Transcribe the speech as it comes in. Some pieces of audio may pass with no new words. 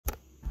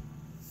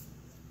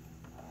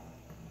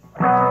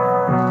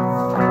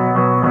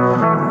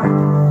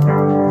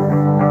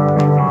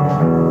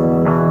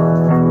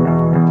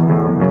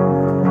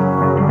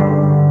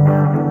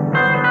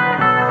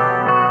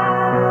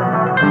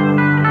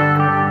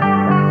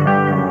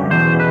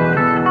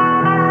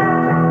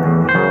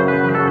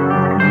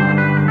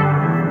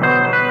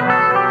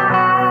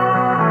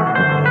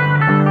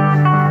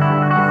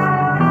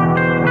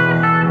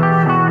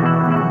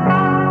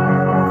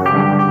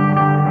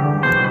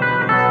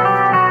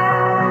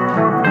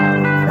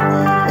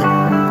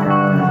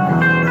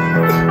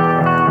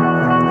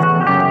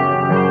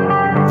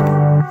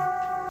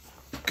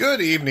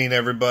Good evening,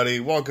 everybody.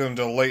 Welcome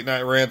to Late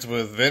Night Rants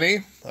with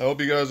Vinny. I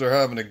hope you guys are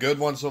having a good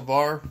one so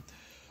far.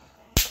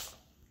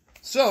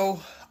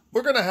 So,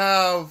 we're gonna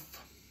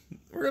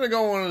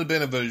go on a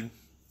bit of a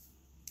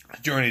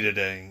journey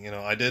today. You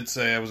know, I did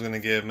say I was gonna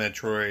give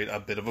Metroid a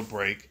bit of a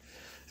break,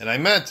 and I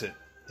meant it.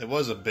 It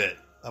was a bit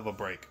of a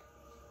break.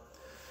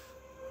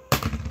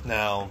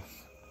 Now,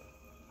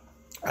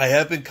 I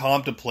have been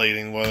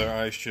contemplating whether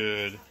I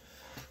should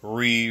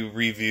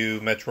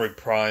review Metroid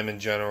Prime in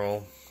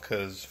general,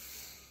 because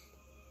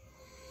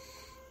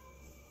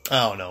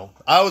I don't know.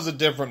 I was a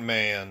different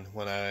man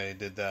when I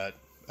did that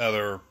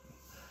other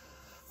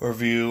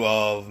review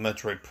of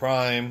Metroid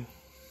Prime,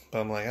 but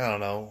I'm like, I don't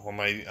know.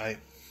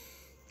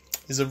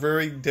 Is it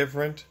very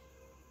different?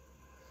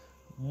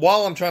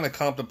 While I'm trying to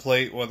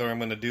contemplate whether I'm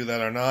going to do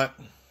that or not,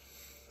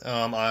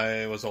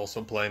 I was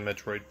also playing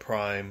Metroid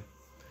Prime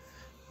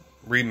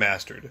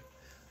Remastered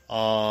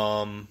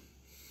on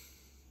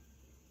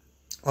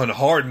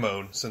hard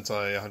mode, since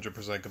I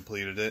 100%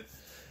 completed it,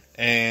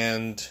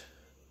 and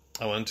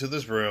I went into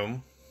this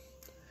room.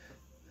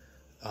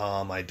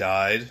 I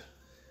died,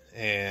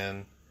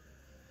 and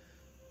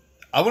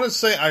I wouldn't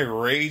say I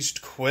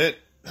raged quit.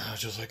 I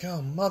was just like,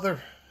 oh,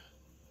 mother.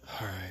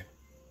 Alright.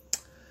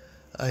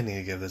 I need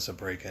to give this a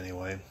break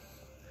anyway.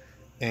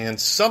 And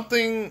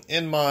something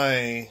in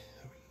my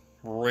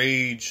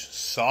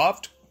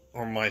soft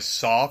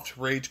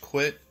rage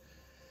quit,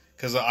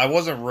 because I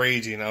wasn't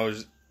raging, I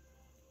was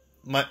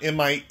in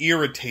my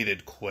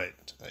irritated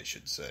quit, I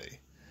should say.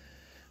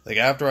 Like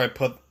after I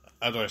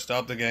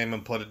stopped the game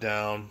and put it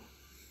down,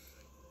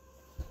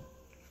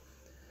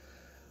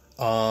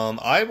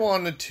 I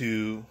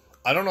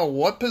don't know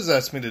what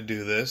possessed me to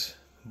do this,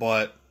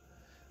 but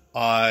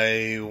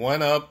I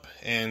went up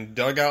and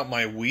dug out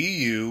my Wii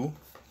U,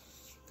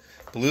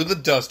 blew the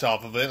dust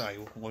off of it. I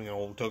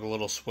took a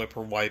little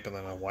swipper wipe and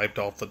then I wiped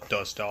off the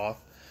dust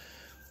off.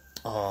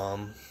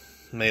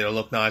 Made it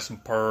look nice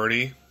and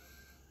purty.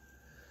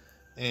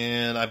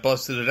 And I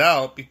busted it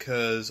out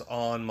because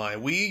on my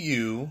Wii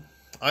U,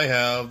 I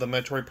have the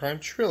Metroid Prime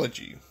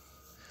trilogy.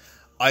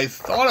 I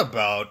thought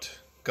about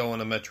going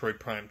to Metroid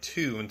Prime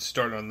 2 and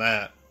start on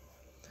that.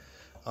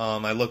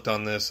 I looked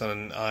on this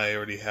and I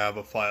already have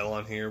a file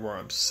on here where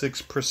I'm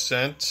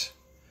 6%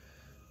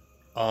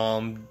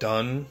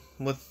 done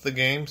with the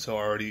game, so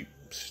I already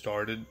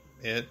started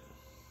it,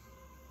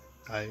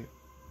 I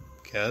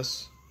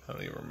guess. I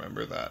don't even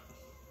remember that.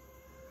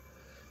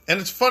 And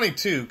it's funny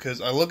too,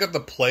 because I look at the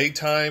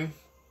playtime,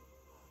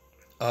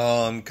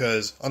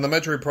 because on the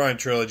Metroid Prime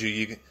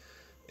trilogy,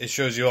 it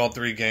shows you all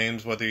three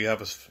games, whether you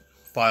have a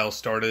file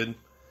started,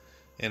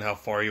 and how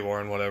far you are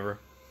and whatever,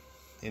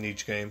 in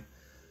each game.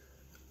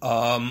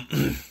 In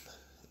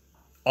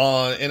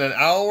an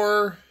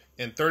hour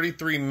and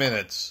 33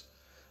 minutes,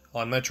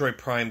 on Metroid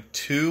Prime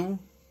 2,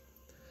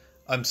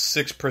 I'm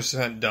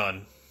 6%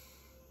 done.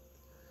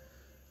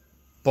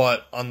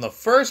 But on the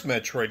first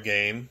Metroid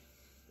game,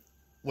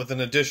 with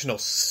an additional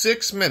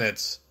 6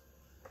 minutes,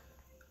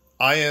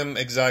 I am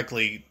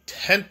exactly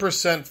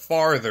 10%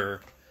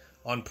 farther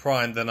on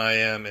Prime than I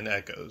am in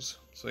Echoes.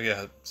 So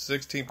yeah,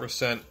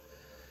 16%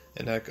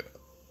 in Echo.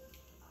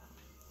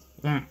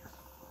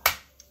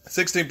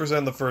 16%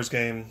 in the first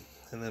game,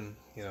 and then,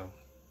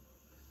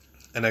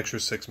 an extra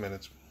 6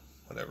 minutes.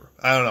 Whatever.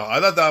 I don't know. I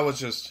thought that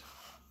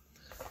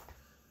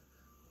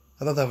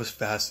was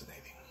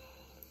fascinating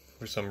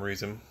for some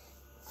reason.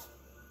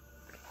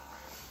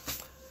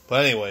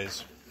 But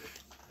anyways,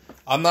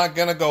 I'm not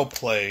gonna go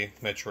play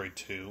Metroid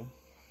 2,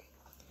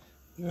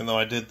 even though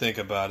I did think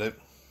about it.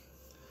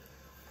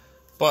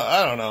 But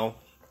I don't know.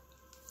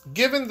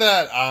 Given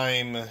that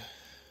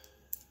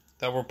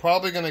we're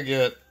probably gonna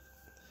get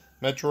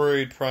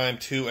Metroid Prime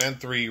 2 and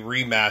 3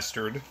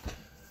 remastered,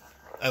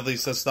 at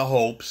least that's the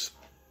hopes.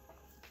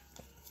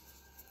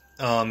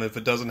 If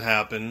it doesn't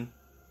happen,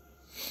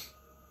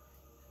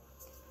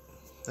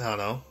 I don't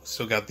know.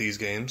 Still got these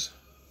games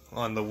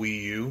on the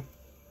Wii U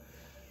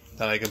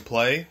that I can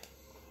play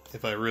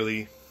if I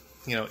really,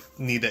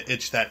 need to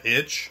itch that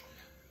itch.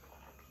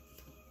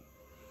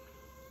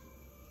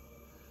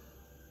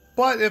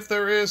 But if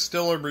there is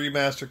still a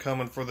remaster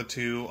coming for the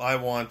 2, I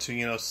want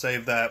to,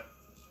 save that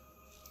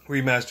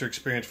remaster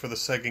experience for the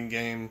second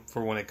game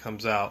for when it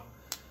comes out.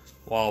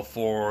 While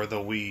for the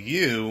Wii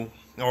U,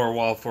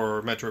 while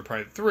for Metroid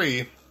Prime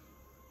 3,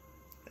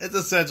 it's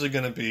essentially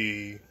going to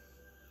be,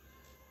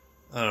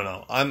 I don't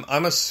know.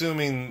 I'm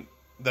assuming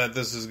that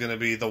this is going to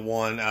be the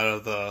one out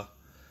of the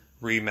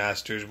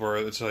remasters where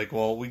it's like,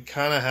 well, we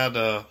kind of had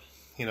to,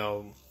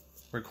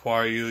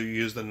 require you to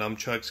use the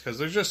nunchucks, because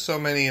there's just so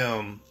many,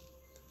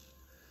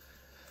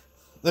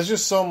 there's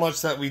just so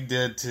much that we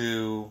did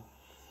to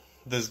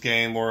this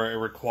game where it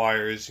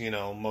requires,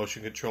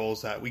 motion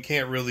controls that we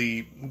can't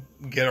really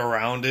get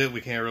around it.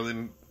 We can't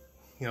really,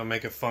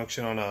 make it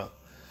function on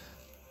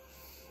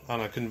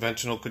a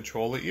conventional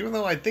controller, even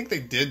though I think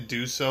they did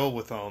do so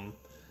with, The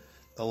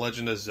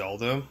Legend of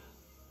Zelda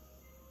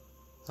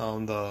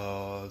on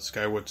the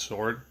Skyward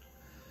Sword,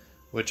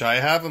 which I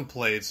haven't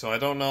played, so I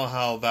don't know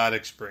how that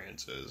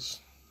experience is.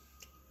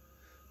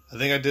 I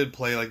think I did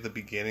play like the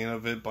beginning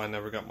of it, but I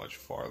never got much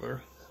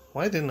farther.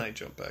 Why didn't I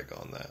jump back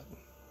on that?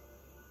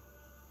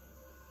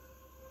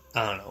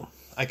 I don't know.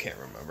 I can't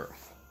remember.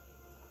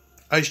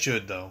 I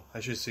should, though. I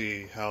should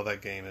see how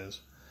that game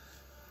is.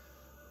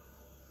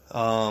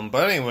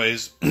 But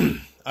anyways,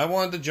 I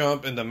wanted to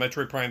jump into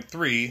Metroid Prime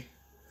 3.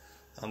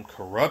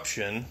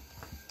 Corruption.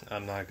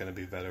 I'm not going to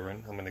be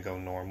veteran. I'm going to go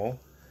normal.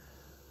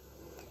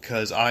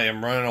 Because I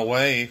am running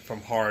away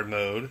from hard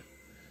mode.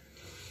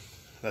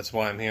 That's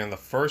why I'm here in the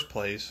first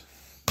place.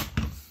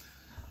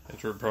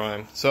 Metroid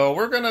Prime. So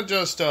we're going to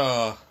just,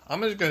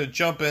 I'm just going to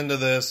jump into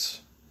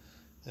this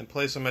and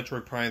play some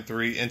Metroid Prime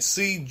 3 and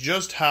see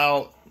just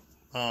how,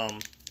 I'm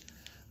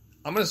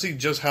going to see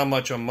just how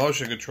much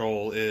motion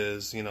control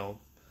is, you know,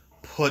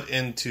 put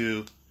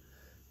into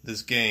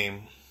this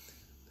game.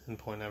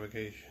 Endpoint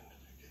navigation.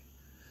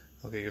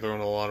 Okay, you're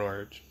throwing a lot of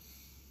words.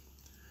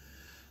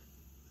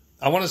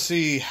 I want to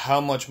see how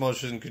much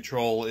motion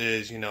control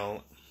is, you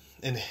know,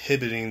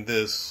 inhibiting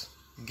this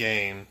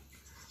game.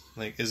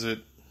 Like, is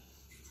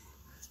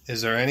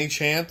there any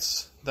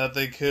chance that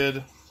they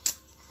could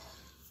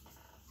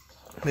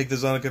make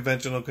this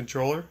unconventional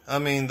controller? I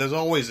mean, there's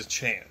always a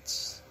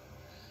chance.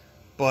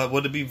 But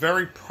would it be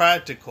very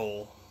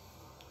practical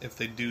if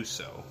they do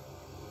so?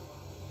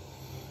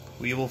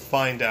 We will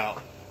find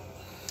out.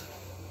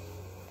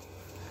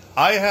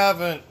 I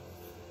haven't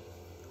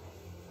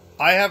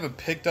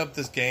picked up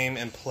this game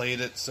and played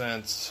it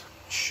since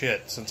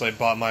I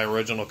bought my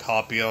original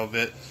copy of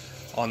it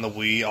on the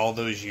Wii all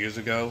those years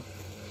ago.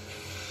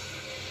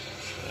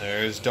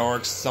 There's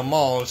Dark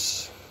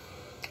Samos.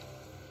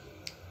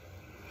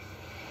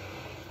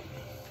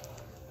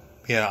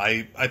 Yeah,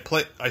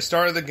 I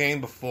started the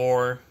game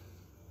before,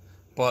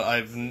 but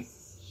I've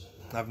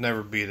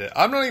never beat it.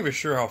 I'm not even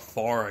sure how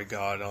far I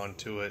got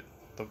onto it,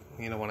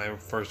 you know, when I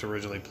first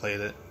originally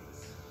played it.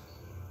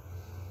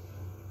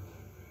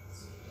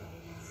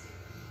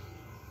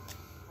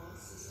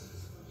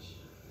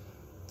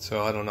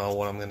 So I don't know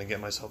what I'm going to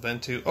get myself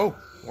into. Oh,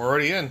 we're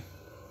already in.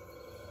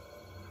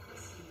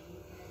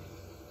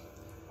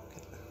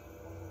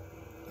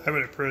 I'm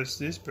going to press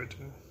this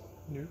button.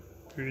 No,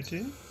 put it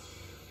in.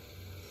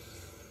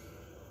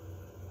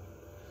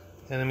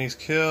 Enemies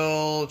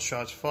killed,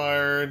 shots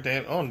fired.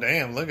 Damn! Oh,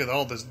 damn! Look at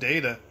all this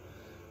data.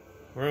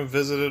 Room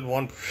visited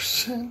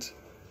 1%.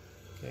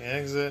 Okay,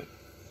 exit.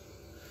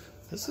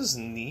 This is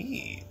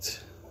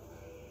neat.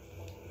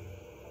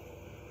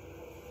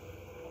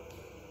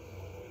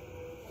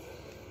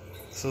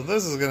 So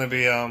this is going to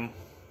be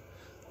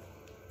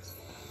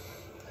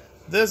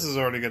this is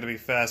already going to be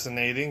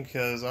fascinating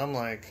because I'm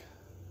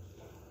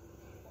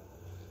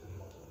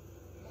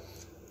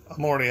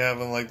already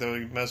having like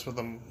to mess with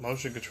the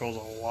motion controls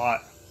a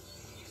lot.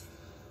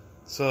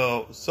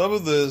 So some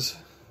of this.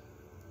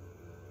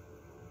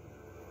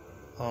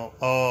 Oh,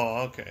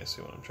 okay. I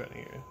see what I'm trying to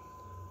hear.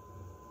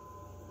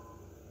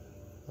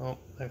 Oh,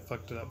 I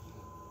fucked it up.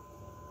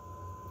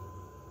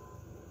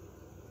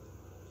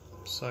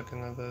 I'm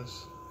sucking at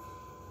this.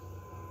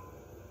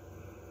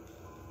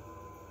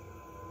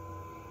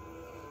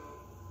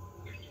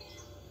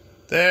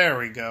 There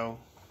we go.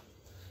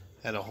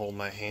 Had to hold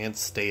my hand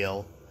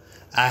still.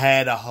 I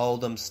had to hold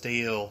them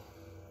still.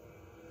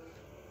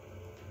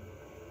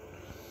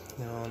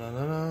 No.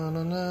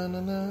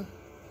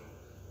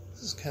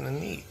 This is kind of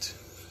neat.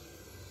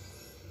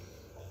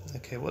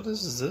 Okay, what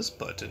does this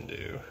button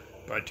do?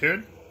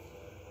 Button?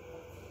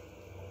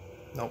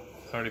 Nope,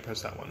 I already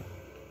pressed that one.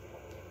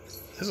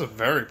 This is a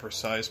very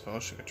precise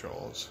motion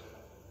controls.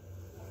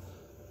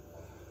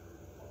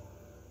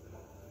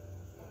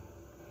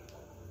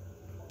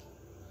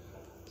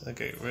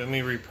 Okay, let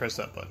me repress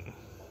that button.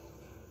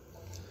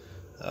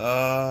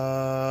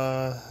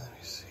 Let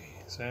me see.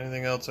 Is there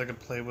anything else I could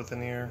play with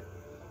in here?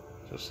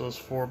 Just those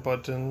 4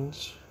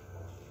 buttons.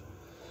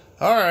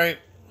 Alright.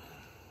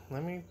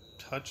 Let me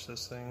touch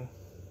this thing.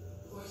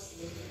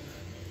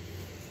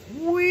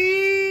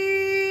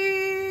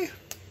 Whee!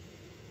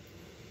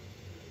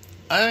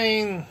 I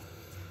mean,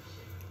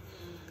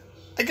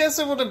 I guess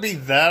it wouldn't be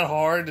that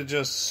hard to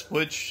just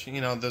switch,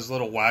 you know, this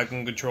little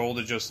wagon control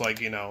to just like,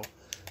 you know,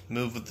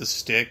 move with the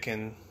stick,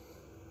 and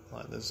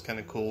this is kind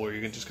of cool where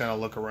you can just kind of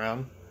look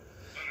around.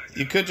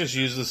 You could just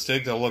use the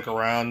stick to look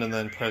around and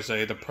then press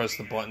A to press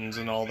the buttons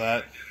and all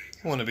that.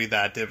 It wouldn't be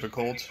that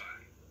difficult.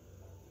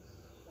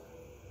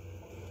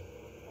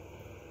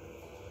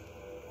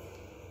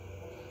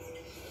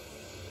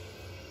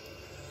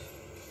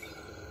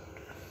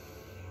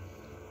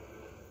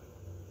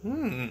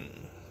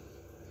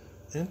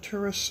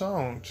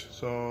 Interessant.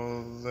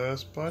 So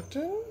this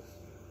button?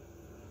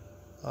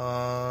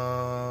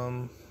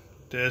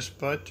 This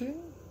button?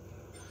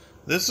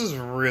 This is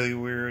really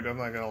weird, I'm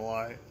not gonna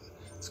lie.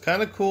 It's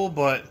kind of cool,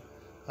 but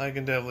I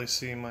can definitely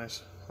see my...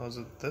 Oh, is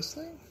it this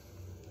thing?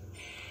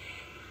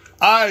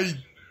 I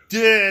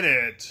did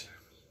it!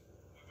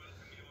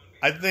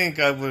 I think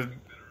I would...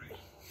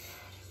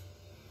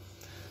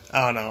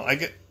 I don't know,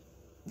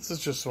 this is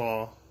just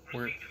all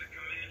weird.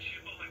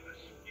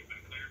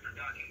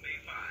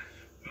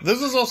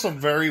 This is also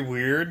very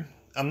weird.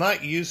 I'm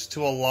not used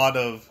to a lot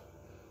of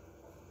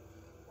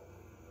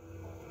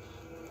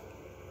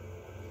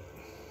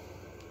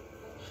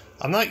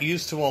I'm not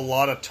used to a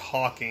lot of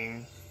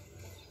talking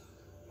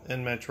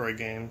in Metroid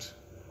games.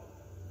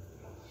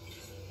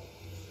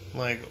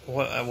 What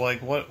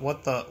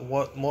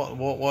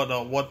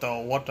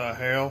the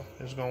hell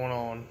is going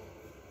on?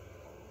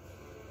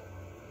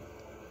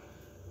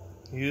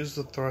 Use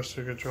the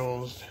thruster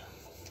controls.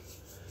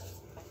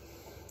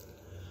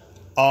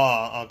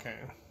 Ah, okay.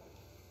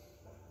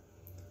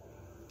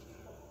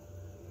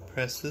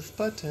 Press this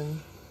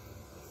button.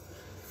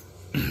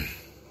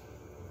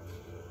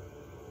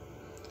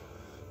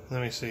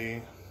 Let me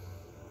see.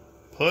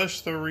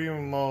 Push the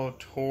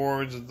remote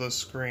towards the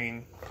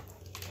screen.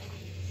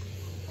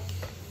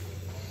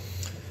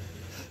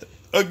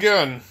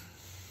 Again.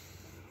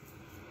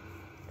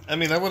 I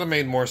mean, that would have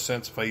made more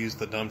sense if I used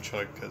the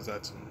nunchuck, because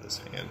that's in this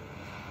hand.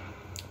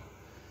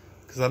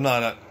 Because I'm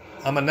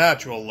a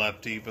natural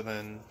lefty, but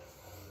then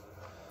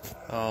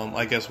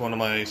I guess one of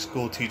my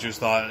school teachers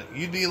thought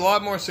you'd be a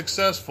lot more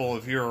successful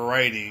if you're a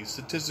righty.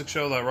 Statistics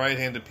show that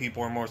right-handed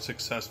people are more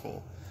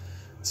successful.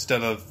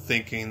 Instead of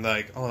thinking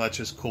like, oh, that's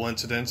just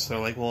coincidence, they're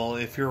like, well,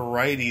 if you're a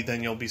righty,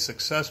 then you'll be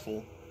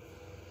successful.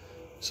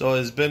 So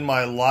it's been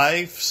my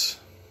life's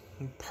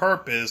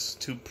purpose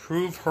to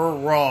prove her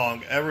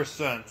wrong ever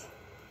since.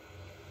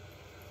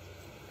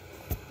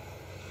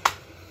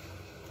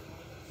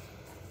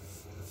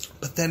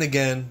 But then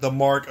again, the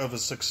mark of a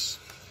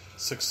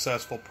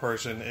successful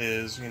person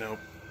is,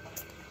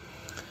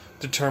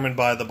 determined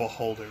by the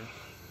beholder.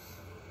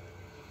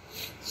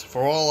 So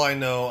for all I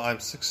know,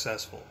 I'm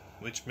successful,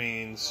 which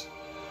means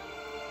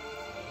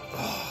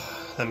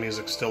that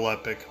music's still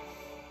epic.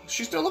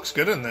 She still looks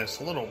good in this.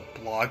 A little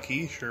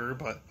blocky, sure,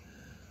 but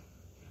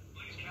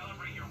please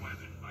calibrate your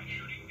weapon by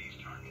shooting these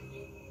targets.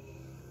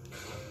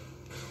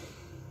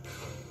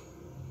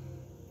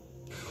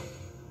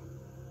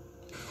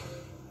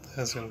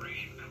 That's gonna...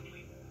 Operation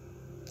complete.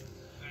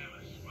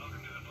 Samus,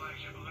 welcome to the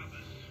flagship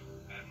Olympus.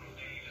 Admiral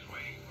Dane is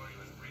waiting for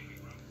you in the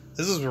briefing room.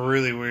 This is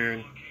really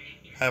weird.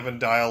 Having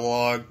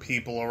dialogue,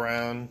 people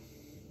around.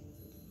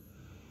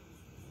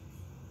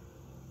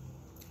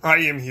 I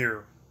am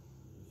here.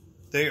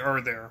 They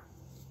are there.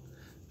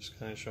 Just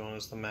kind of showing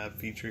us the map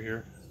feature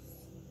here.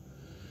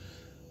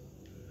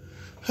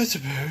 I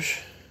suppose.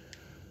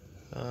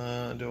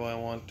 Do I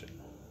want to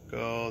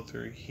go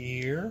through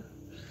here?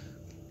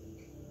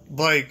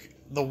 Like,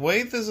 the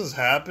way this is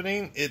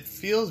happening, it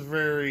feels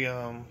very,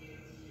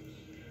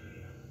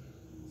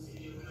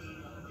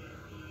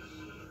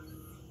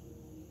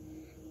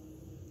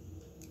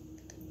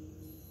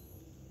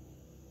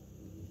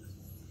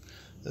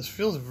 this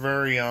feels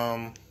very,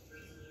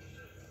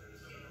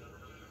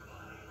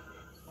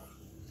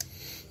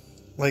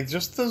 like,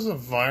 just this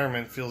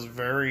environment feels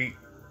very,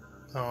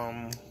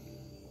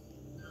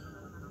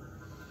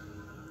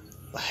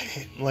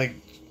 like,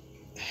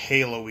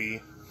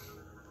 Halo-y.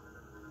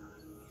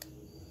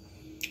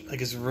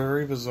 Like, it's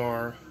very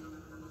bizarre.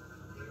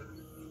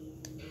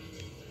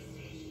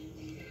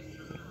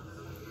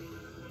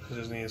 I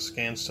just need to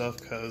scan stuff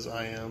because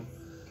I am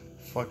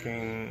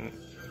fucking...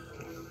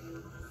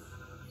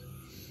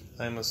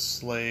 I'm a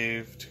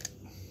slave to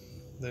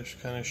this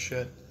kind of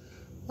shit.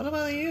 What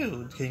about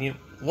you? Can you...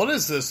 What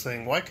is this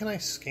thing? Why can I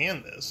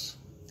scan this?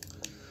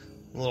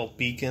 Little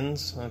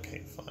beacons?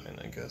 Okay, fine.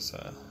 I guess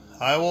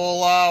I will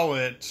allow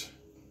it.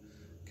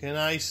 Can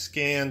I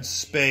scan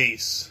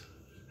space?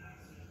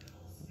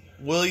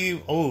 Will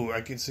you... Oh,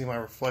 I can see my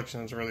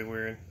reflection. It's really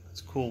weird.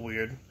 It's cool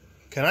weird.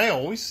 Can I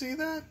always see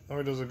that?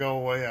 Or does it go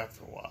away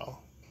after a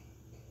while?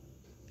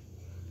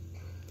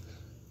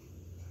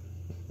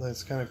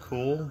 That's kind of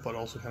cool, but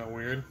also kind of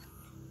weird.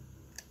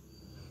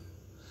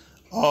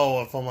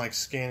 Oh, if I'm like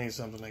scanning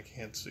something, I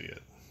can't see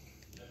it.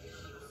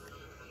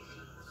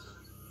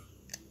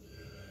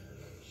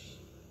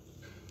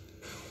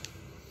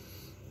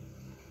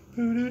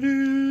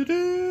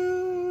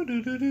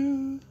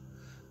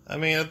 I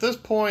mean, at this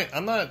point,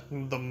 I'm not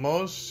the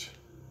most...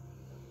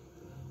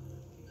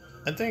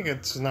 I think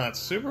it's not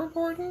super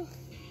important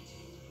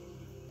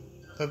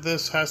that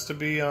this has to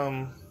be,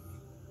 at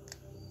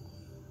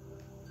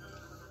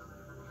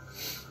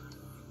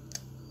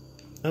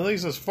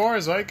least as far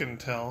as I can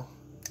tell.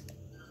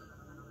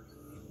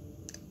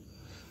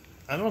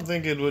 I don't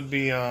think it would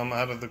be,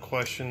 out of the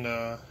question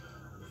to,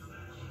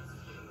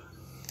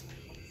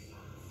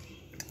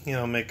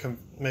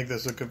 make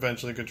this a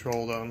conventionally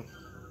controlled,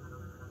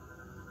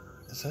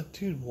 Is that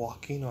dude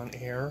walking on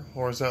air?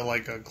 Or is that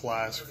like a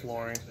glass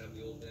flooring?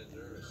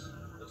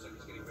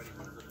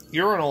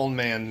 You're an old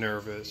man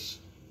nervous.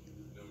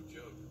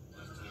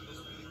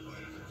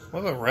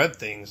 What are the red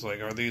things?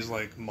 Like, are these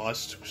like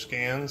must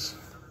scans?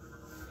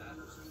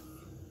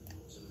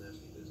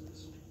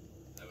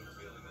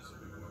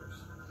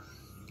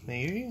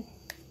 Maybe?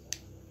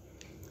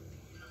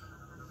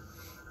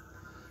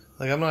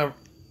 Like, I'm not...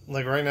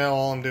 Like, right now,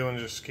 all I'm doing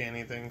is just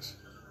scanning things.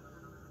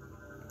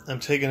 I'm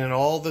taking in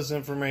all this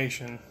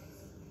information.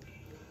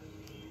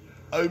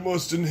 I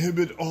must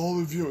inhibit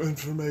all of your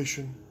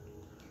information.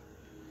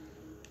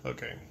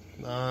 Okay.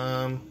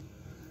 Now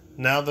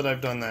that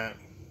I've done that...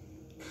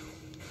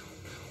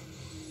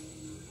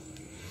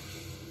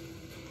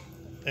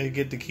 I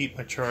get to keep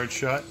my charge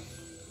shot.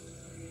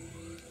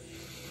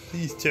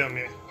 Please tell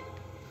me.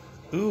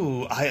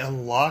 Ooh, I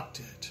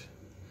unlocked it.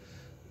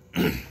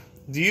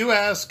 Do you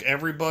ask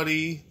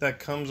everybody that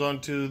comes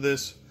onto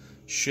this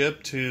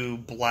ship to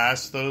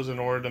blast those in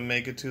order to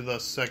make it to the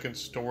second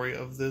story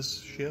of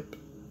this ship?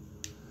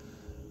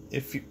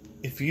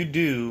 If you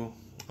do,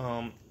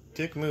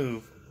 dick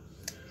move.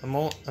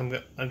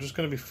 I'm just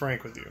gonna be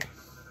frank with you.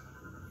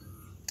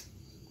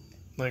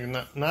 Like,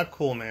 not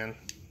cool, man.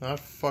 Not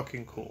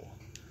fucking cool.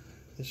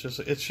 It's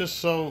just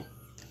so.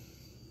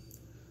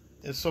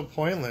 It's so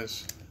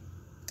pointless.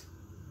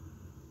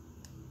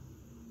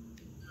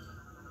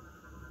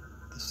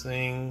 This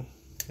thing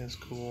is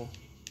cool.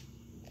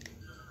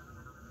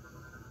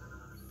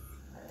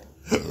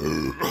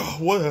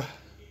 What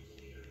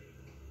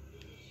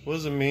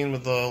does it mean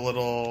with the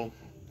little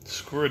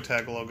screw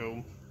attack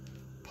logo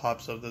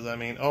pops up? Does that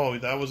mean, oh,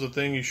 that was the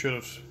thing you should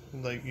have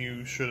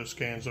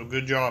scanned, so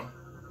good job.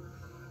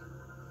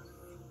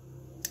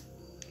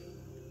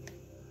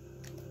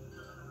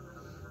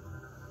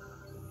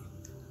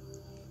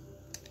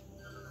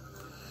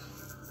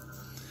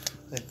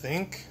 I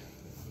think.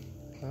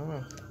 I don't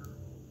know.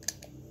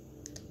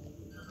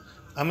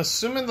 I'm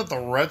assuming that the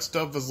red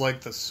stuff is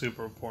like the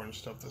super important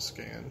stuff to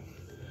scan.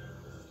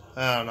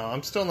 I don't know.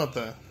 I'm still not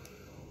the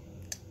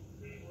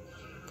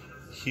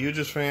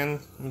hugest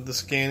fan of the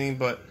scanning,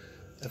 but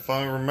if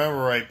I remember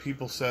right,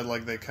 people said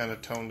like they kind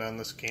of toned down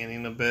the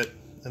scanning a bit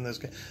in this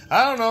game.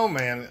 I don't know,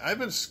 man. I've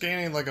been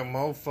scanning like a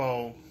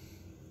mofo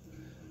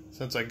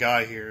since I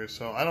got here,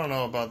 so I don't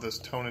know about this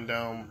toning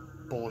down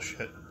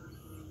bullshit.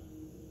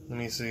 Let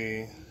me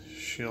see.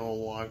 Shield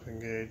lock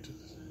engaged.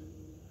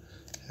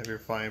 Heavier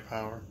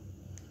firepower.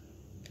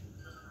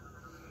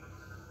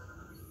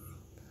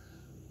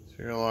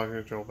 Serial lock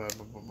control pad.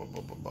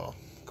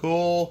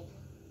 Cool.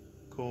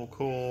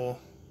 Cool.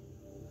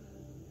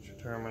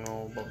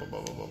 Terminal. Blah, blah,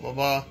 blah, blah, blah,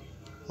 blah.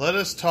 Let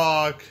us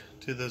talk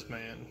to this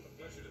man.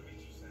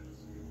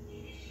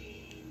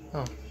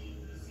 Oh.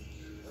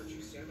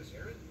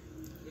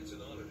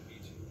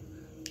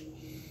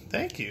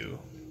 Thank you.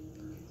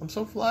 I'm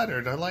so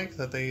flattered. I like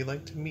that they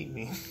like to meet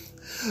me.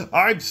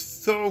 I'm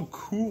so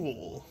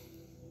cool.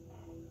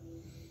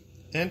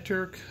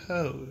 Enter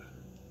code.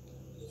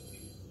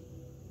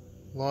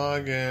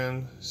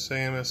 Login.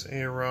 Samus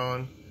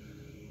Aaron.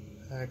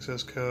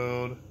 Access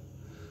code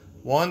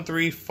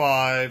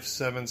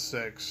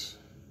 13576.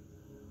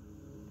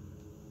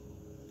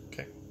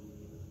 Okay.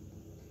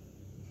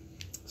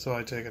 So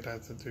I take it I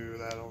have to do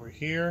that over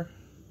here.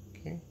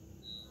 Okay.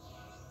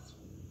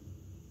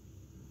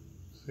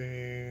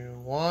 See,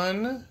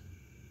 1,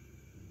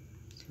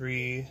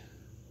 3,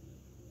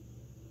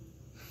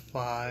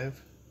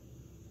 5,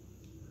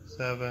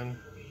 7,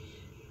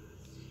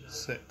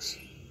 6.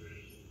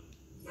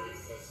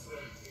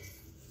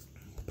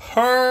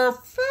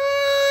 Perfect!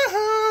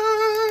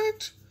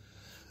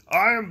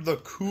 I am the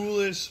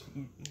coolest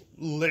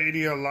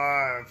lady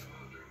alive.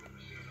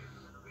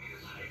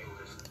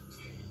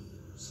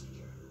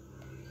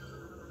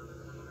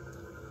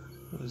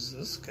 Who's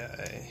this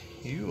guy?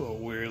 You a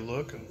weird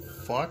looking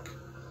fuck.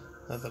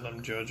 Not that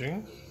I'm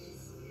judging.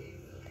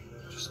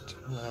 Just,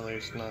 at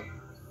least not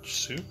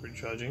super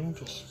judging,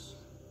 just...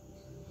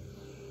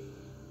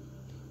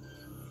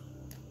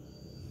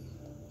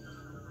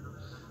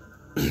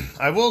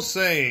 I will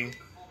say,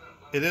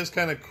 it is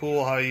kind of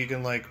cool how you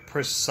can, like,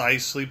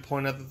 precisely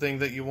point at the thing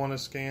that you want to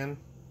scan.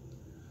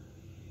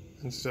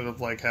 Instead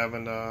of, like,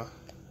 having to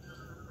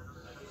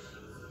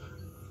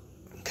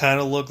kind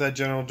of look that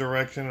general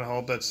direction and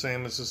hope that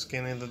Samus is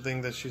scanning the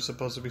thing that she's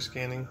supposed to be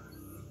scanning.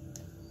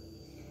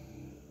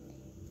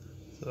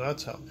 So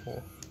that's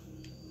helpful.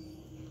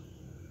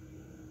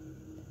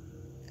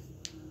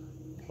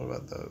 What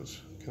about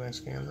those? Can I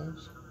scan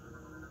those?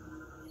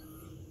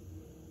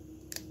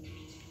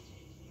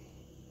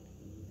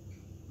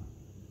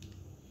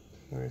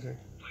 Let me see.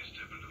 Please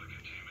step into the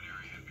containment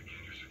area and begin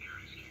your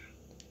security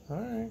scan.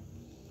 Alright.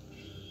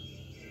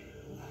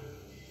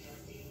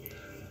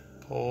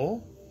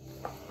 Pull.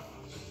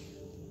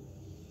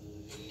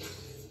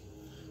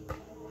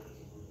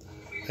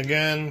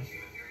 Again.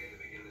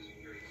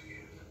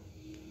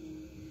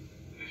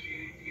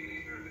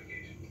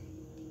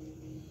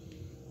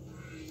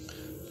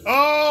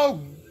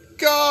 Oh,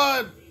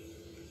 God!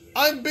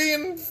 I'm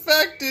being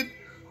infected!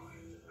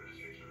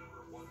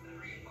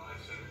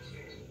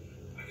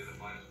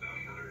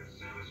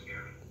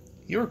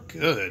 You're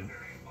good.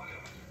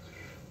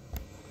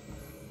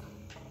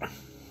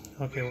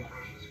 Okay. Well.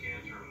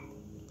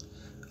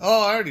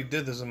 Oh, I already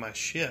did this in my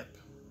ship.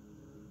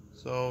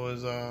 So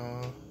is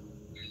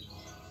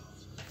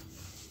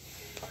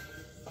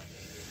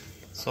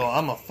So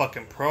I'm a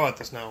fucking pro at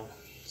this now.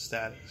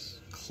 Status.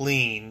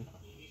 Clean.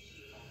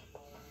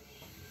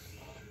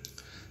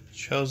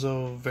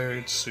 Chozo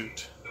varied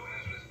suit.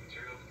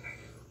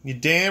 You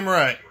damn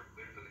right.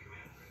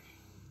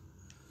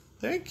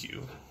 Thank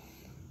you.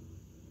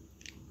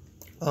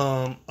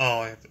 Oh,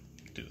 I have to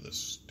do this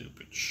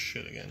stupid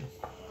shit again.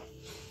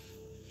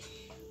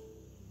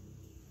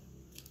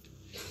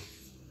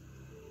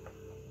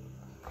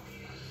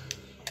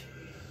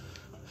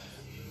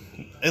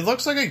 It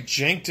looks like I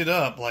janked it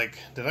up. Like,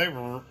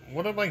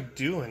 what am I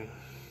doing?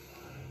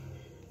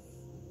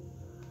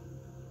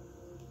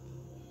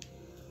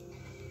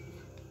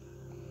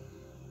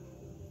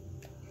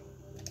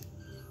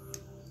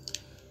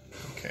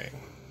 Okay.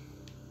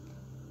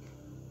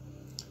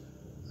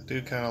 I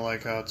do kind of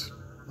like how it's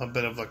a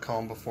bit of the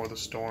calm before the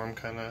storm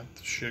kind of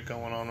shit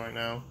going on right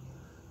now.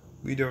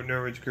 We don't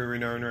know what's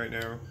going on right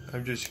now.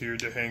 I'm just here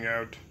to hang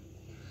out.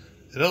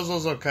 It's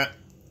also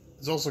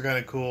kind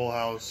of cool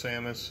how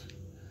Samus,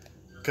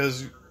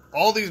 because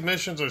all these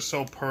missions are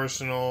so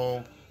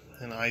personal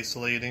and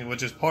isolating,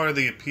 which is part of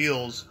the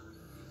appeals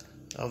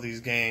of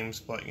these games.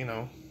 But you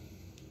know,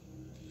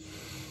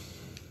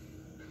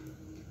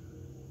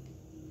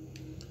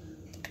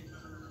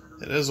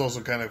 it is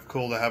also kind of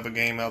cool to have a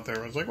game out there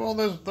where it's like, well,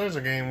 there's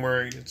a game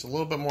where it's a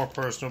little bit more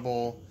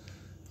personable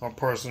or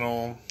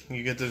personal.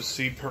 You get to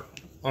see,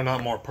 or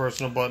not more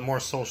personal, but more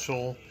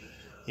social.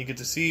 You get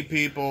to see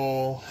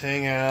people,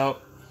 hang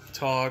out,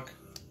 talk.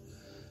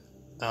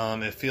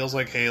 It feels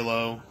like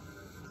Halo.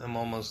 I'm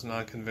almost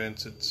not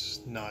convinced it's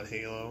not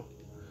Halo.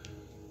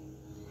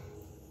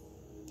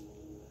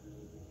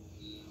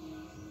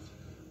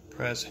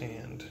 Press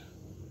hand.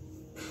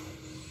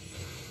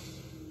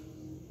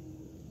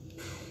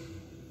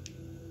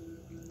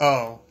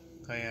 Oh,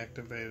 I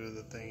activated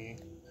the thingy.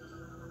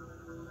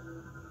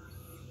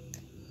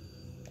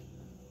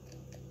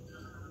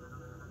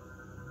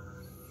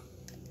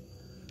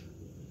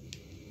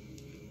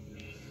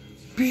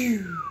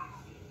 Pew!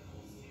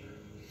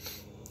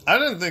 I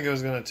didn't think it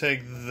was gonna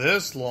take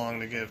this long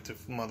to get to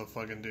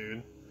motherfucking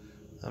dude.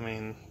 I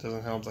mean, it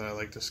doesn't help that I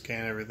like to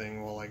scan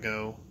everything while I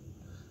go.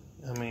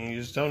 I mean, you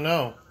just don't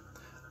know.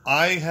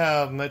 I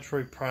have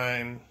Metroid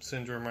Prime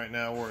syndrome right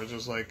now where it's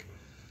just like,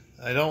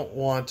 I don't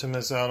want to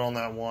miss out on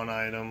that one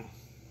item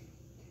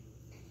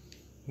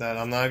that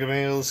I'm not going to be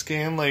able to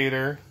scan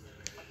later.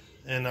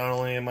 And not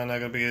only am I not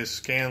going to be able to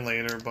scan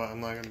later, but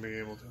I'm not going to be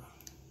able to.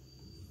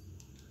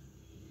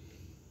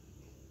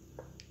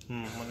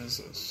 What is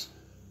this?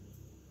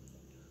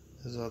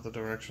 Is that the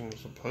direction I'm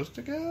supposed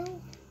to go?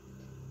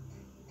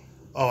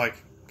 Oh, I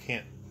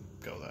can't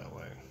go that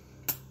way.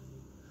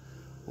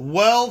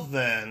 Well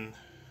then,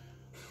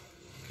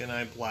 can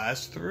I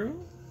blast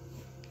through?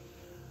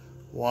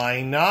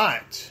 Why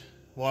not?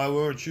 Why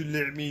won't you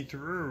let me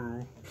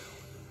through?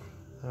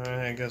 Alright,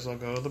 I guess I'll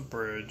go to the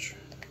bridge.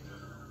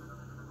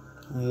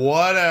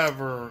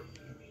 Whatever.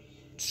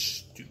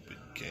 Stupid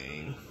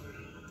game.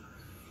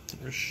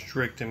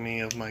 Restricting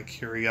me of my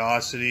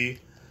curiosity.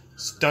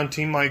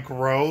 Stunting my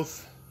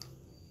growth.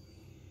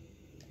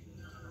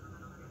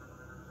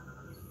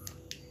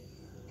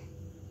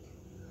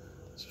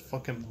 It's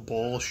fucking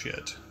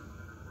bullshit.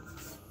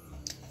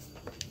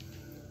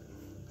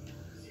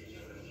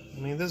 I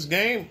mean, this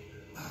game...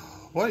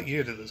 What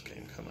year did this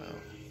game come out?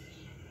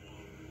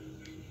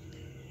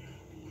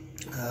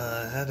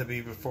 Had to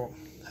be before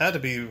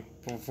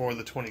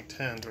the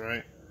 2010s,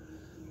 right?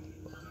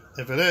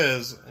 If it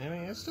is, I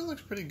mean, it still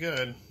looks pretty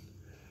good.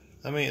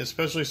 I mean,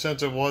 especially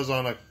since it was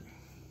on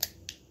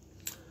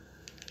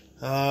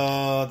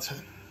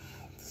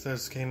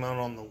this came out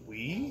on the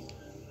Wii.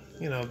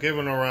 You know,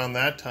 given around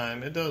that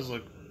time, it does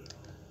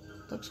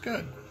looks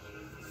good.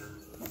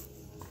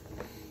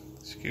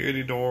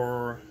 Security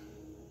door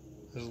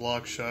is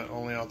locked shut.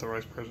 Only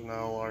authorized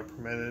personnel are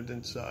permitted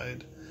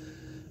inside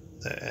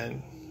the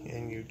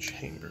NU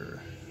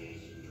chamber.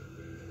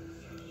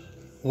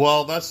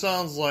 Well, that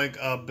sounds like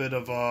a bit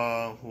of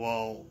a,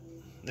 well,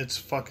 it's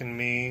fucking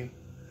me,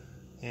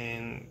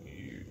 and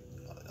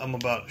I'm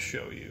about to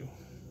show you.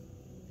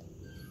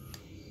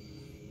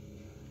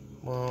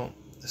 Well,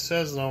 it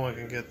says no one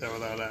can get there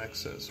without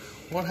access.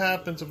 What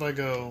happens if I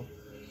go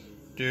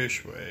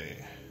this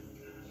way?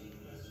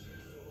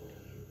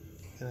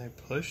 Can I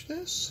push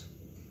this?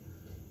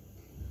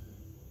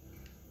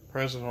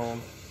 Press it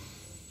on.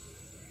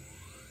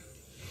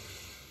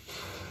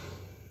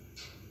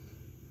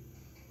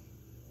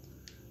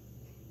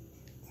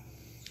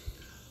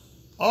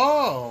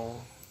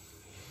 Oh!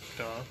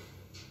 Duh.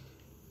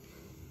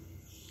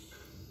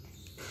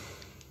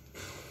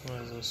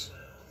 What is this?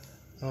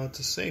 Oh, it's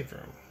a save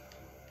room.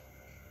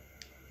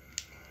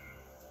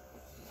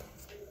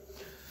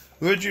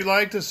 Would you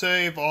like to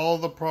save all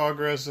the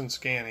progress in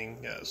scanning?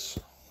 Yes.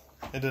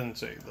 It didn't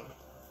save them.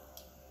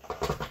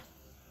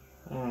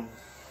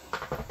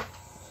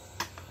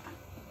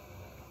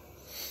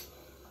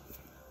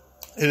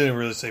 It didn't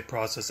really say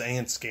process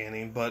and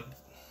scanning, but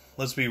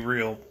let's be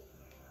real.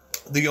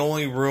 The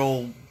only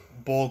real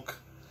bulk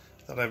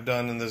that I've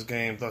done in this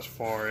game thus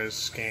far is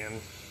scan.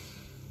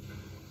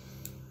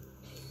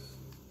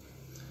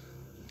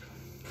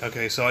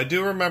 Okay, so I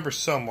do remember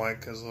somewhat,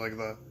 because like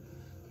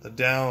the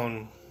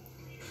down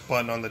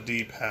button on the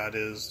D-pad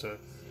is to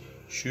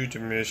shoot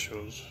your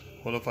missiles.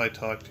 What if I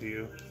talk to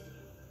you? You're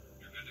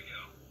good to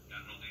go.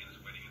 Admiral Dean is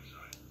waiting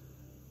inside.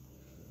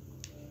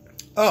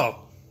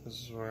 Oh,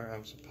 this is where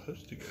I'm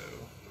supposed to go.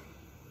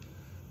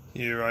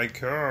 Here I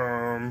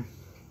come.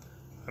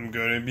 I'm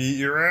gonna beat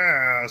your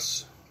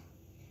ass.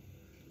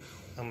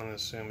 I'm gonna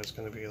assume it's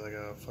gonna be like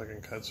a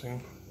fucking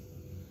cutscene.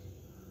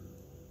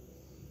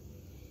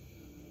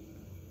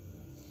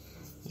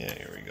 Yeah,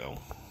 here we go.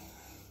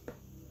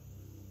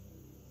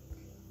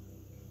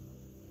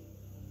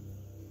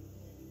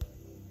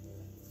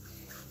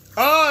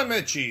 Ah, I'm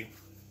itchy.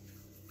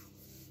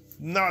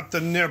 Not the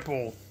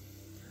nipple.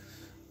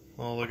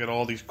 Oh, look at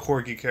all these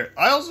quirky characters.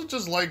 I also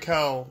just like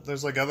how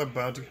there's like other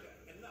bounty.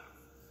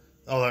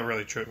 Oh, that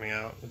really tripped me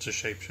out. It's a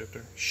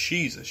shapeshifter.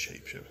 She's a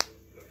shapeshifter.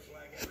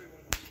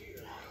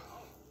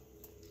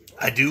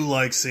 I do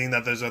like seeing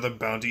that there's other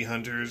bounty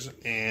hunters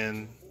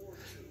and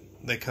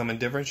they come in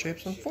different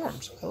shapes and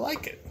forms. I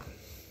like it.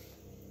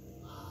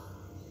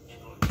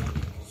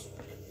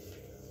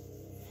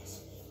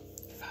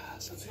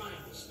 It's my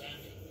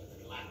understanding that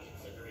the Galactic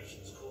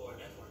Federation's core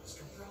network is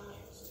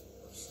comprised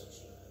of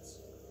such units.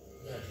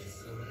 That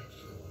is correct,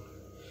 Lord.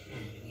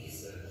 And we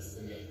serve as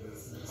the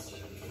network's master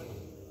control.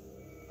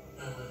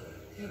 However,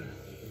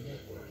 currently the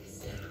network is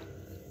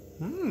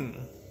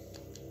down.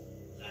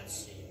 That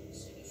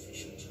seems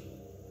inefficient.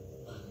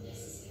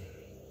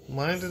 Unnecessary.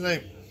 Why did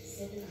I...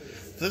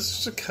 This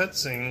is a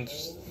cutscene.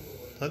 Just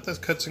let this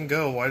cutscene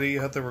go. Why do you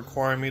have to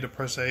require me to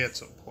press A at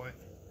some point?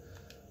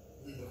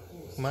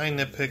 Am I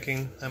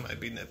nitpicking? I might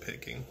be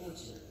nitpicking. Our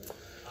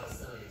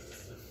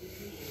scientists were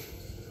quickly able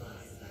to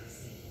devise a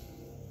vaccine.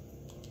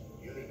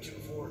 Unit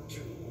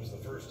 242 was the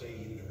first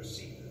AU to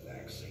receive the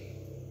vaccine.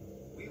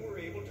 We were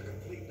able to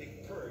completely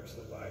purge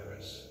the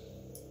virus.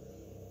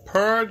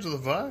 Purge the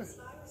virus?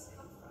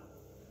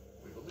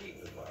 We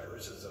believe the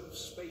virus is of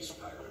space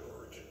pirate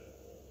origin.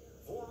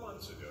 4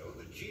 months ago,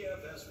 the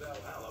GFS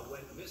Valhalla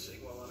went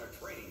missing while on a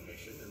training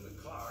mission in the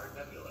Clar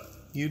Nebula.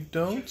 You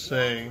don't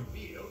say.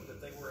 Revealed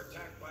that they were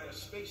attacked by a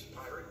space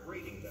pirate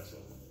raiding vessel.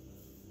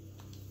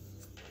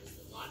 What is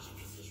the logic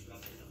of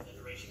disrupting a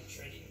Federation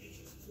training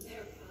mission?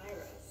 They're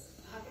pirates.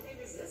 How can they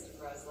resist a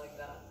prize like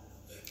that?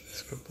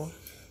 That's a good point.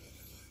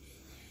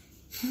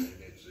 And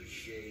it's a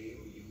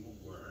shame you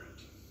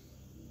weren't.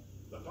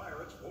 The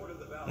pirates boarded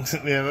the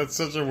Valhalla. Yeah, that's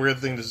such a weird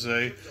thing to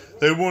say.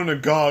 They wouldn't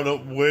have got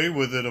away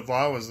with it if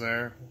I was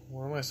there.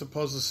 What am I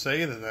supposed to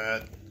say to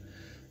that?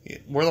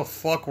 Where the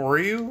fuck were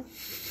you?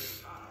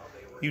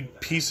 You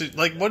piece of...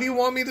 Like, what do you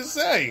want me to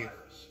say?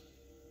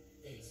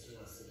 Thanks to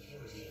our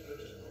security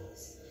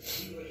protocols,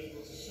 we were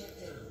able to shut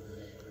down the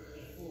network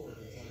before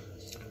the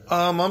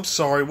damage. I'm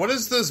sorry. What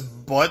is this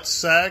butt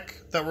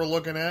sack that we're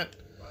looking at?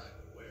 But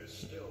we're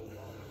still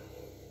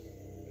vulnerable.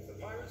 If the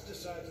pirates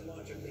decide to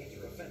launch a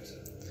major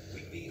offensive,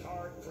 we'd be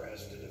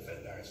hard-pressed to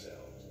defend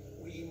ourselves.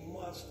 We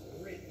must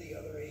rid the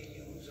other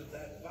AUs of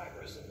that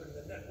virus and bring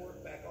the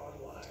network back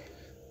online.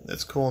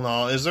 That's cool and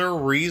all. Is there a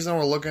reason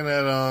we're looking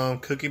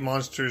at Cookie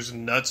Monster's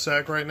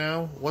nutsack right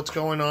now? What's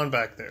going on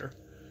back there?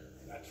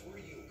 That's where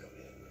you come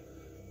in.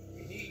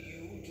 We need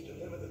you to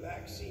deliver the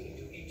vaccine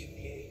to each of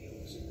the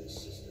AUs in this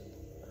system.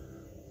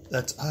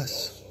 That's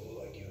us.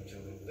 Also, like you to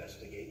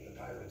investigate the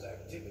pirates'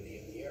 activity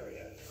in the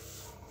area.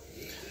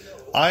 We need to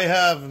know. I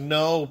have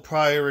no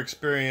prior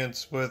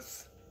experience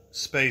with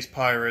space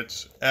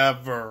pirates,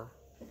 ever.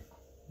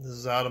 This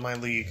is out of my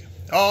league.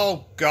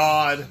 Oh,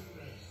 God.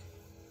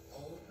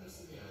 All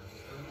personnel to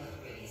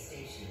combat-ready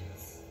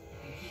stations.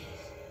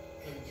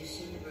 Repeat.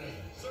 Condition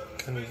red.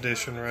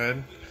 Condition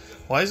red.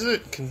 Why is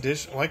it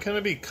condition? Why can't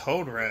it be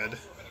code red? It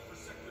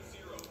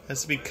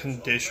has to be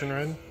condition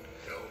red?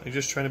 Are you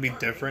just trying to be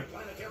different?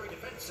 Planetary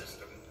defense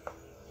system.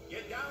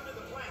 Get down to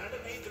the planet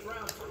and aid the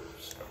ground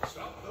troops.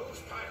 Stop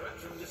those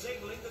pirates from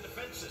disabling the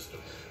defense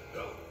system.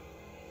 Go.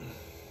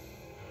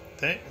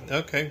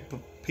 Okay,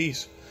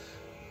 peace.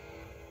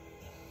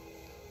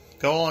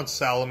 Go on,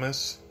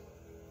 Salamis.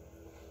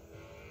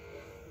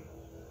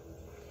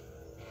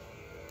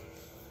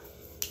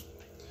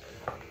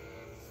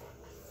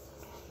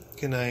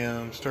 Can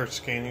I start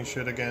scanning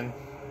shit again?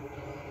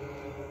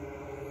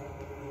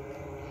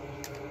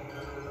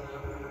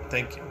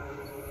 Thank you.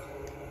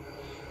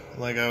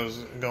 Like, I was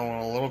going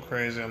a little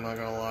crazy, I'm not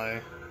gonna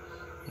lie.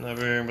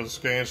 Never being able to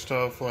scan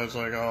stuff, it's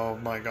like, oh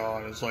my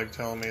god, it's like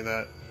telling me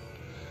that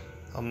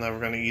I'm never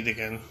gonna eat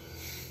again.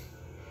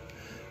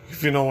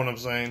 If you know what I'm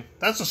saying.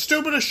 That's the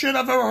stupidest shit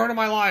I've ever heard in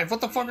my life.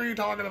 What the fuck are you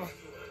talking about?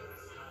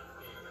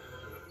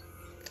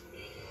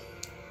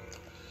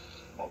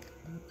 Oh,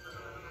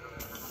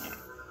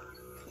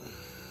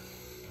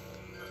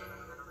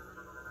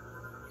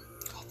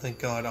 thank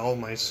God, all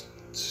my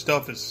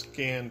stuff is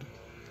scanned.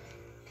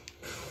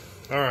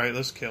 Alright,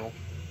 let's kill.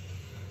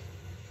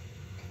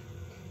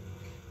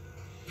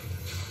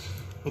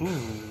 Ooh.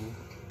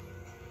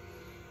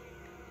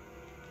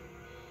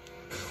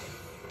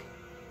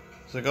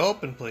 It's like,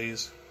 open,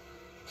 please.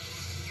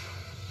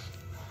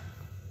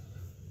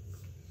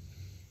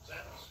 Samus,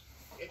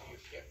 get your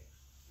ship.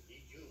 We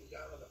need you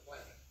down on the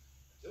planet.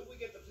 Until we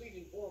get the fleet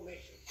in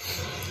formation.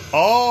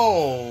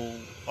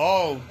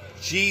 Oh,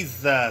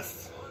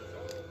 Jesus.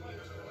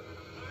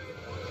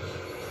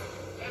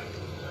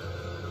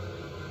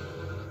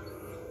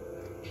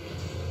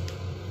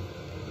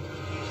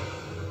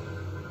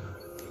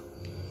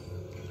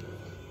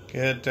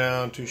 Get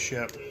down to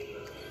ship.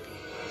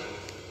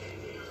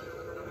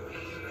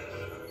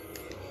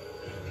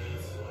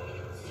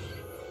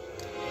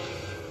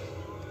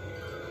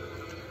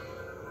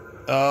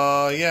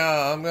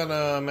 Yeah, I'm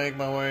gonna make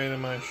my way to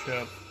my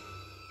ship.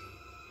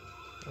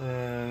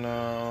 And,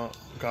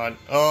 God.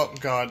 Oh,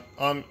 God.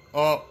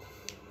 Oh.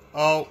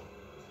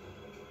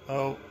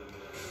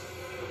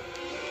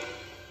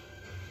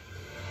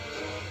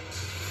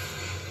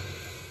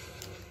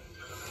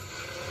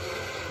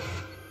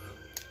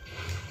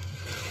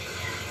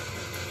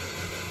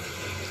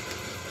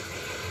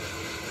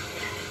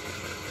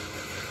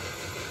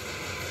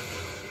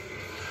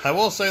 I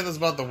will say this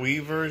about the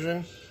Wii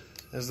version,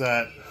 is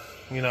that,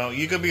 you know,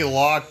 you could be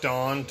locked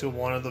on to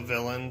one of the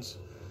villains,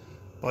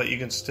 but you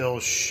can still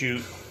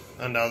shoot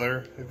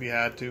another if you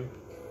had to.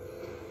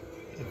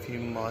 If you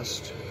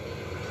must.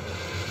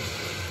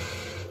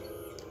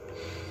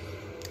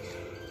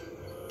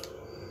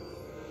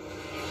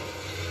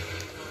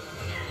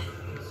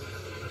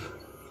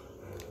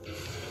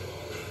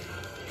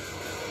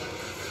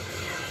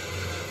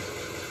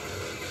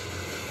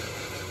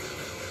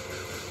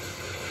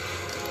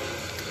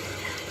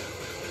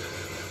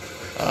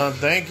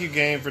 Thank you,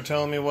 game, for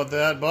telling me what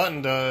that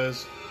button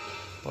does.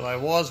 But I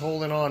was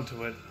holding on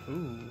to it.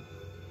 Ooh.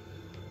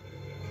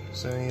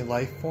 Is there any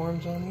life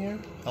forms on here?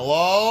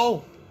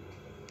 Hello?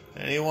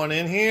 Anyone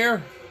in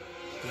here?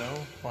 No?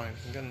 Fine.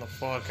 I'm getting the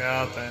fuck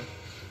out then.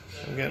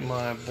 I'm getting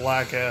my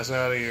black ass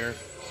out of here.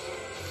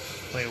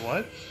 Wait,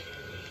 what?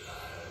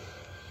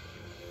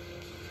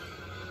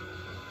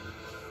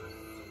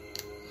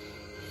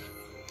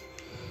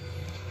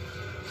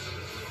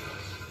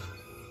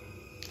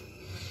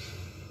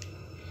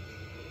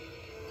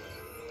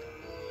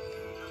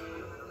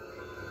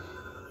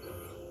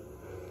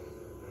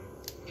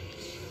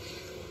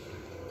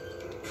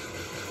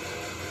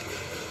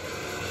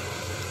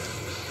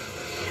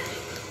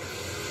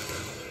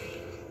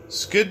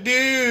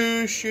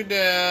 Skadoosh, you're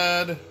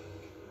dead.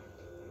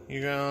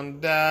 You're gonna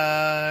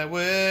die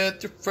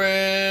with your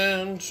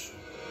friends.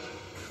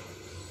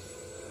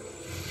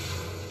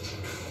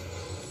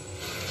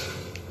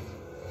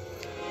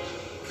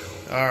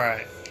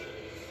 Alright.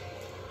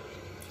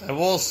 I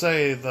will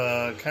say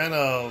the kind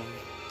of...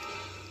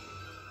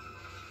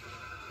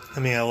 I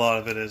mean, a lot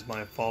of it is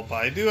my fault, but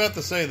I do have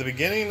to say the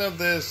beginning of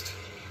this...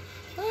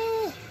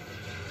 I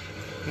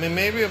mean,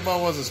 maybe if I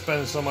wasn't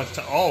spending so much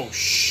time... Oh,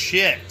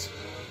 shit!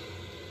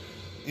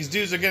 These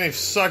dudes are getting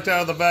sucked out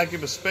of the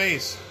vacuum of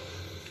space.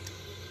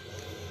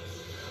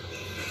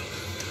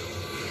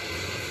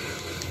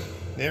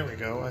 There we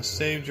go. I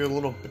saved your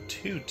little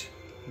patoot,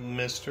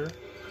 mister.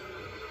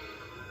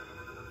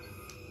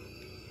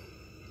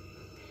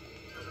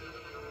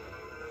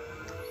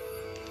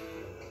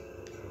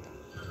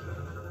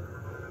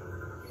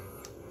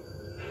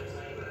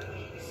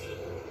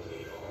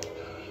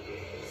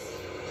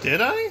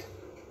 Did I?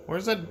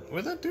 Where'd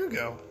that dude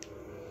go?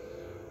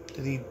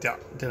 Did he die?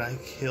 Did I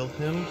kill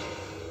him?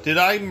 Did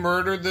I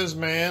murder this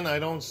man? I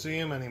don't see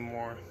him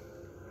anymore.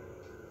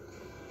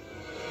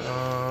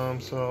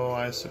 So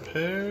I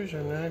suppose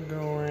you're not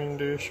going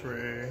this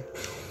way.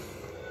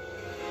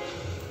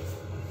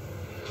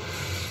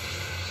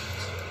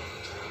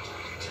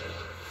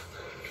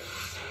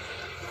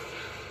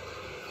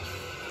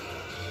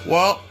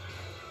 Well,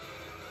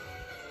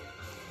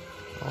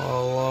 I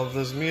love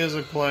this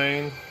music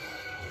playing.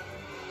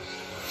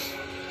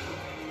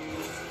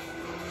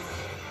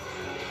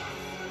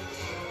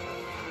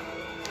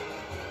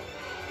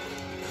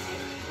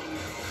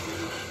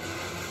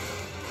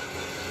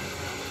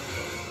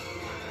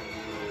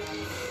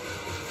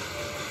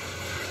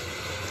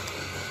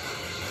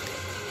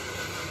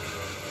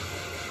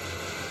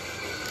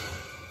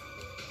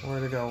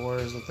 Where'd it go?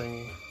 Where's the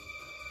thingy?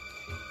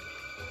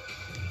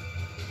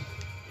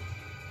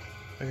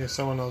 I guess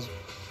someone knows.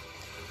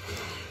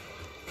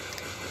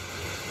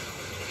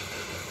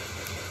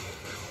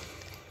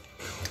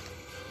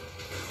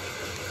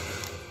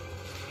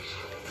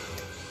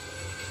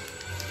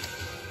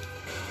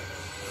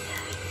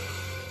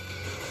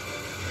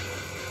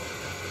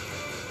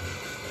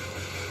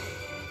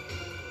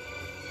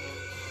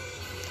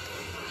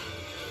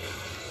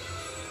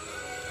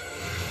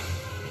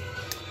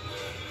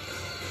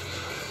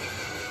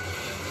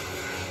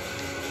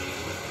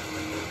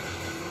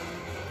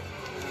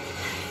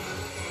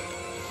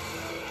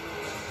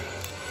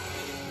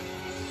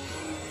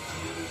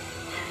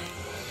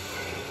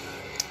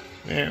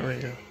 There we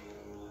go.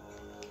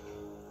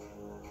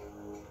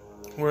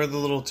 Where'd the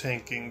little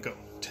tank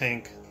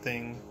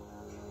thing?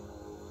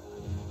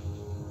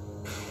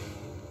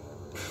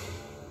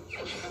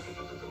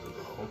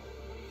 Oh.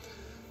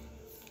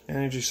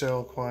 Energy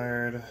cell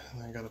acquired.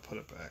 I gotta put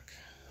it back.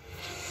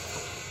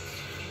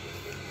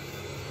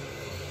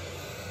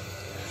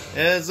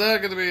 It's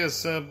not gonna be as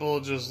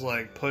simple just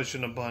like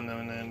pushing a button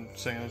and then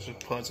saying it just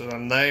puts it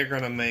on. They're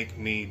gonna make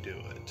me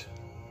do it.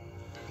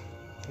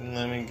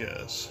 Let me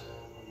guess.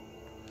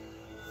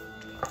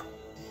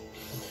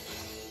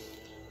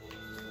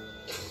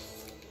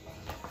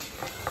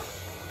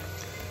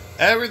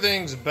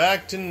 Everything's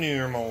back to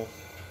normal.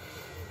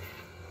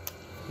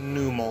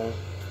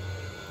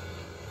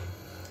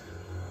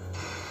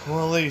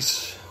 Well, at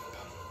least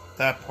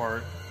that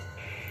part.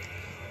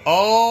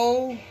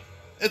 OMG.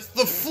 It's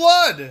the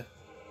flood!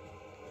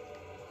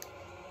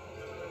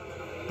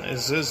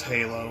 This is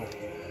Halo.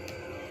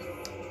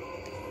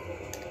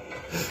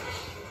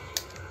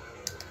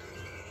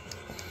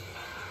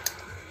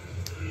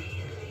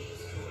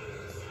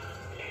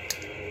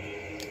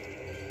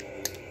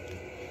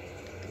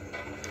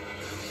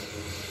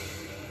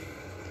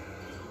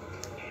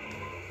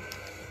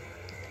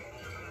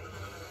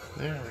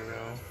 There we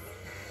go.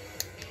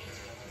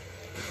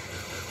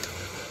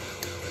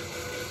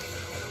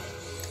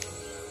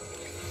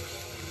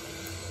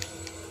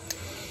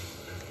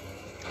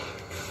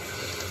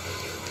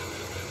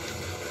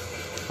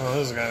 Oh,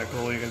 this is kind of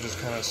cool. You can just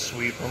kind of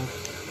sweep them.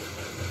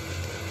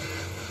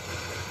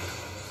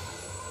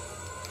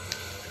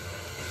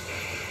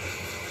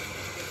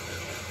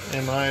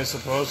 Am I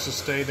supposed to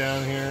stay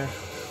down here?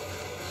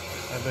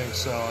 I think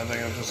so. I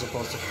think I'm just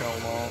supposed to kill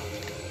them all.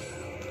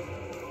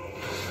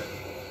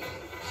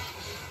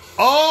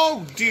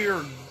 Oh,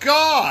 dear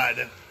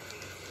God!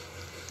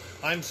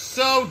 I'm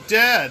so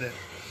dead!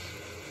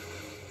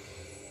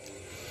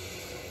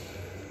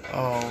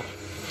 Oh.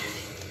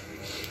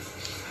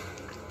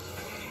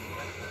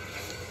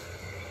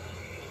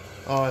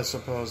 Oh, I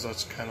suppose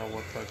that's kind of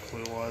what the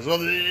clue was. Well,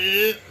 woo!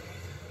 You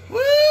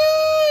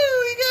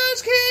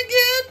guys can't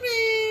get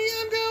me!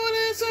 I'm going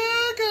in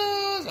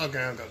circles!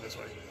 Okay, I'll go this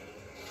way.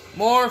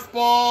 Morph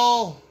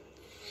ball!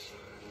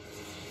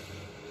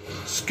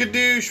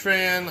 Skadoosh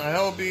fan, I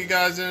hope you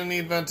guys didn't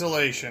need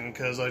ventilation,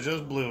 because I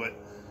just blew it.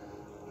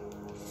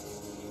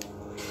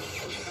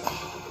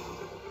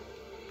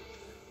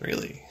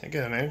 Really? I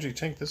get an energy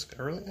tank this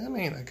early? I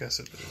mean, I guess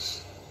it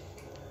is.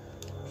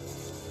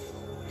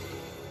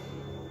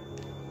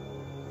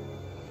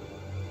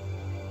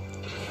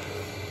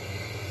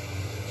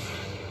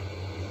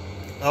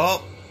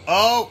 Oh!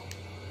 Oh!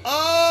 Oh!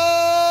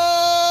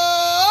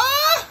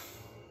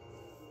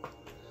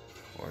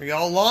 Or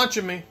y'all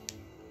launching me.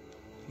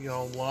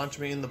 Y'all launch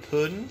me in the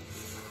pudding.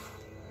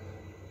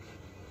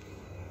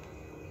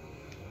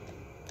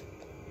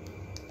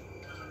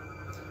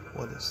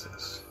 What is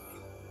this?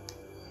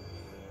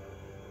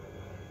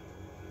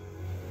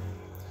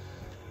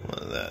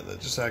 What is that? That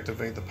just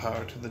activate the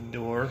power to the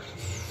door.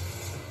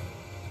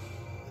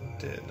 It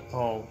did.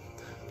 Oh.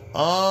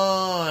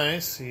 Oh, I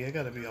see. I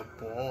gotta be a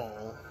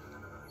ball.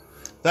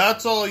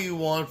 That's all you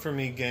want from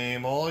me,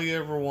 game. All you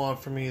ever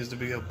want from me is to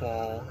be a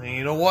ball. And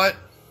you know what?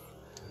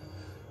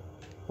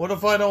 What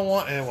if I don't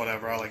want...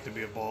 whatever. I like to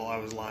be a ball. I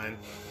was lying.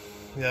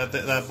 Yeah,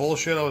 that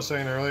bullshit I was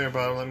saying earlier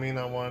about me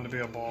not wanting to be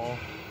a ball.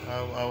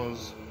 I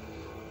was...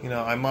 You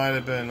know, I might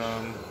have been,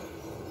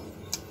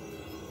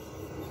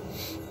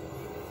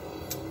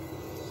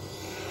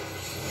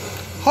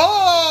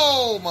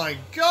 Oh, my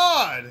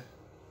God!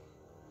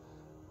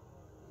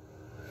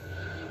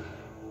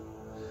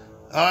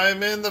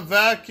 I'm in the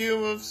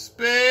vacuum of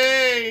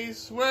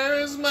space. Where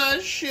is my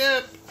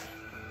ship?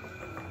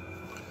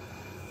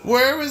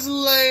 Where is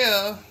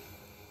Leia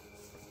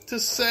to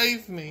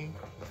save me?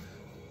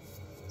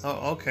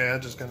 Oh, okay.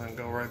 I'm just gonna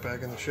go right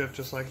back in the ship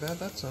just like that.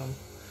 That's a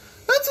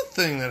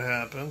thing that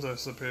happens, I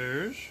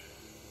suppose.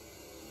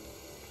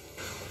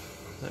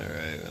 All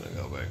right, I'm gonna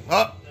go back.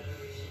 Oh.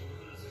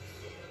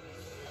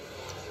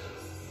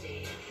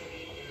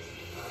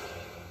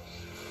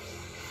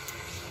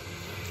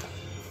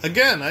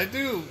 Again, I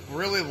do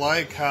really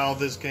like how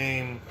this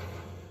game...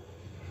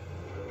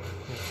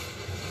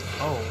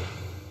 Oh.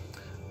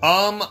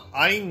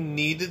 I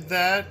needed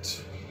that.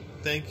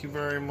 Thank you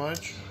very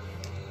much.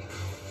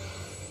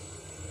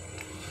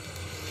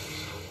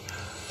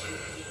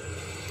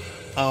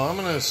 Oh, I'm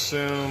gonna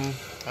assume...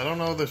 I don't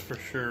know this for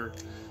sure.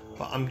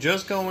 But I'm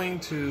just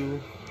going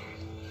to...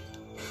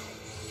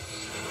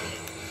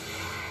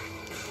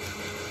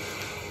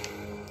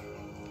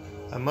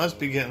 I must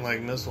be getting,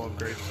 like, missile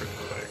upgrades pretty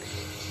quick.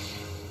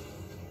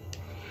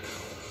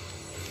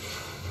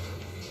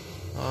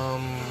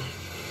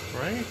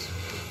 Right?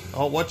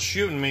 Oh, what's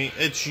shooting me?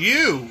 It's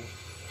you!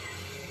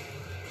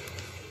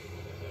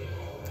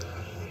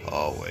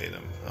 Oh, wait a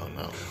minute. Oh,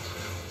 no.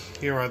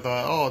 Here I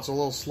thought, oh, it's a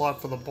little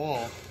slot for the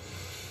ball.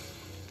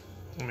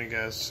 Let me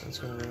guess. It's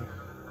gonna be...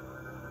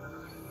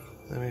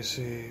 Let me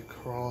see.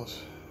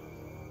 Cross.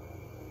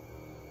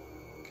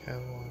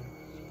 Cavalry.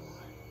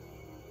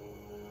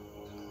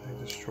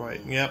 Destroy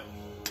it. Yep.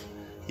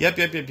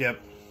 Yep.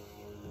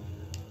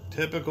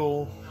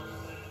 Typical...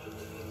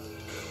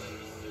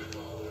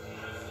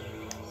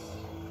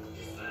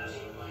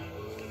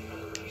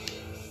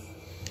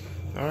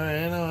 Alright,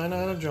 I know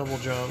how to jump.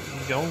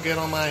 Don't get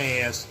on my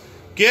ass.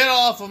 Get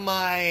off of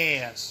my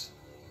ass!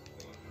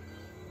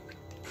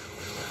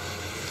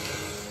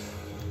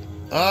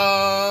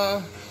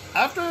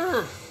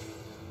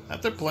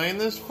 After playing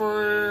this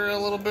for a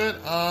little bit,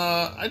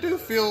 I do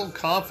feel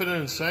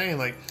confident in saying,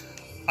 like,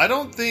 I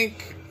don't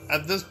think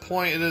at this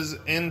point it is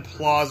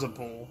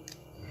implausible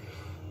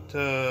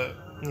to,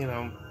 you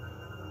know,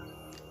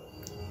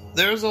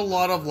 there's a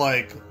lot of,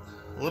 like,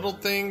 little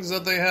things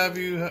that they have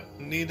you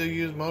need to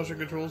use motion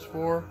controls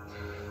for,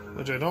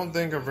 which I don't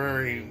think are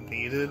very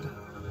needed.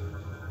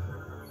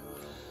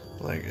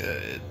 Like,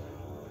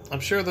 I'm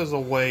sure there's a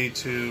way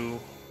to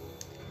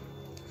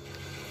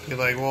be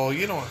like, well,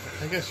 you don't,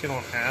 I guess you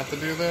don't have to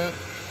do that.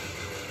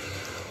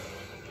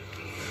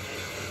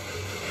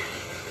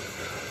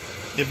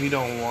 If you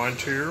don't want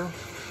to.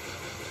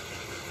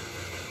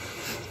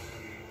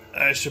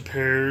 I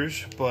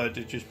suppose, but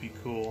it'd just be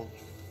cool.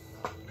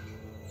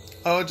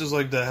 I would just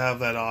like to have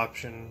that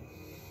option.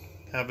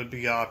 Have it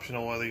be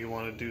optional whether you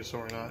want to do so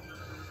or not.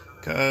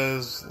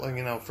 Because, like,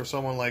 you know, for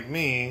someone like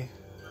me,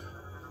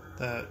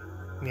 that,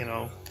 you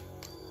know,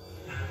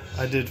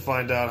 I did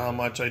find out how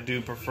much I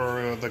do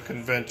prefer the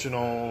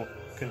conventional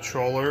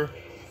controller.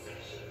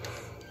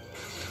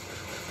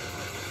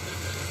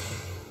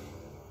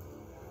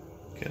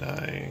 Can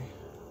I?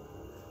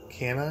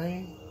 Can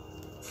I?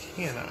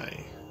 Can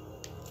I?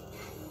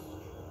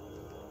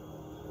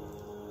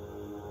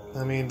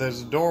 I mean,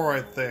 there's a door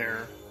right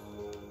there.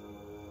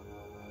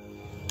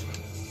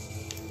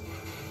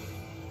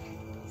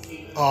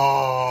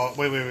 Oh,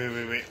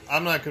 wait.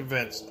 I'm not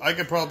convinced. I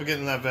could probably get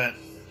in that vent.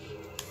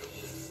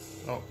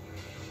 Oh.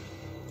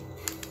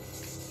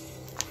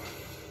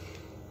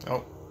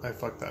 Oh, I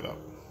fucked that up.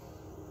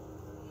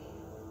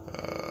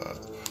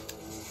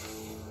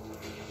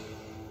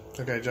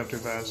 Okay, jump too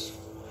fast.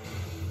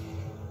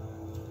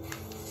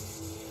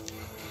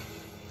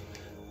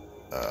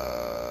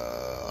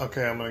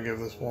 Okay, I'm gonna give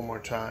this one more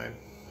time.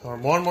 Or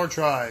one more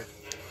try.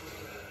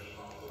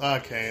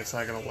 Okay, it's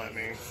not gonna let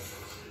me.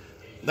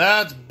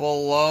 That's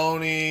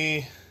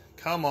baloney.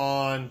 Come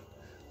on.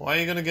 Why are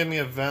you gonna give me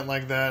a vent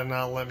like that and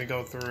not let me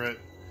go through it?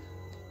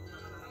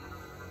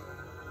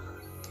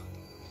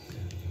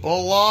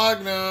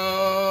 Bologna!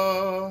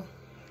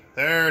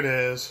 There it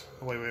is.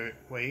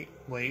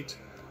 Wait.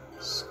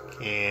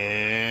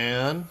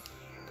 Scan.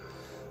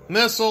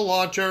 Missile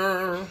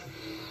launcher.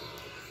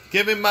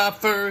 Give me my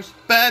first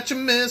batch of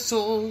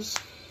missiles.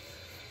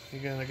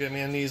 You're gonna get me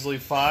an easily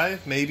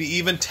 5, maybe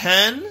even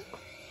 10?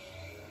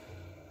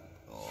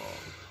 Oh.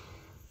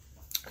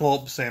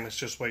 Well, Samus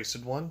just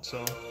wasted one,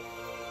 so.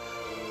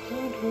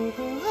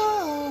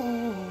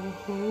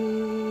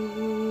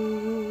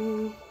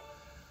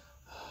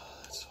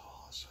 That's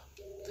awesome.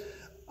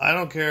 I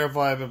don't care if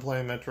I've been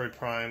playing Metroid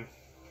Prime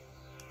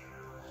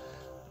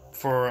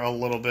for a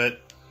little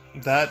bit.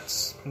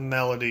 That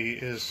melody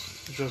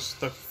is just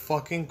the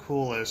fucking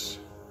coolest.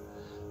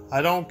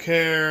 I don't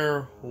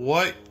care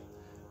what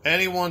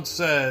anyone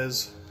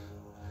says,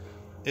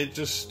 it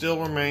just still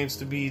remains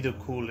to be the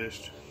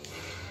coolest.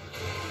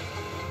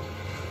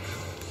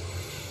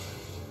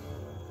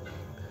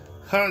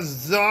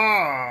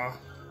 Huzzah!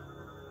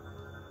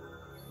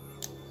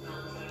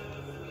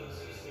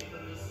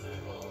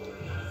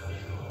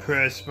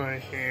 Press my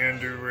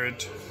hand to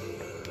it.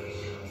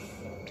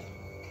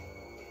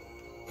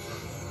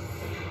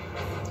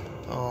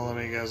 Oh, let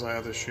me guess, I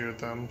have to shoot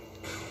them.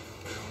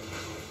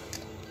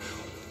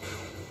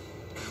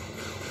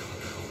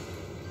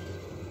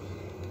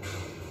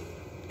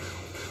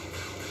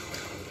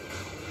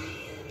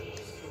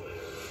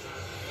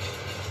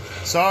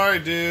 Sorry,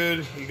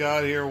 dude. You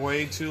got here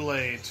way too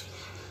late.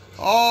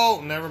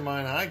 Oh, never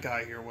mind. I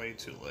got here way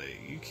too late.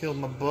 You killed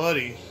my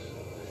buddy.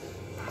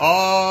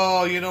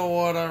 Oh, you know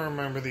what? I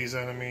remember these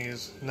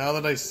enemies. Now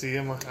that I see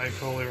them, I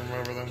totally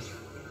remember them.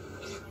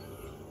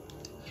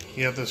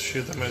 You have to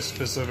shoot them in a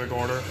specific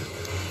order.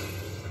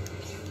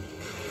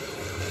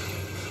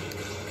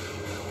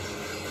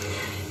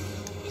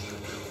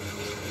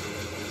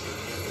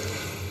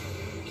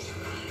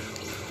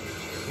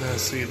 Now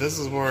see, this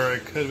is where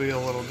it could be a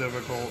little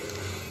difficult.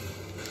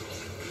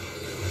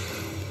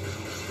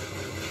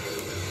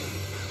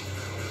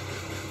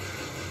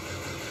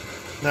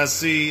 Now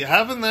see,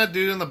 having that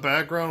dude in the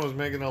background was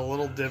making it a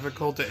little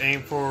difficult to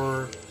aim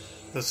for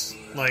this,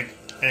 like,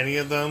 any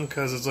of them,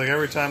 because it's like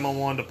every time I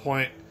wanted to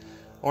point,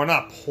 or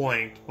not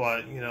point,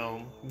 but, you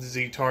know,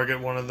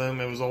 Z-target one of them,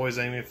 it was always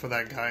aiming for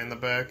that guy in the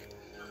back.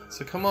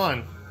 So come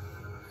on.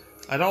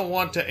 I don't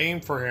want to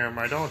aim for him.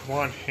 I don't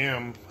want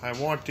him. I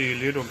want the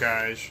little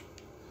guys.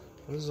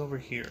 What is over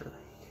here?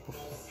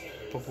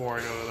 Before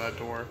I go to that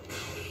door.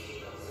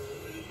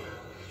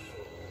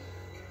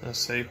 A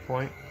save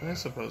point? I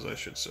suppose I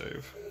should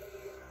save.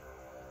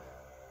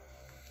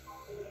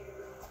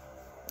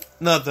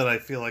 Not that I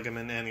feel like I'm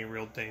in any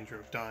real danger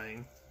of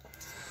dying.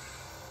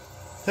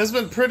 Has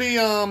been pretty,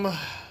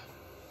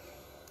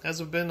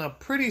 has been a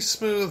pretty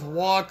smooth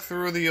walk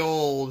through the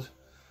old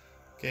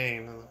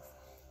game.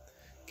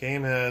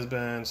 Game has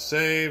been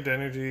saved,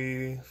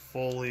 energy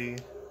fully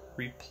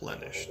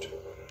replenished.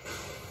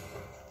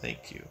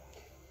 Thank you.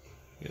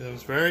 It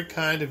was very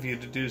kind of you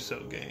to do so,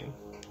 game.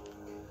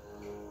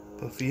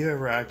 But if you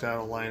ever act out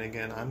of line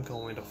again, I'm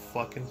going to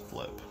fucking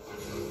flip.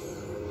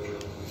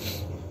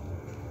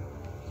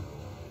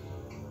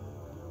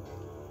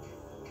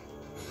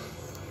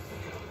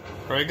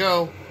 Here I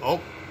go.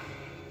 Oh.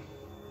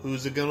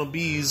 Who's it gonna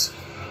bees?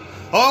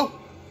 Oh!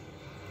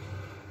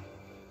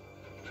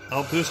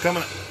 Oh, who's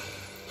coming?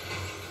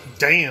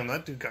 Damn,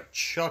 that dude got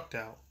chucked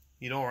out.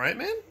 You alright,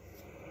 man?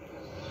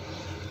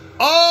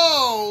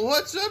 Oh,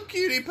 what's up,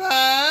 cutie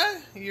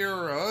pie?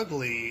 You're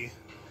ugly.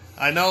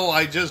 I know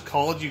I just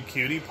called you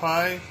cutie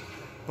pie,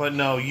 but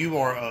no, you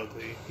are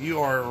ugly. You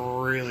are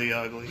really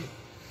ugly.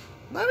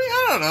 I mean,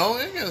 I don't know.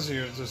 I guess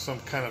there's some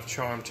kind of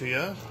charm to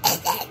you.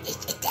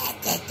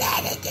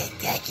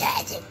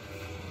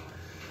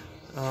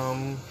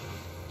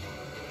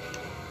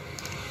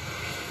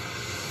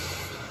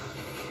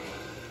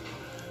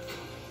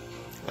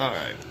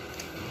 Alright.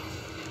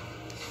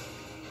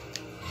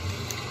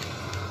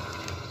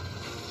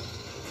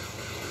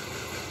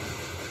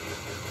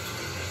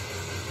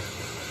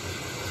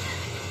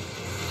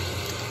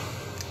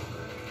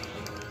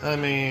 I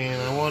mean,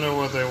 I wonder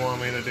what they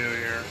want me to do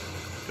here.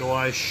 Do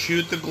I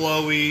shoot the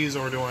glowies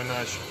or do I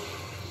not?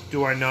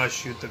 Do I not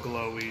shoot the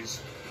glowies?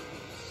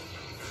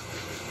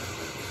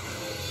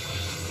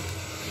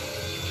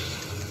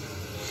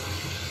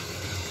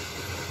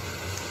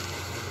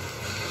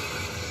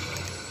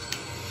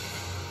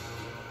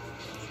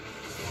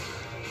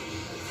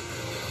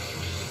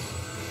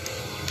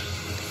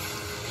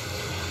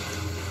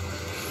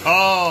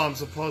 Oh, I'm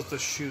supposed to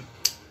shoot.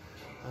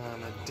 Oh,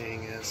 I'm a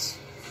dingus.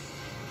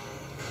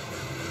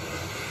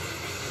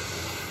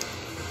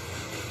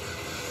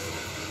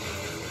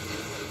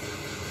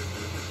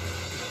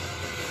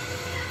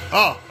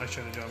 Oh, I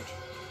should have jumped.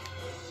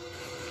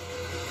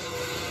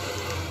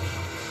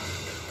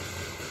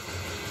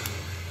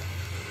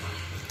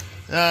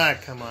 Ah,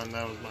 come on,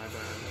 that was my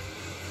bad.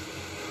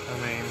 I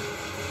mean...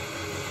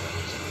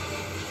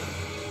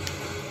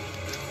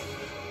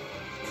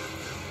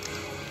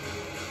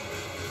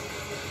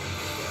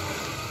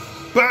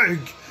 Bang!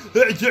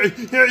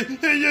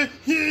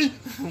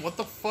 What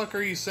the fuck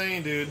are you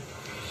saying, dude?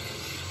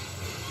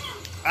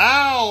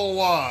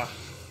 Ow!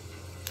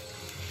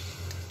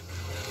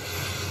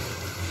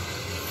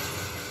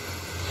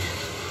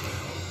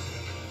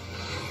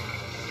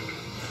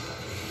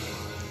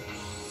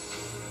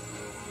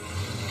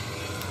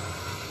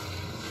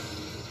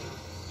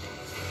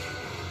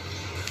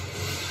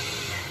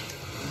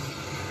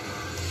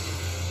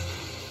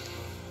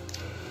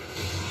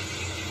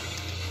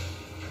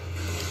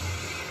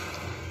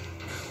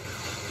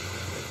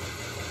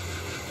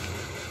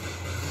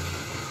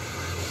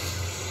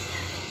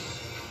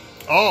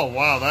 Oh,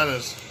 wow, that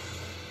is...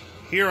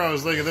 Here I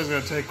was thinking this is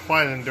going to take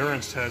quite an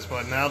endurance test,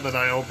 but now that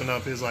I open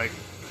up his, like,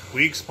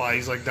 weak spot,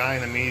 he's, like,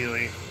 dying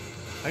immediately.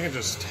 I can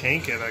just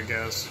tank it, I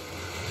guess.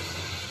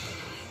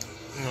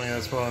 I mean,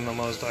 that's probably the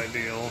most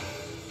ideal.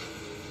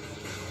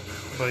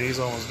 But he's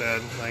almost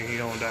dead. Like, he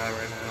don't die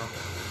right now.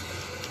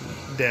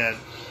 Dead.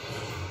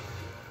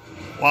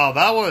 Wow,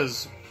 that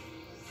was...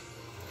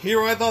 Here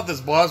I thought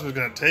this boss was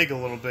going to take a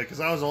little bit, because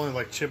I was only,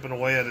 like, chipping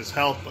away at his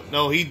health, but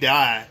no, he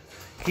died.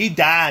 He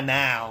died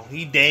now.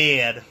 He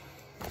dead.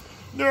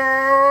 No.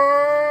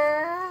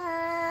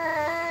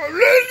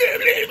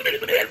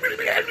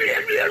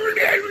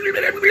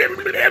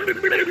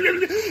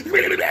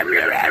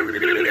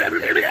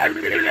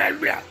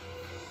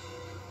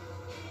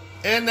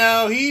 And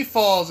now he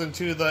falls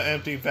into the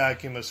empty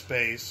vacuum of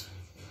space.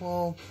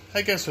 Well,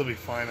 I guess he'll be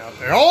fine out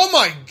there. Oh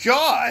my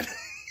god!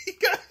 He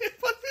got hit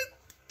by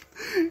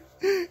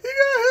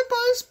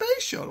a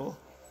space shuttle.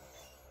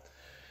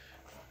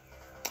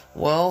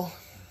 Well,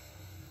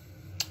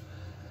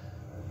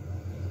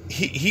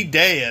 he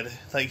dead.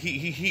 Like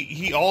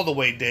he all the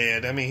way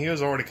dead. I mean, he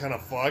was already kind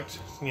of fucked,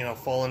 you know,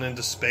 falling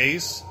into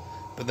space.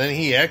 But then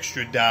he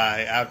extra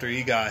died after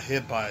he got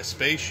hit by a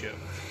spaceship.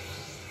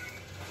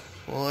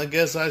 Well, I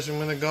guess I'm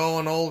gonna go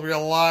on old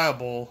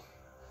reliable.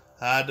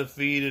 I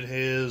defeated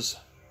his.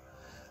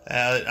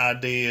 I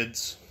did.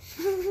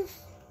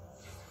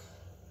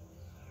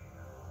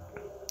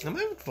 I'm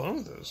having fun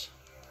with this.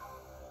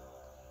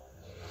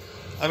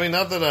 I mean,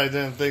 not that I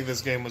didn't think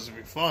this game was to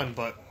be fun,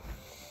 but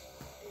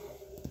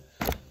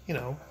you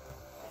know,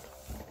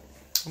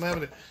 I'm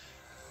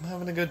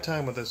having a good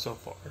time with this so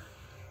far.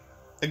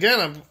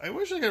 Again, I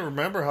wish I could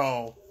remember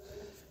how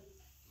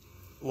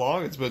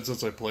long it's been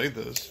since I played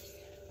this,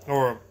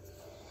 or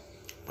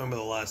remember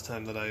the last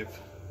time that I've.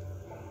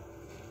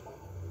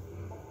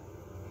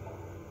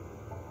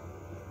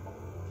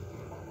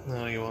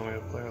 No, you want me to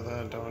play with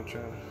that, don't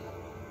you?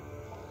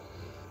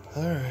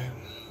 Alright.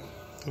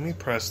 Let me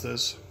press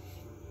this.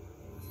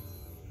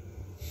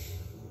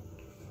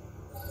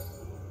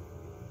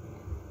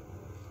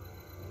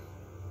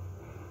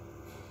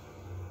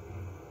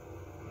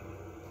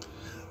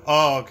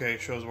 Oh, okay.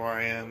 Shows where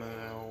I am, and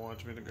I don't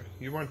want me to go.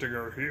 You want to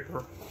go here.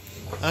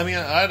 I mean,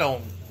 I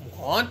don't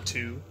want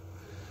to,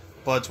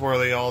 but it's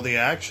where all the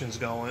action's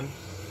going.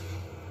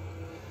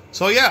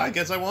 So yeah, I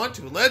guess I want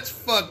to. Let's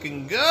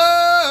fucking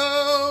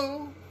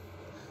go!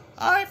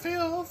 I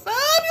feel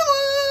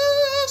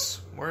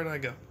fabulous! Where did I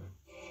go?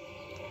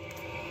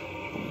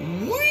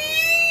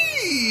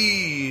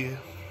 Whee!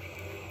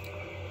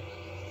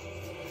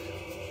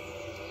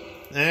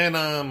 And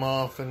I'm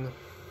off and...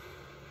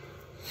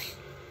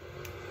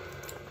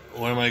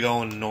 Where am I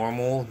going?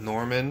 Normal?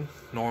 Norman?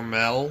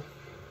 Normal?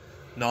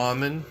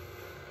 Norman?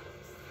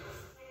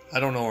 I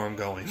don't know where I'm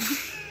going.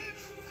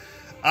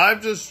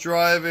 I'm just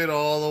driving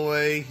all the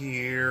way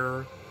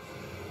here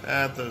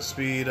at the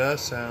speed of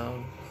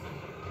sound.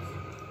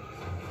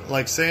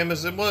 Like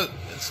Samus,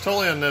 it's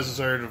totally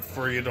unnecessary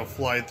for you to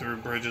fly through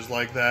bridges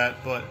like that,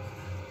 but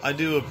I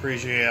do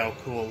appreciate how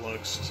cool it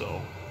looks,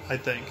 so I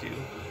thank you.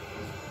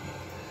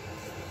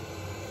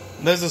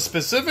 There's a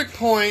specific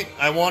point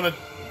I want to...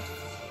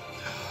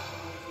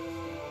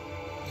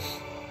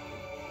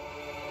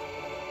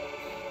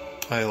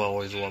 I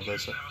always love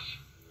this.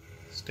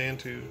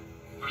 Stand to.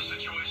 Our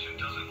situation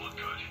doesn't look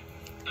good.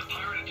 The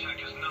pirate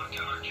attack has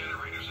knocked out our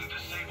generators and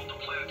disabled the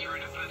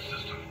planetary defense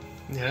system.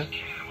 Yeah. This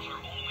cannon was our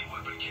only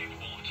weapon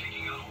capable of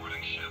taking out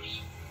orbiting ships.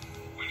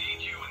 We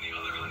need you and the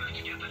other hunters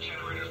to get the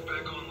generators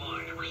back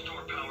online and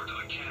restore power to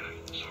the cannon.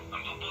 So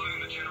I'm uploading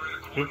the generator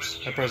coordinates.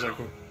 Oops, I pressed that.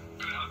 Good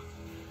hunt.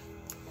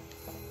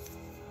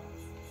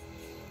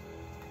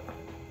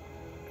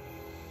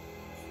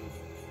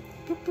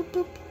 Boop, boop,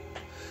 boop.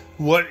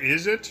 What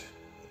is it?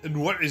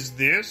 And what is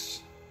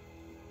this?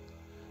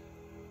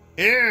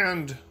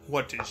 And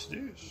what is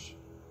this?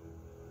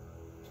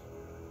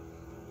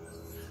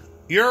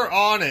 You're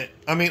on it.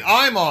 I mean,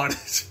 I'm on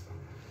it.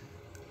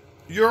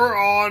 You're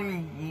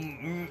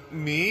on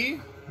me?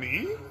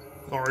 Me?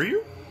 Are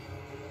you?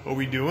 Are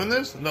we doing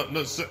this? No,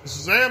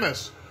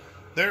 Samus.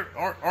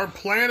 Our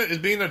planet is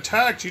being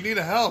attacked. You need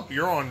help.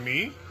 You're on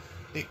me?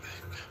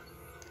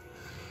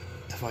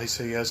 If I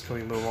say yes, can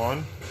we move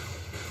on?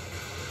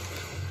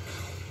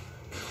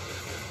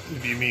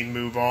 If you mean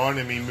move on,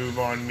 and mean move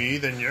on me,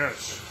 then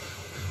yes.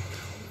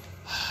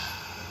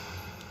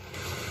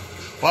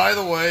 By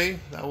the way,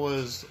 that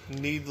was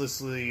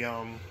needlessly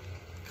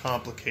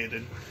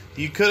complicated.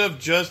 You could have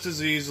just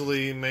as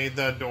easily made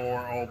that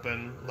door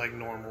open like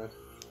normal.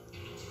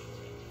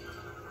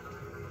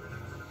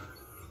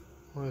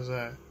 What is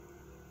that?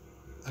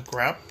 A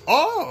grab?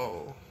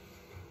 Oh!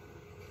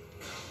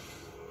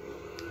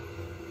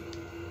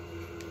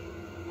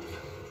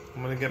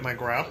 I'm gonna get my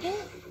grapple?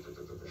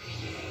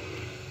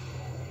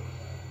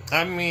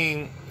 I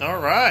mean,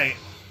 alright.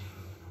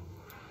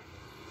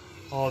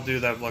 Oh,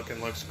 dude, that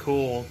looks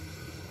cool.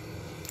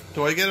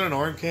 Do I get an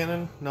arm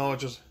cannon? No, it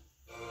just...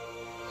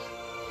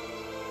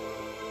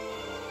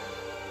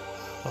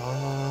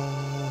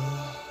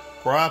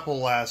 grapple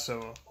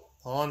lasso.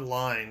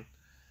 Online.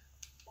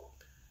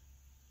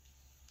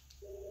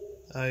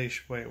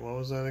 Wait, what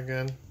was that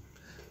again?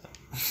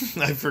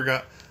 I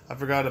forgot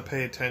to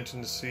pay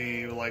attention to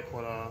see, like,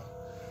 how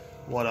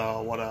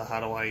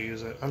do I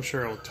use it? I'm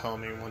sure it'll tell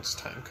me once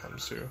time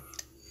comes through.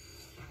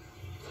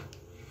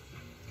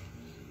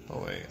 Oh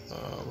wait,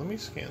 let me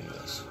scan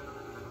this.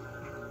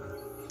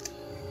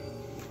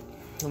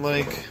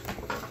 Like...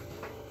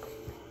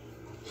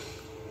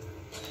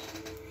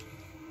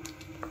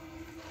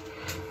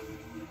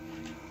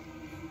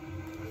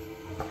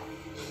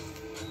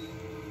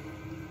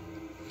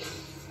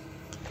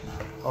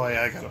 Oh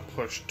yeah, I gotta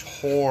push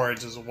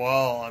towards as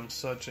well. I'm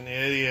such an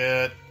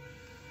idiot.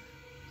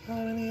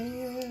 I'm an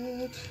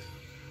idiot.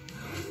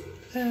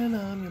 And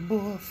I'm your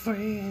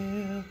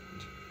boyfriend.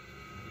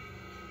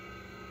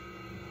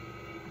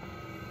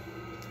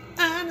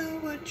 I know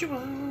what you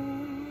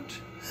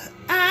want.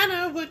 I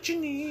know what you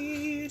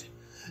need.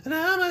 And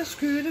I'ma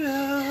screw it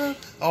up.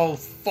 Oh,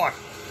 fuck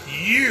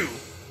you.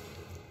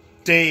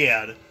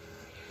 Dad.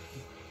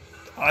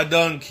 I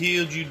done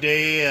killed you,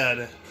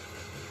 Dad.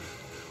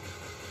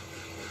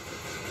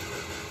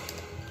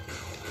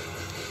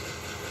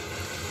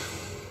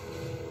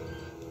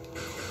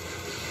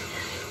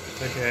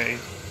 Okay,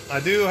 I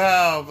do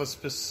have a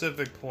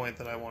specific point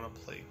that I want to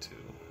play to.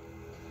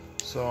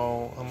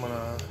 So, I'm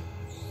gonna...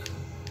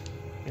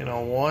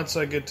 once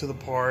I get to the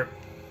part...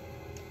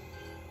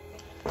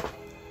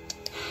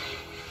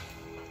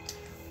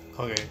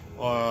 Okay,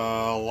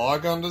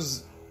 log on to...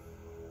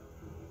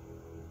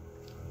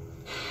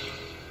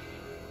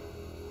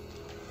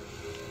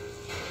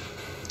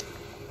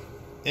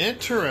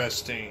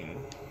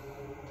 Interesting.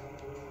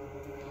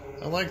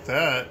 I like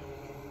that.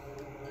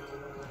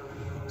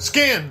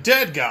 Scan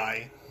dead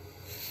guy.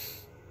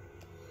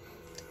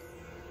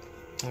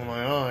 I'm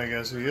like, oh, I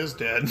guess he is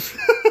dead.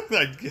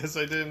 I guess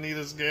I didn't need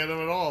to scan him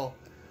at all.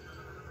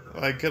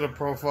 I could have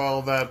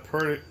profiled that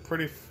pretty,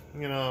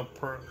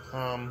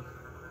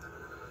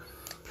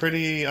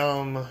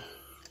 oh.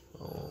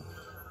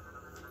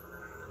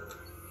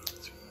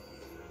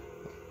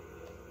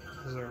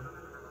 Is there...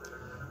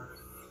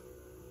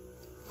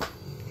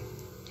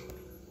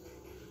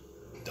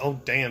 Oh,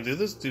 damn, dude,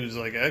 this dude's,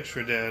 like,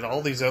 extra dead.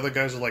 All these other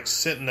guys are, like,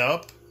 sitting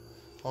up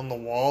on the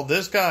wall.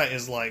 This guy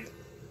is, like,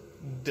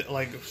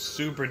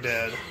 super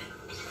dead.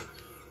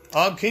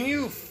 Can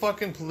you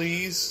fucking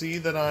please see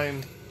that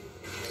I'm...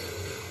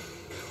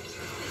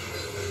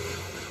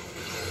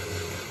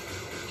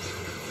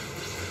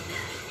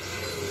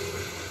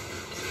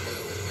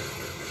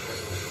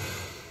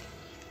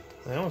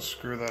 I don't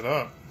screw that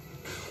up.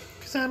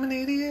 Because I'm an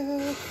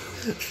idiot.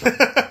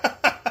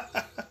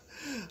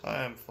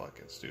 I am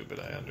fucking stupid,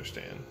 I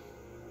understand.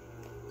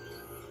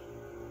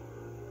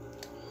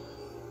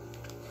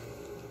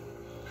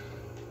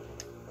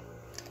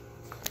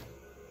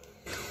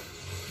 I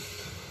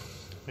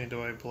mean,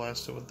 do I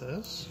blast it with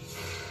this?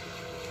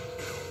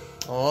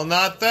 Oh,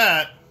 not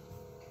that!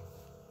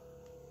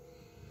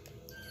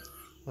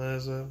 What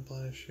is it?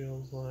 Blast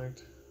shields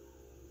locked.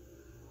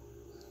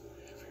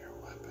 Heavier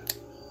weapon.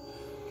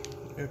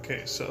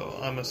 Okay, so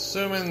I'm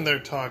assuming they're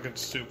talking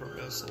super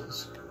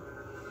missiles.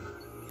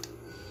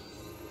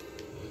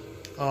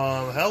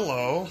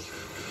 Hello.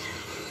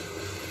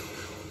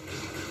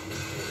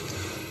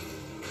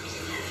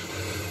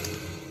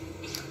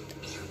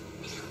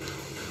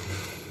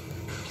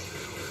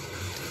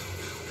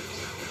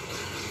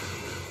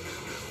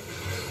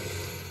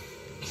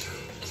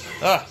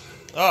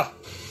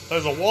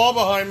 There's a wall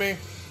behind me.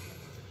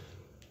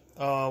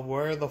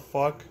 Where the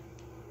fuck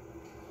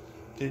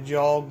did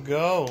y'all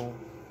go?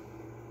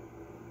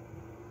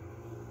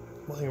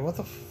 Wait, what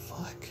the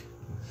fuck?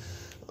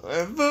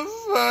 What the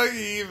fuck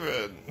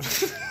even?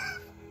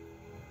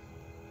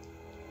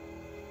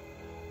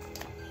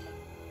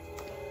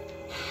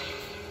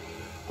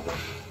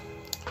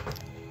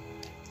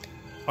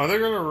 Are they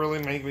gonna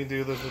really make me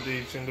do this with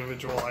each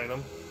individual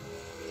item?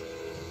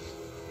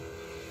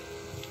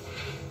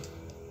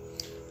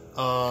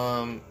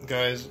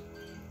 Guys,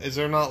 is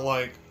there not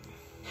like...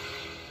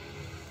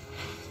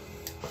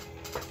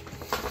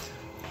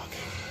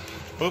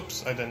 Okay.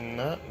 Oops, I did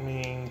not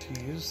mean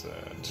to use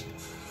that.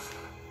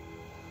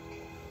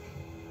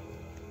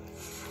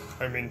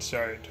 I'm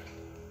inside.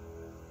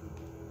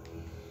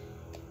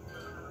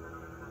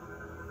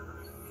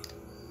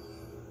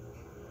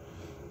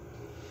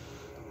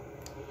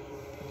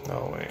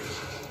 Oh wait,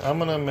 I'm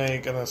gonna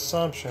make an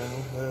assumption.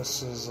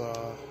 This is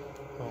oh,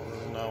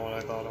 this is not what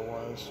I thought it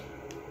was.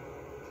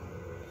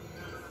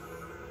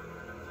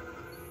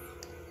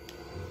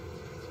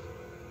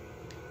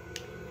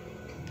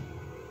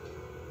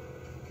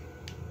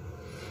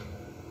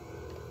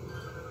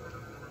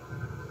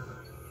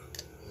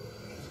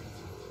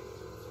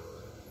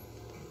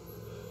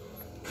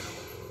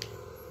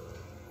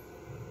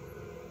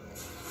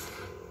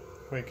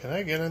 Wait, can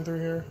I get in through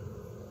here?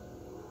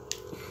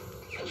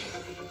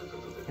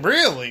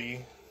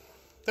 Really?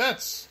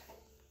 That's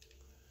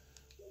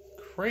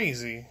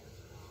crazy.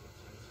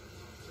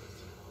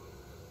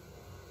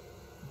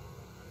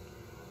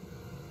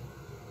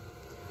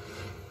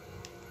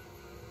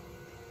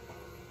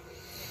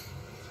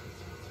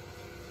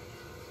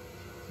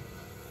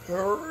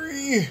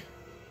 Hurry!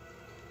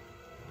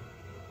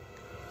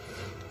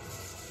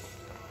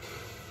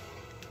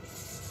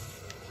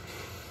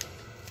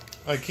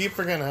 I keep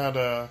forgetting how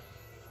to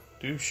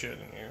do shit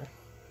in here.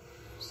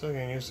 Still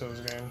getting used to this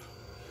game.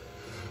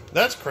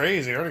 That's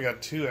crazy. I already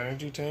got 2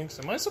 energy tanks.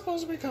 Am I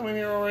supposed to be coming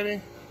here already?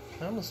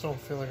 I almost don't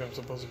feel like I'm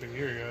supposed to be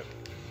here yet.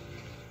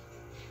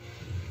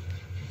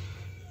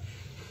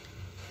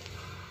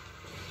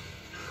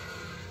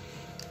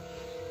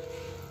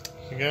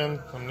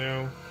 Again, I'm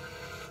new.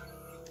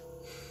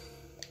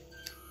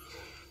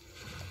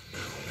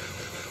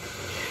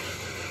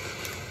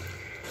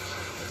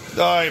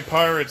 Die,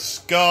 pirate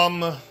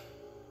scum!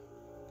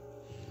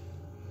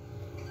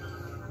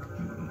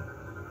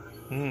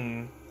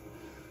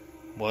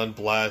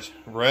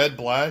 Red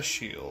blast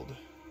shield.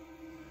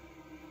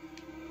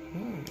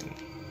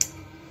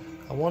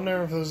 I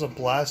wonder if there's a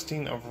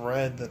blasting of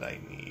red that I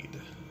need.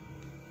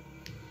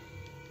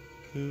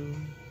 Who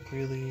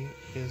really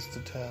is to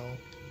tell?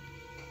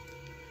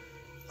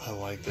 I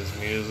like this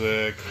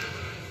music.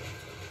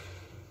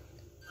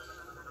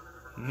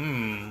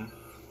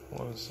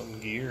 What are some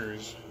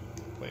gears?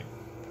 Wait.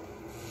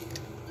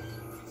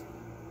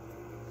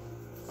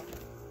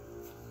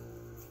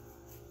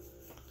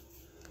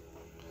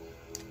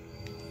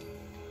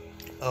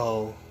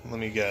 Oh, let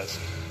me guess.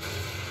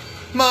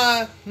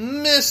 My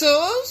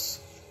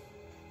missiles?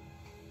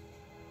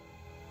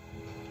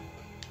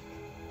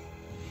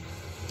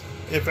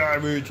 If I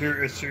were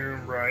to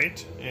assume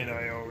right, and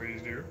I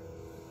always do.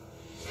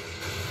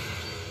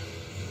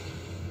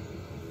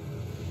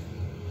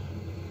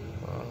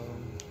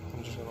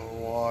 I'm just gonna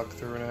walk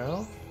through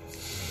now.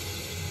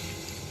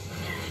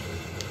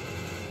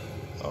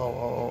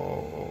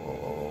 Oh.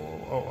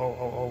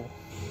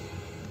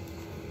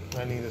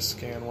 I need to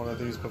scan one of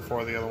these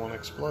before the other one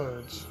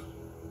explodes.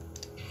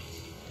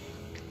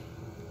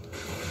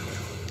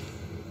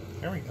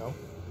 There we go.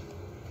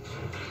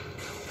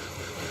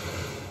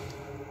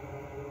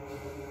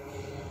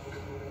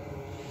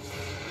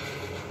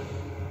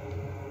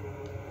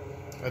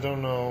 I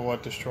don't know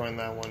what destroying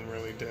that one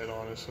really did,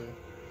 honestly.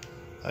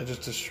 I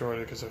just destroyed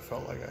it because I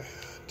felt like I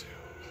had to.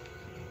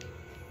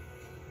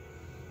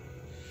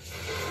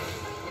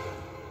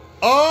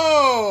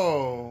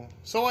 Oh!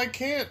 So I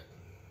can't...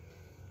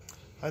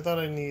 I thought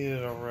I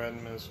needed a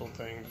red missile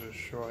thing to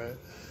destroy it.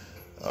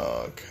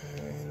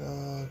 Okay.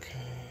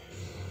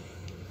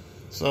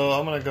 So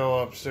I'm gonna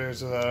go upstairs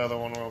to that other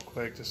one real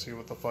quick to see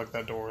what the fuck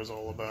that door is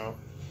all about.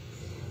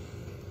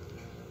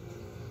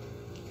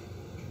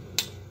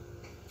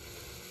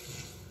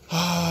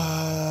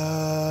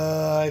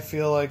 I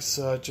feel like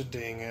such a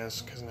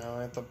dingus because now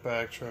I have to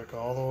backtrack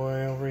all the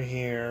way over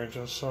here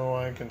just so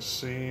I can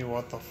see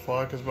what the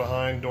fuck is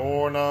behind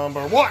door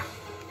number 1.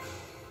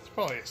 It's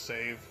probably a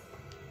save.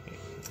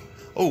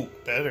 Oh,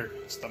 better.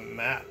 It's the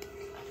map.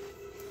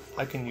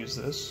 I can use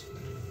this.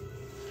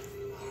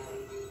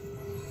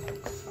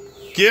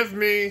 Give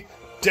me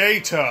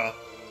data.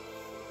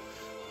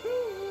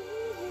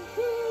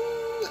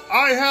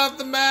 I have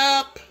the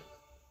map.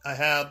 I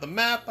have the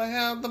map. I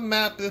have the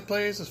map. This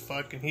place is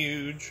fucking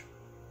huge.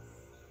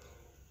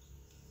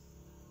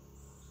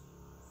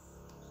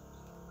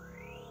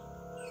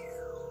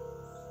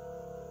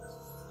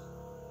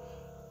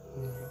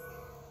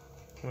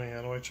 Wait,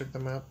 how do I check the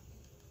map?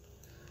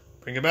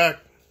 Bring it back.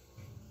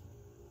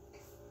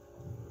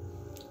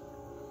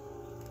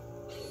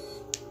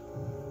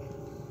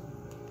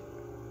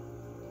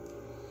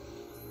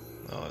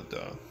 Oh,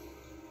 duh.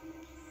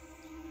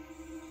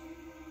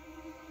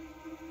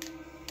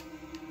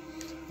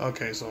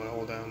 Okay, so I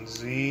hold down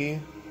Z.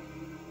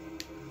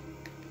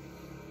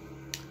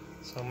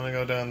 So I'm gonna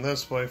go down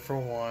this way for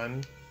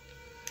one.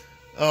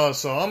 Oh,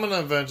 so I'm gonna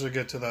eventually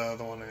get to the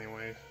other one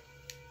anyway.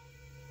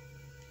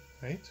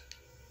 Right?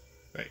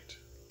 Right.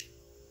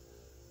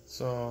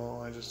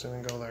 So I just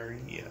didn't go there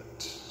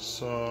yet.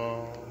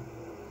 So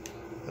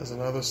there's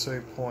another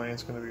save point.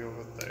 It's gonna be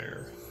over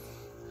there.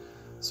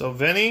 So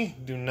Vinny,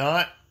 do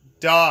not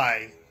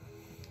die.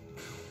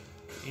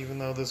 Even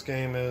though this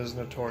game is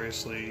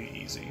notoriously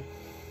easy.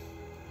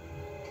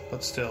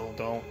 But still,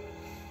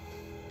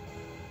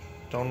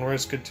 don't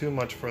risk it too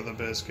much for the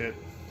biscuit.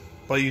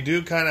 But you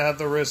do kind of have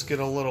to risk it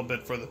a little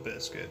bit for the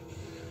biscuit.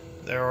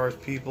 There are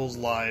people's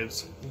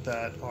lives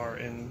that are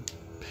in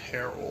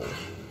peril.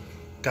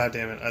 God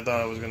damn it, I thought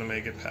I was going to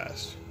make it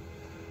past.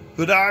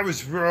 But I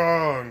was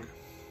wrong!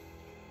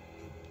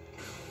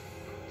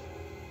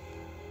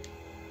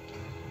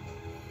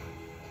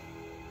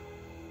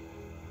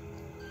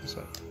 What's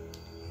that?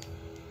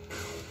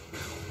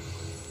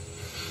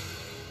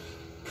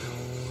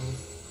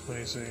 Let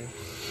me see.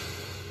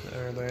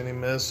 Are there any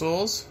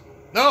missiles?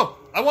 No!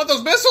 I want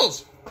those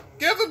missiles!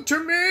 Give them to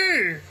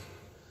me!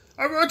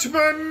 I want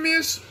my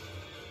miss.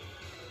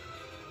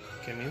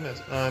 Can you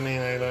miss? I mean,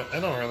 I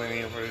don't really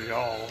need it for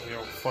y'all, you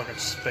know, fucking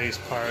space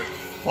pirate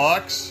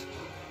fucks.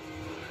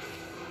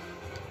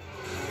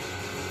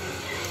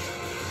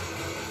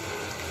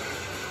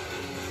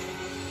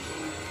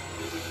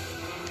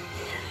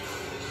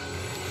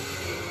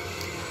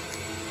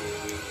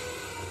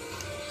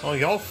 Oh,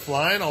 y'all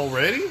flying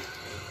already?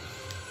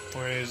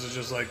 Or is it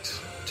just like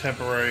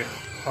temporary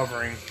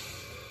hovering?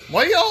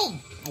 Why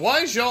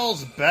is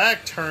y'all's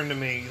back turned to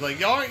me?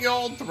 Like, aren't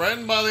y'all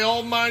threatened by the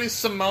almighty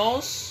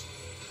Samos?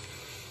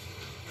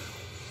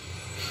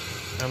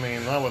 I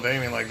mean, not with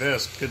aiming like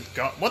this. Good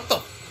God. What the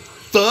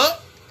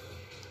fuck?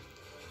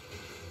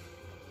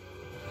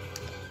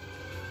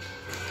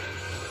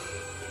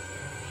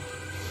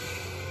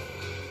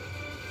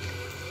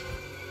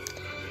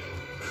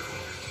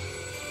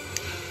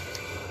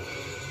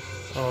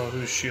 Oh,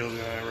 whose shield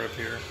can I rip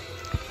here?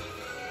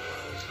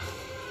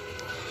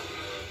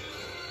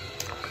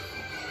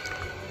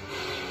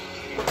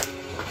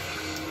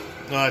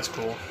 No, that's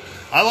cool.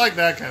 I like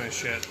that kind of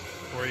shit.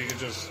 Where you can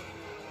just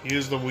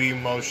use the Wii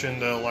motion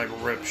to, like,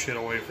 rip shit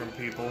away from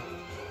people.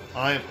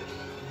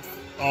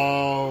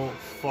 Oh,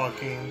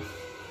 fucking...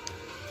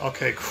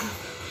 Okay, cool.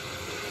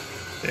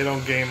 They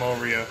don't game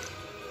over you.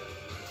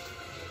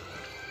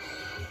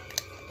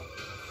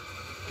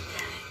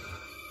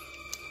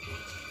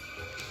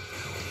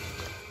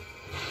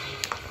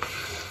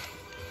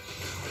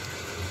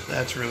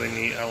 That's really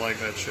neat. I like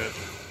that shit.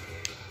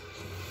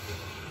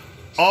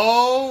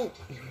 Oh,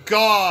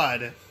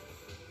 God.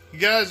 You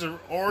guys are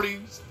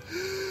already...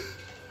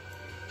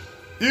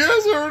 You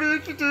guys are already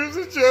introduced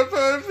the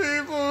Japan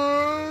people.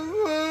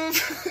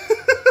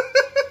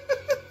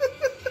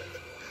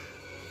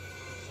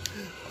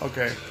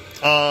 Okay.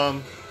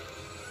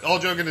 All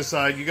joking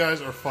aside, you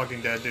guys are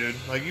fucking dead, dude.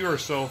 Like, you are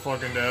so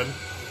fucking dead.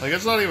 Like,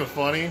 it's not even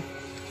funny.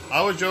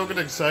 I was joking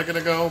a second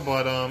ago,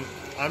 but,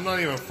 I'm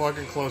not even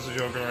fucking close to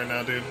joking right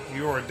now, dude.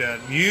 You are dead.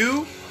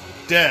 You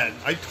dead.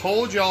 I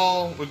told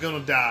y'all we're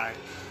gonna die.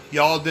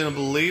 Y'all didn't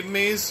believe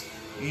me.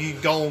 You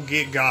gonna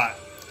get got.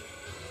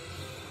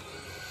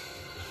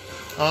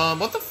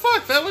 What the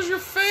fuck? That was your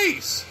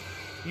face.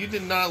 You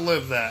did not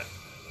live that.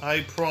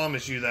 I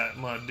promise you that,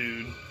 my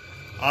dude.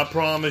 I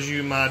promise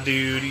you, my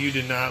dude, you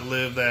did not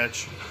live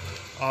that.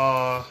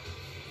 I'm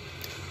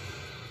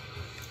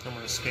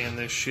gonna scan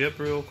this ship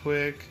real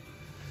quick.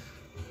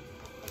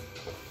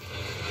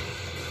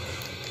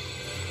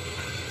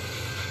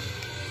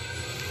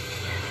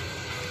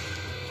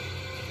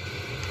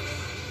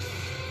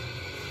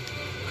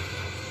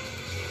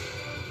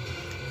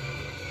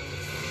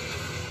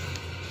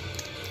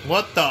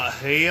 What the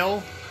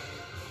hell?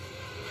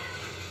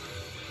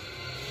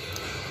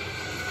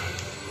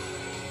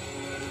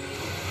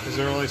 Is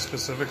there only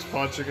specific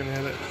spots you can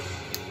hit it?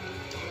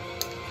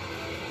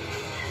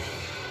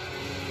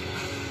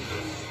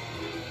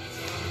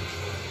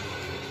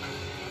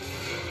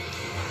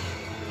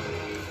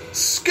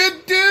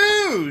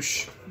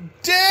 Skadoosh!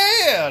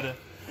 Dead!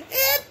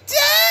 It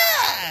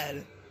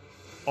dead!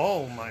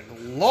 Oh my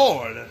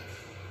lord!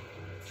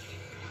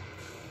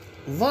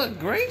 Look,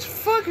 great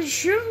fucking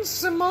shooting,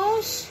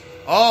 Simos.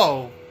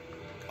 Oh.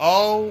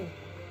 Oh.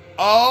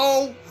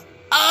 Oh.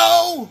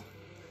 Oh.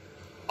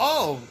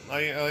 Oh,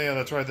 yeah,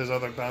 that's right. There's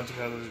other bounty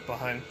hunters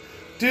behind.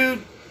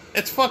 Dude,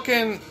 it's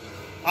fucking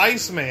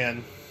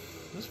Iceman.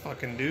 This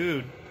fucking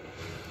dude.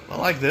 I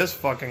like this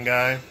fucking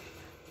guy.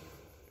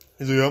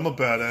 He's like, I'm a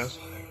badass.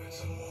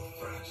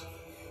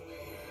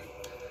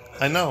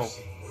 I know.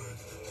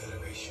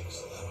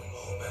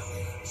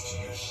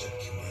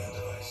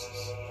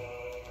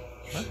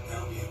 You should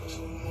now be able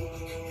to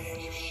remotely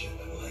command your ship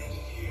and land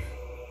it here.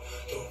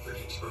 Don't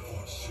forget to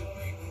perform suit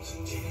maintenance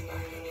and data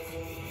backup if you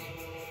need.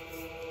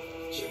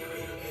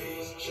 Generator A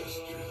is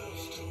just through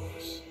those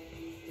doors.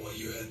 While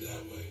you head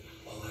that way,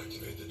 I'll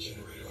activate the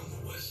generator on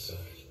the west side.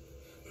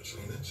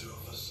 Between the two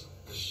of us,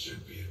 this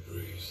should be a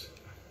breeze.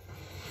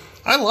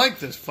 I like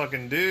this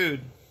fucking dude.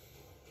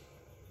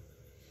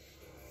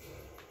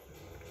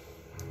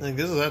 Like,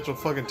 this is actual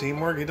fucking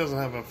teamwork. He doesn't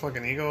have a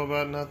fucking ego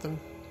about nothing.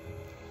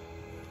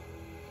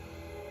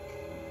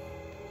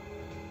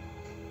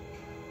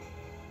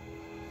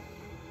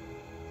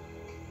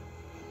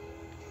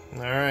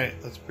 Alright,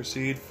 let's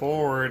proceed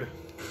forward.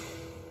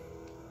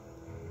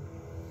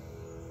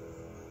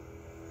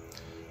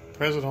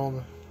 Press it, hold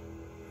it.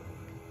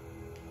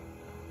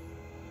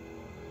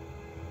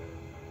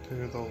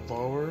 To the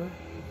lower.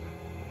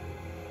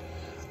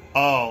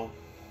 Oh.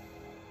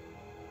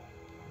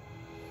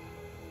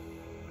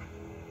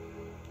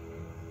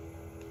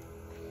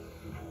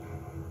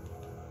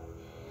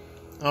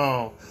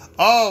 Oh.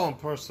 Oh, and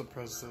press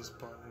this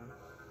button.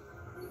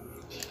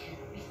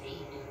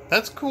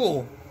 That's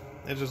cool.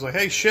 It's just like,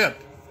 hey, ship.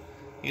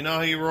 You know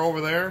how you were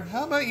over there?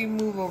 How about you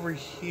move over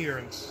here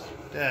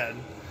instead?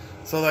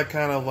 So that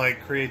kind of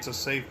like creates a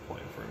save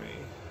point for me.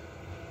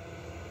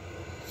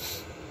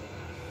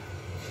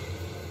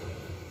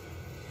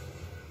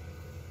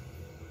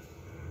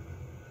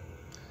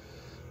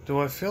 Do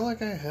I feel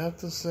like I have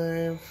to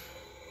save?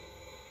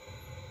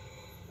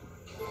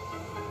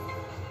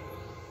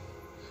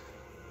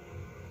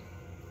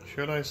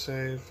 Should I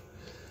save?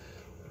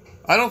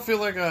 I don't feel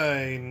like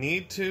I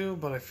need to,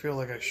 but I feel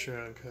like I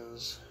should,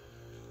 because...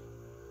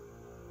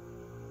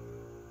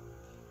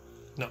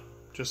 No,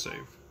 just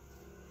save.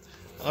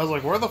 I was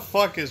like, where the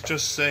fuck is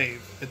just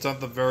save? It's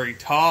at the very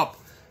top,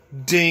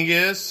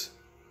 dingus!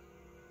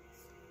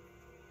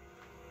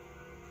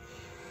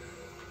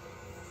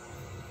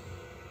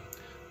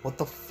 What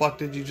the fuck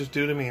did you just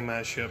do to me,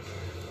 my ship?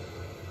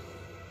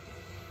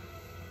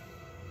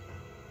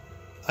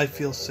 I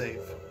feel safe.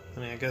 I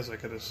mean, I guess I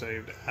could have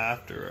saved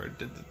after I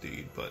did the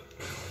deed, but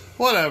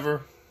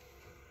whatever.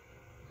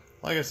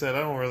 Like I said, I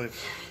don't really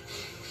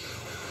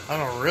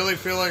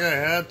feel like I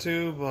had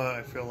to, but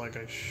I feel like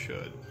I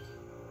should.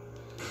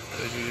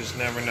 Because you just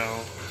never know.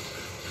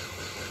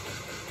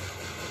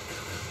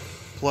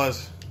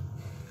 Plus,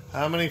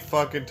 how many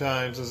fucking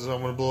times is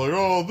someone be like,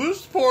 oh,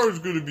 this part is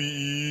going to be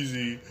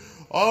easy.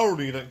 I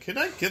already done. Can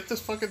I get this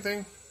fucking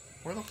thing?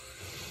 Where the...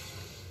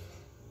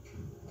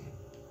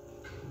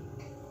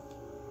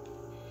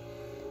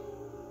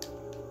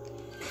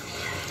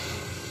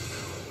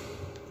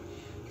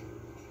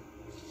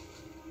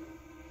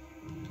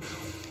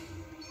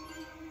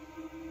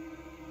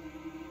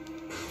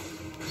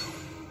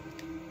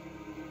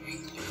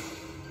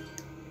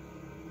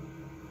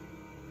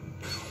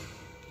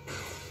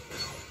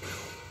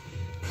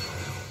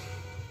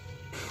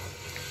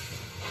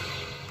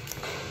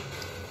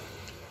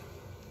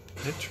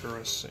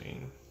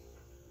 Interesting.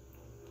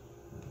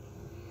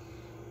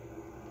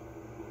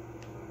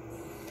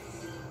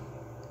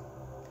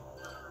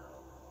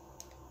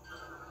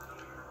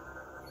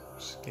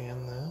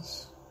 Scan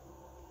this.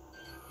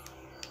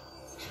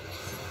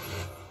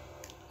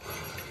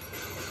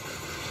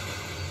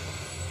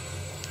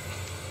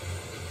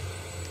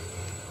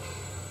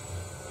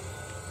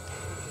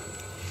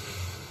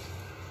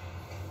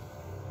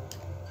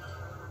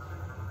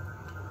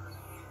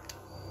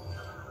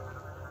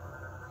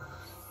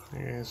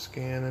 Yeah,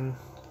 scanning.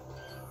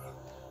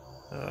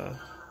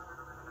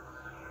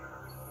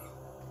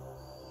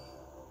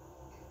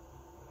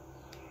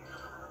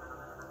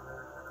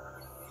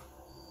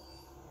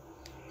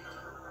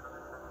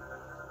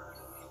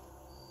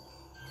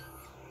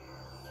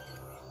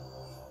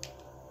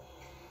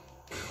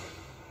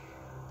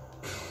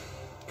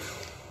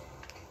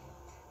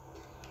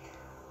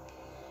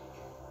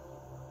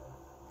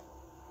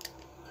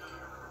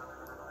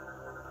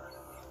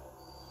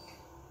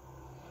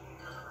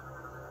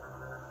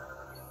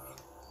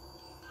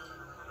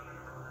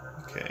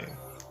 Okay.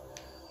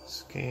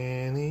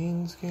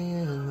 Scanning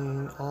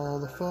all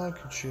the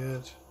fucking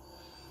shit.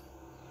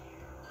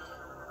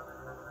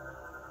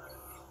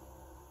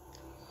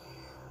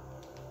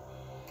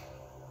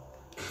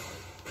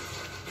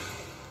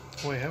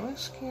 Wait, have I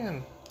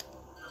scanned?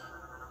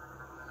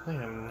 I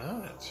am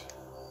not.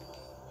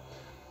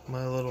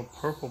 My little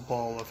purple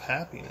ball of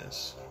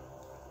happiness.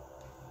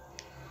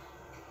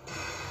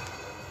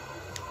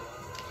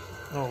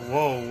 Oh,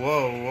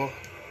 whoa.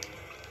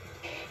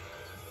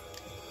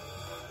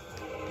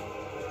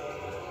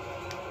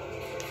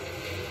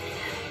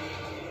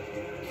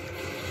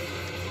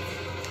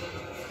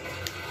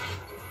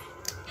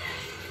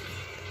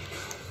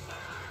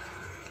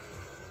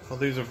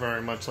 these are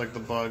very much like the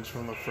bugs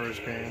from the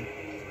first game.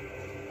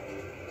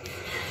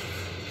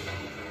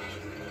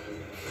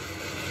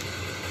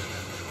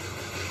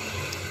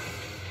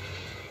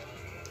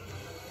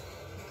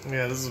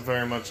 Yeah, this is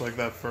very much like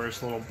that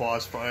first little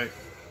boss fight.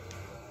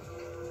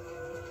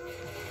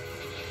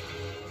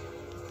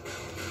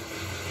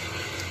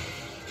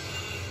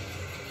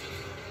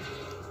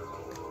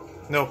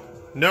 No.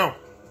 No!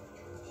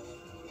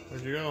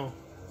 Where'd you go?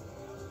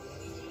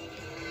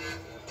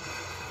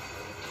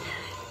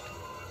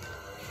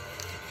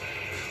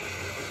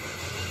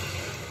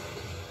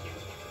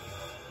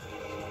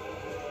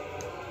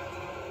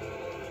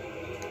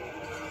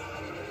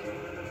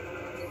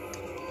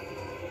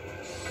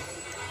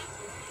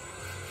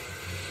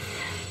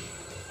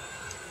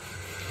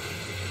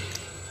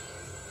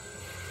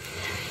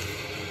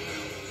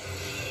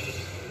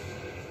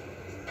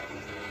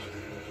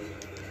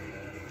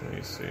 Let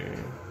me see.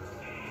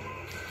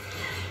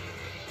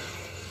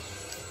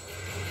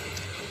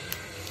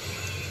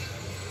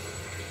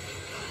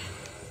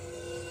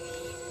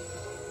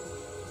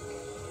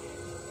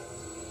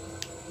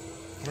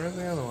 Where'd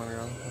the other one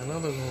go? I know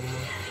there's one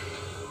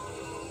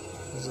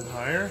more. Is it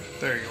higher?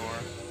 There you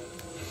are.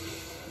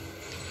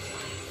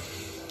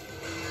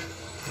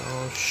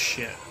 Oh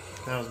shit.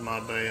 That was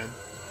my bad.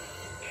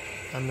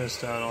 I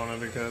missed out on it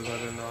because I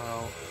didn't know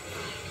how.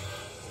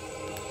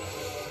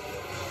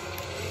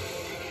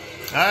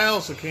 I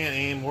also can't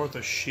aim worth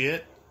a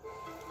shit.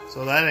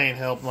 So that ain't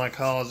helped my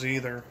cause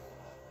either.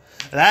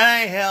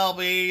 That ain't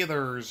help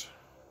either.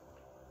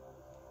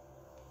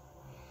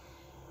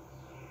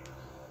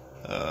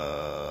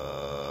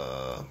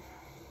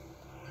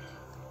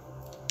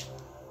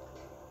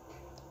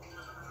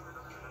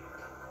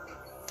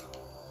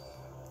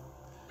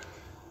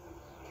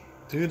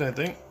 Dude, I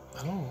think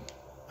I'm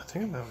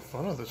having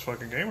fun with this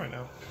fucking game right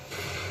now.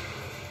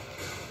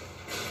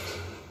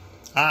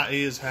 I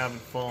is having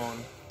fun.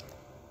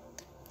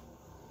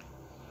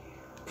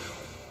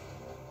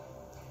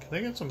 Can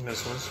I get some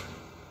missiles?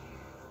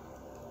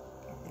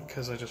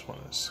 Because I just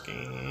want to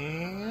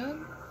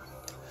scan.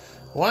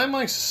 Why am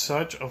I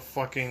such a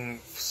fucking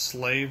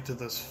slave to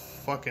this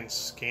fucking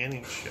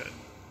scanning shit?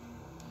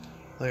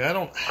 Like, I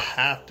don't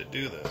have to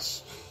do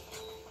this.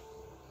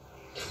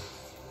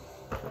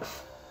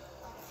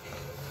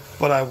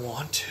 But I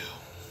want to.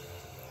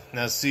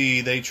 Now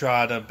see, they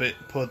try to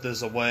put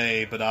this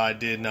away, but I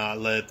did not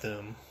let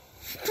them.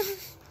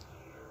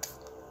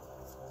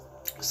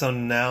 So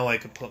now I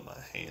can put my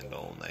hand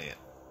on that.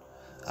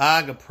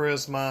 I can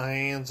press my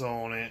hands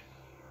on it.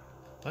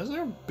 Why is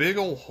there a big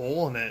old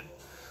hole in it?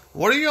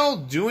 What are y'all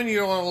doing to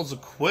y'all's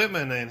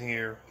equipment in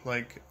here?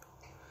 Like,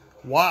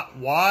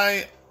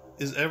 why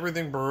is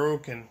everything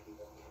broken?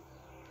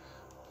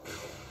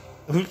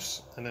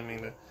 Oops, I didn't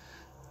mean to.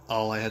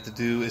 All I had to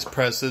do is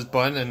press this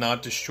button and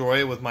not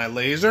destroy it with my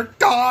laser.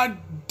 God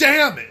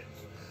damn it!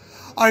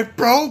 I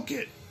broke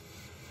it!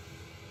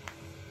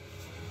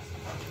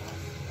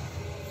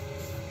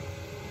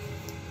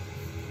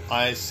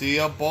 I see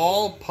a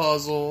ball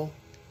puzzle.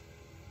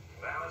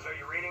 Samus, are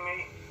you reading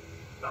me?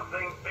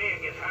 Something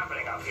big is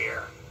happening up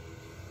here.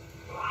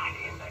 What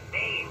in the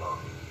name of...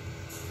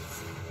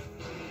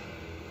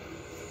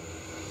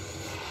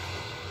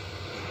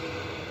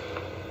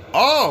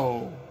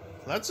 Oh!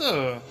 That's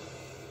a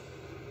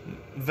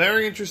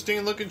very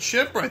interesting looking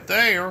ship right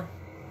there.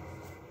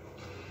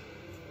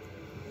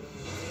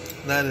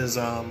 That is,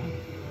 what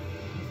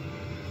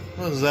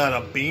is that,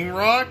 a beam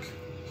rock?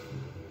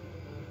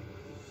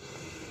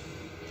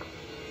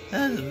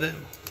 That is a bit...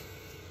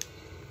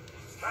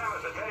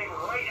 Samus is heading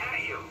right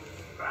at you.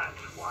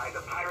 That's why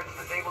the pirates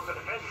disabled the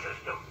defense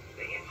system.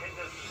 They intend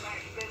to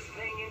smash this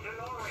thing into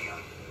Noria.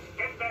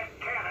 Get that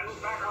cannon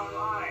back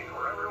online,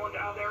 or everyone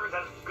down there is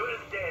as good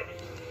as dead.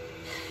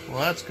 Well,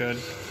 that's good.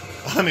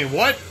 I mean,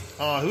 what?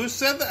 Who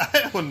said that?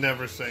 I would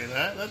never say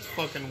that. That's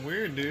fucking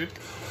weird, dude.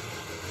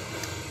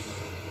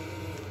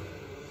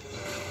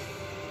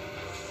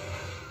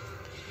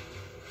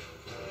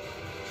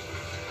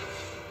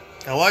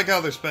 I like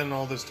how they're spending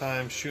all this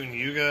time shooting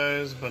you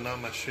guys, but not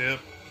my ship.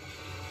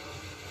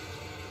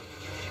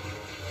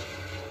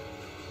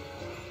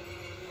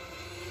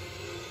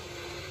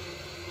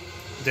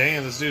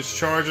 Damn, this dude's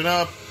charging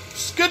up.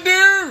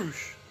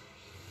 Skadoosh!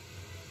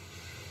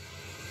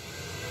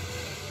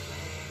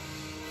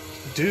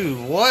 Dude,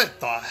 what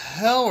the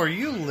hell are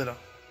you lit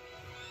up?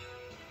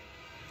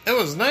 It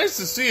was nice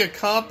to see a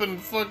copping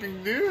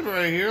fucking dude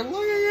right here.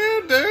 Look at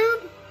you,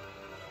 dude!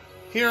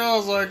 Here I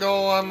was like,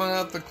 oh, I'm gonna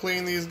have to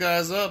clean these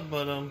guys up,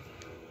 but, Samus,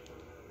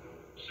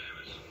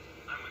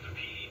 I'm with the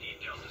PE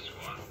Delta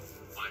Squad.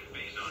 My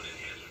phase on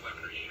enhanced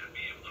weaponry should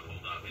be able to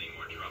hold off any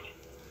more trouble.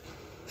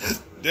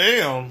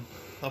 damn.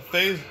 A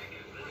phase...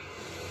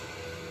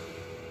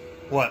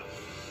 What?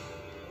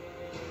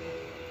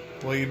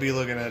 What you be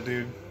looking at,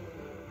 dude?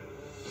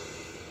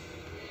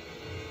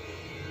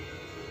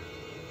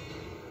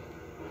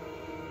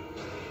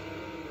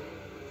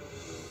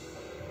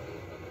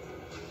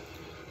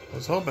 I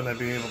was hoping I'd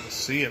be able to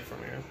see it from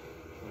here.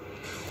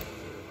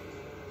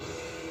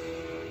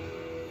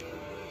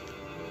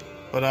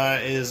 but I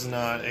is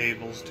not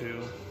able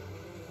to.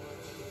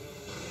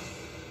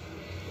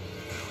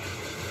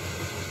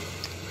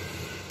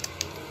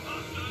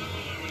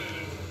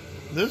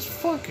 This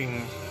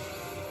fucking...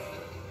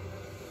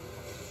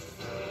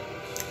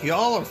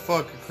 Y'all are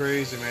fucking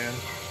crazy, man.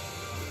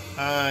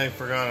 I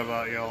forgot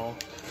about y'all.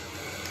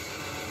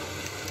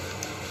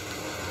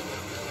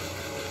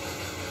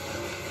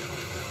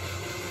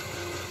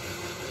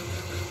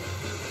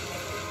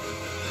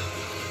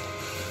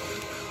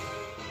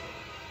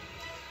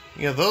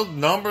 Yeah, those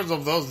numbers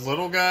of those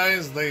little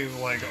guys, they're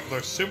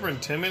super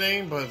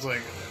intimidating, but it's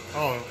like,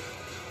 oh,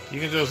 you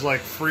can just like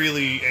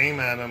freely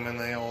aim at them and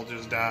they all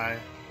just die.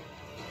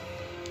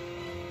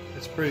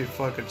 It's pretty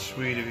fucking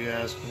sweet if you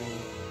ask me.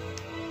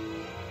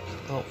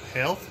 Oh,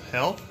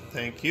 health,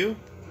 thank you.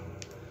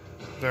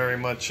 Very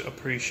much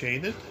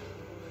appreciated.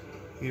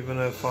 Even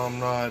if I'm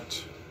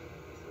not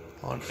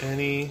on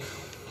any...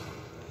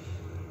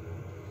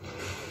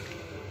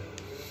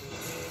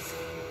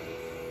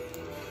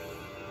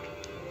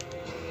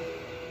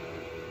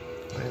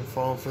 I ain't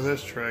falling for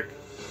this trick.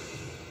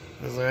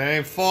 I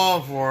ain't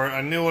falling for it.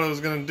 I knew what I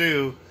was gonna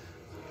do.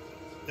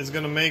 It's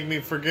gonna make me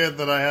forget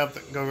that I have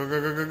to go.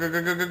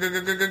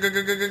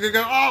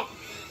 Oh!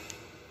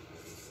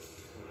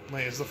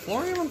 Wait, is the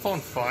floor even on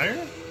fire?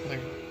 Like,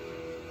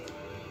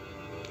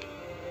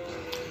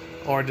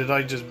 or did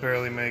I just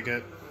barely make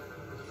it?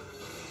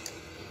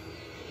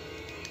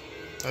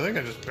 I think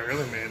I just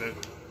barely made it.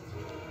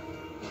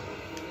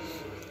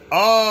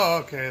 Oh,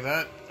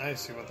 okay, I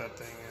see what that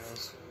thing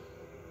is.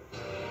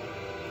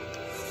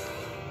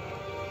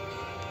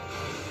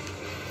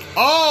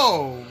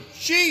 Oh,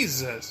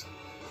 Jesus!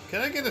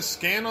 Can I get a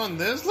scan on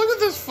this? Look at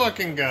this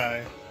fucking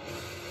guy.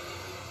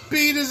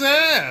 Beat his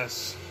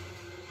ass.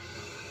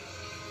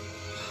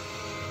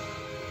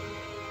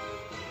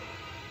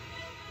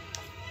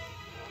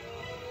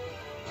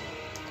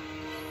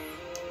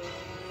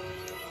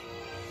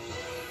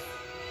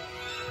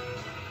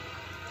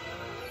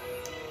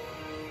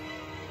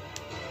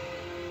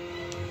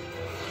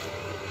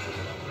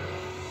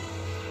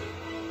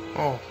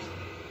 Oh.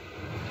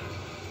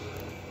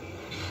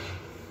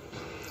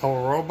 A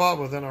robot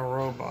within a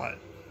robot.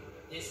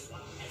 This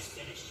one has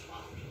finished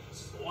following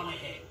us. Go on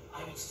ahead.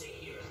 I will stay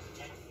here and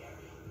protect the area.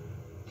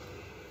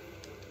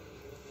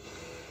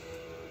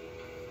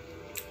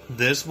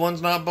 This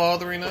one's not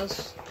bothering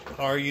us?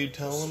 Are you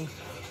telling?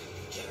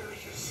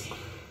 Generator C.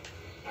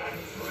 And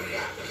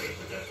reactivate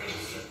the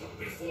defense system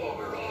before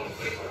we're all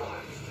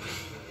vaporized.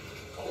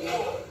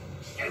 Hello,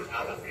 get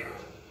out of here.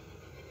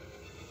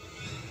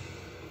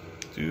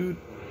 Dude.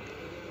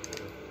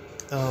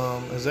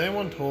 Has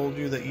anyone told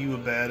you that you a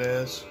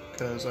badass?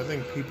 Because I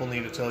think people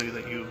need to tell you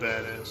that you a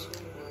badass.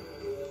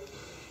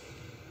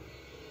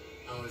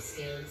 Our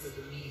scans of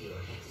the meteor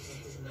have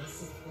detected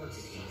massive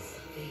quantities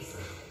of phaser.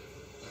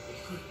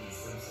 It could be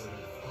some sort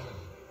of bomb.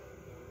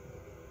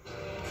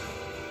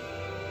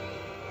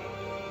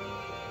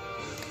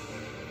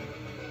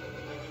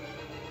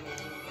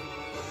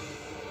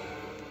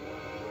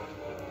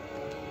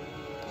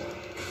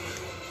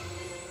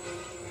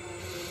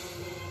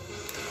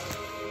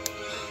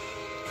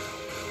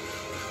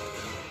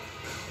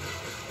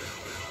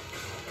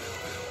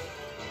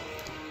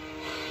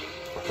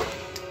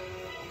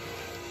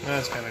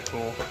 That's kind of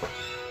cool.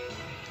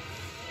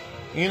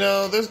 You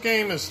know, this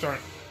game is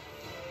starting...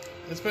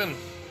 It's been...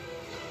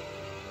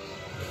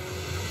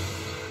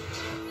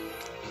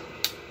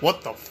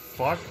 What the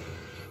fuck?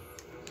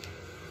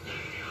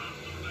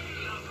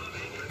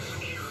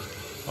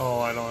 Oh,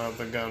 I don't have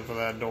the gun for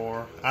that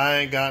door. I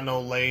ain't got no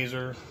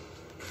laser.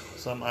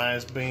 Some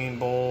ice beam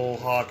bull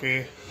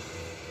hockey.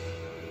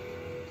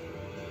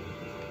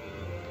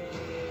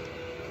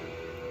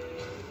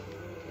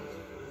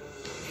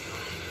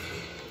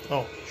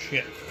 Oh,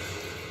 shit.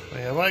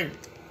 Wait, have I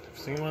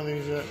seen one of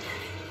these yet?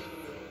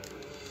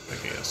 I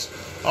guess.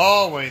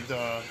 Oh, wait,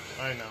 duh.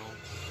 I know.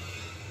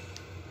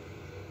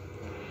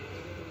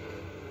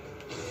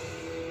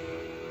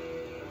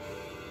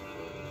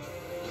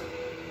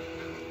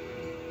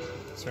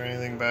 Is there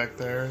anything back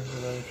there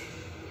that I...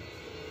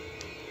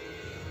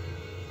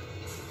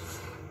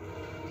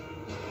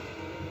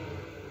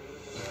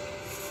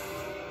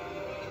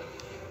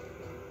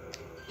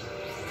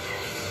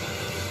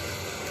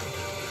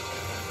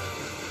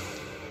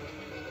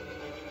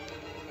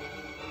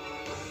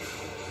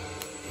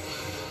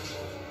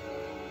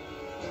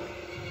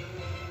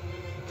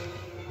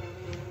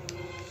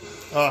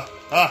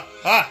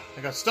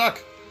 I got stuck.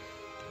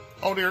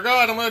 Oh dear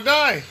God, I'm gonna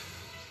die.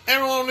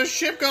 Everyone on this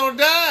ship gonna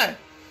die.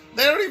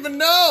 They don't even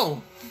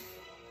know.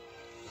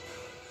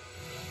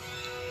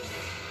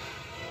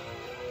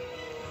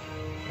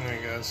 There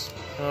he goes.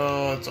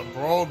 Oh, it's a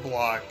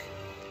roadblock.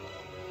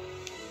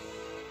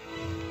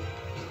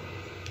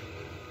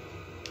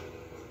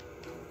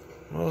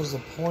 What was the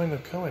point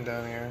of coming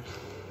down here?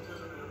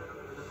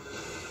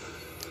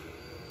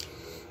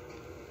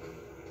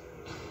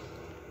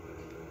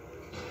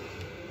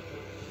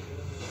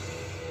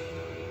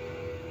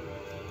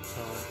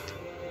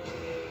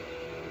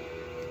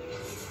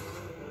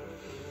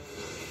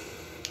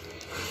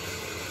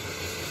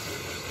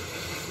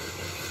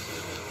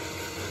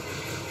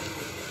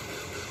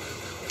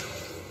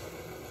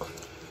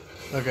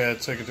 Okay,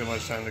 it's taking too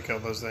much time to kill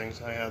those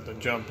things. I had to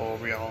jump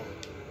over y'all.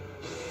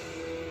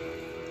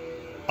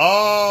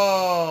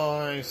 Oh,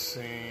 I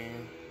see.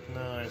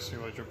 Now I see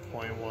what your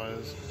point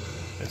was.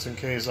 It's in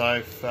case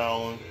I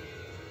fell.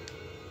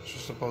 It's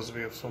just supposed to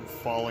be some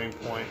falling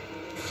point.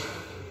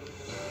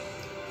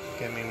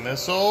 Give me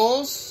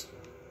missiles.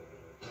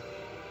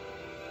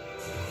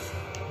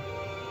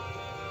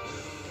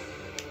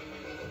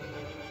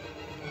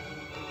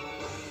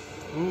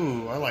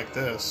 Ooh, I like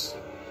this.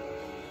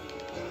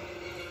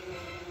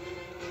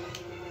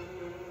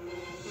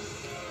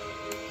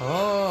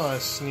 Oh,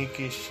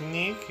 sneaky,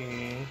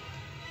 sneaky.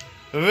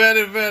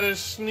 Very, very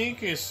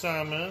sneaky,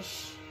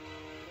 Samus.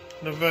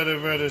 The very,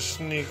 very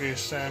sneaky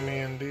Sammy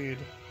indeed.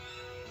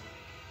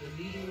 The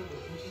meteor will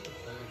enter the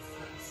planet's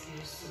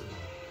atmosphere soon.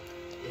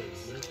 There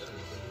is no time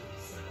to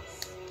lose,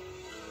 Samus.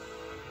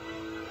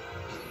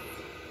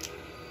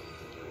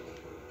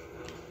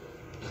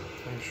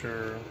 I'm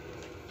sure.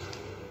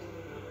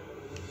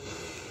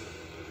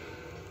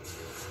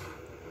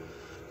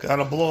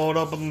 Gotta blow it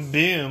up and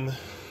boom.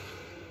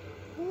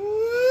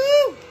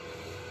 Woo!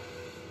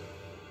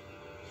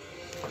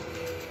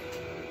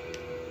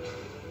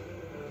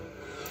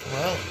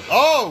 Well,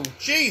 oh,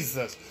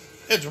 Jesus!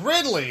 It's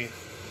Ridley!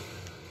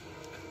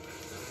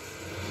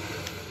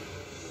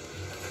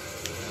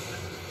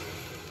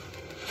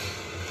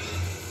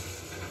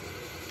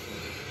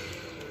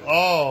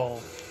 Oh.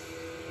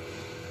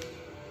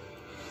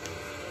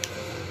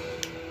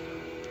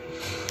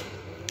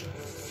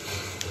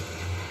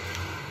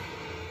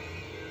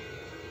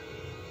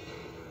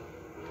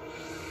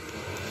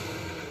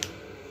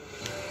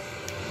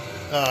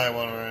 I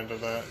want to run into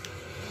that.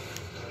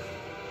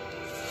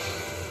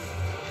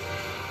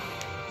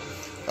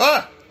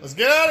 Ah! Let's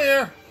get out of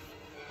here!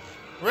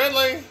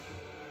 Ridley!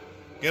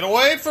 Get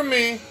away from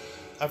me!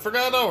 I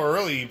forgot how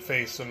early you'd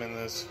face him in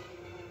this.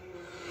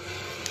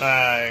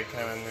 I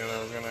kind of knew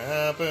that was going to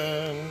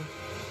happen.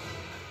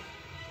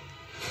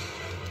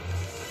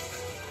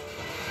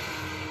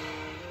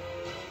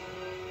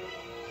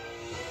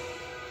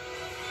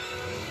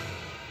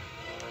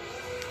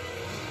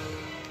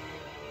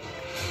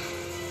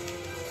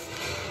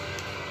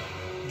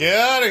 Get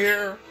out of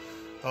here!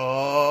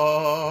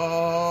 Oh!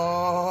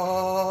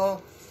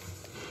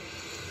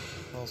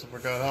 Also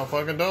forgot how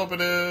fucking dope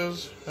it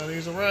is that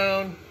he's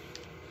around.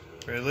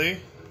 Really?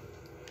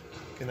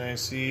 Can I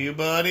see you,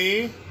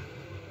 buddy?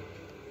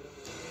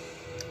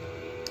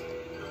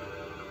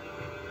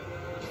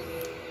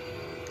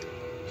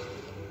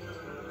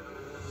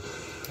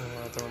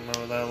 I'll have to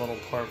remember that little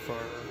part for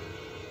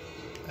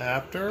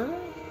after.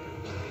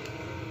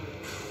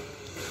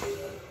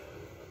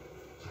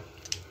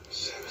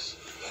 Samus,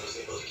 I was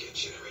able to get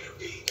Generator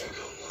B back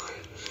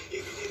online. If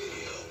you need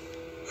any help,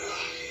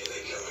 here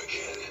they come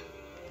again.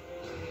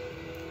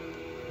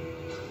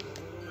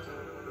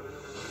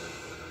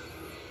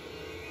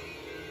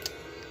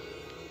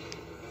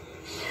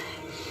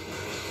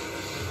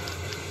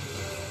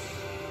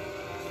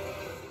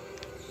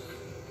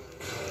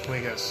 We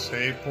got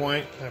save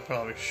point. I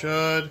probably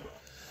should.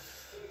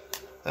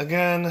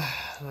 Again,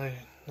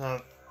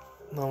 not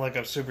like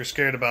I'm super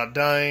scared about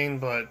dying,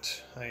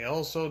 but I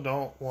also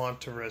don't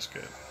want to risk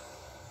it.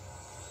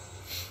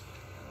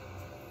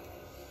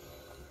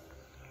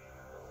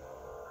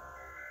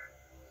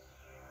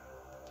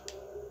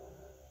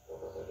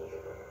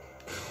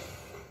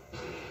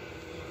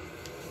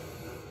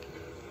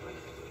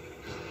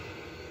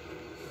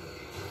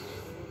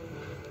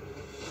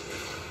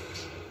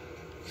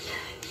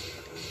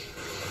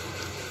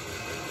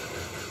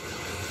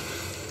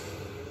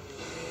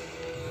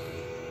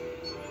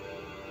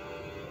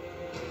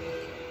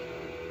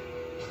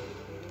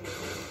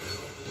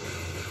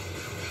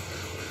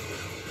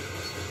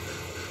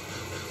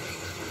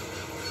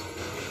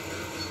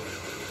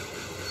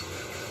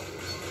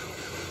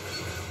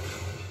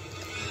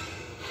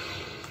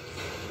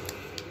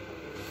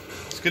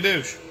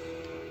 Skadoosh.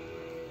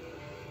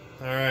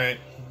 Alright.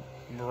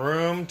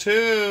 Room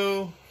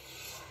 2.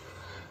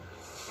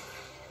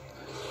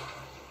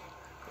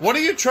 What are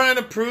you trying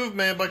to prove,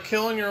 man, by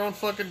killing your own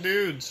fucking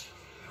dudes?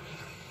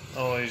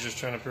 Oh, he's just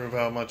trying to prove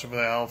how much of an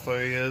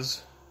alpha he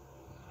is.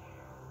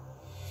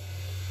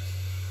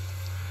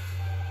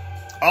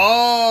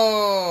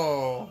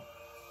 Oh!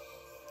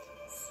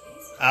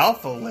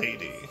 Alpha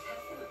lady.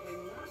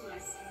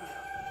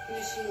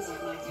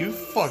 You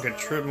fucking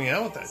tripped me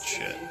out with that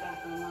shit.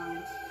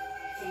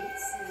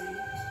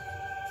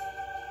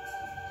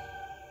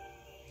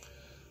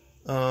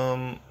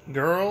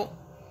 Girl?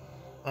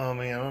 I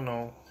mean, I don't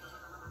know.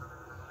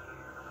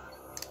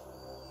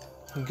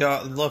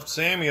 Left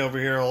Sammy over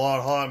here a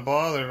lot hot and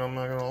bothered, I'm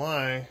not gonna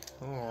lie.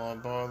 I'm a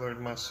lot bothered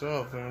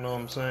myself, you know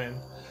what I'm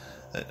saying?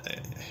 I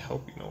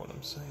hope you know what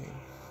I'm saying.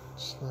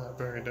 It's not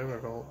very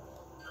difficult.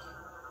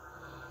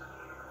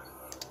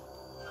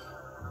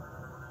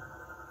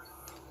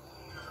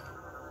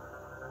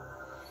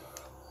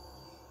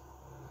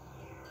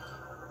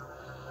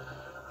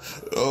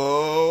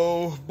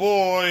 Oh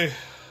boy.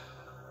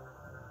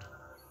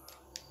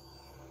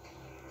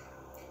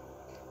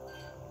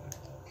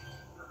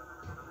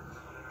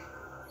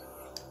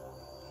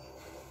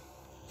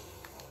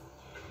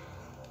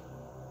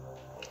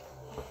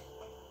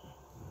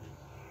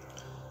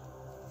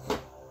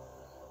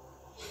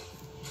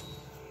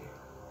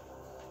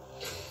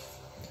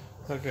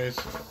 Okay,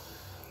 so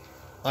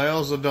I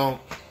also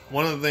don't.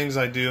 One of the things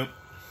I do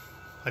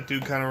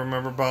kind of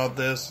remember about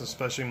this,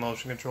 especially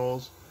motion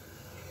controls.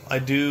 I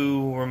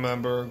do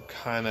remember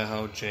kind of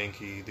how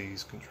janky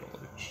these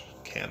controllers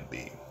can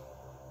be.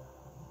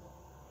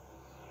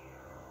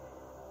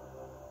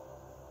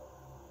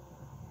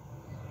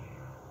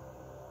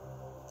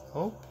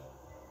 Oh.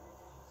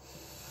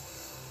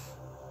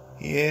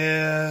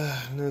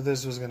 Yeah, I knew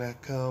this was gonna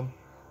come.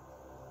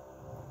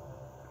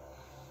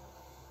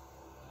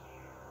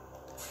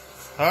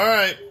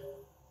 Alright.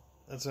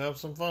 Let's have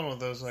some fun with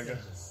this, I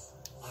guess.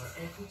 Our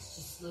efforts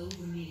to slow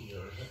the meteor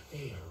have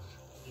failed.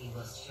 We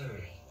must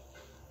hurry.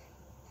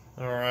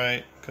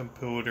 Alright,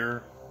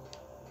 computer.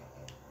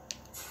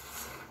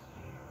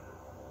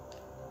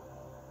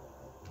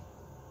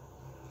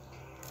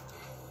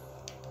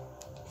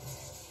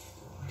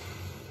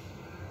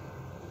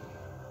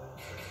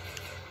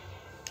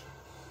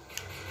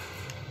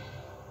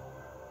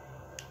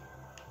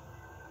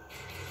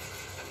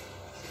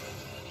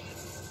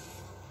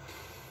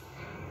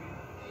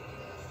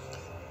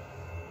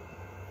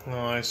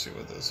 Oh, I see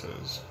what this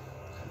is.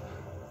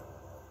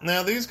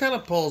 Now, these kind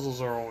of puzzles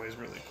are always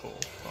really cool.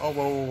 Oh,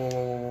 whoa, whoa, whoa,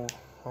 whoa,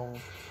 whoa.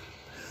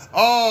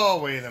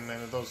 Oh, wait a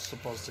minute. Those are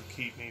supposed to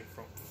keep me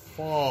from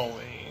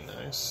falling.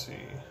 I see.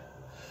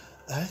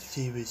 I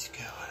see what's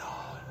going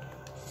on.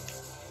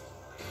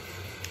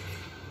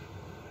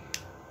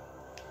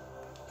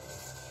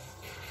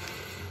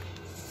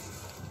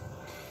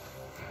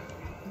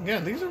 Yeah,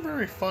 these are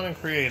very fun and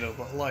creative.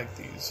 I like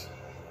these.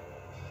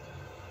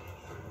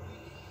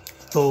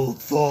 So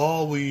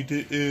far we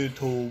didn't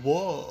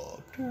what?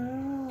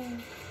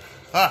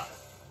 Ah!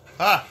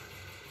 Ah!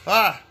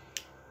 Ah!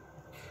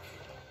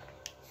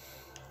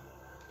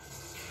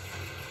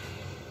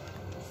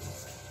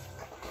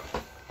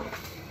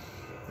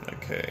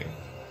 Okay.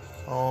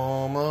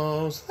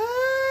 Almost there.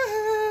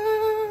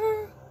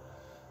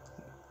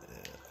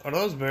 Are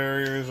those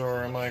barriers,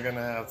 or am I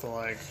gonna have to,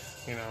 like,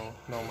 you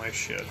know my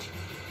shit?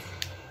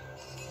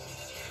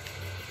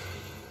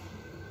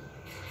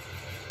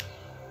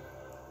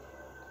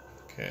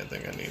 Okay, I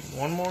think I need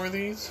one more of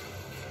these.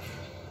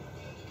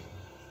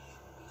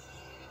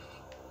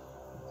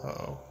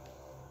 Uh-oh.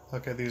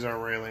 Okay, these are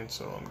railings,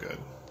 so I'm good.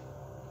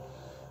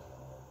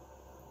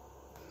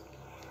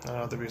 I don't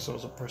have to be so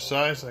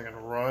precise. I can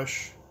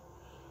rush.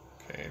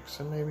 Okay,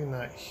 so maybe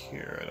not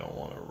here. I don't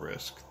want to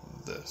risk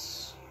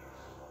this.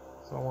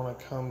 I don't want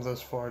to come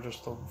this far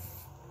just to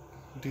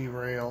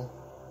derail.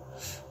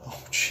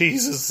 Oh,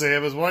 Jesus,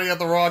 Samus. Why do you have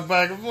to rock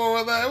back and forth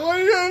with that? Why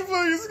do you have to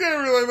fucking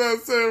scare me like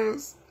that,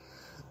 Samus?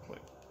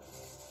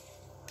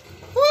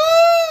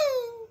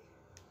 Woo!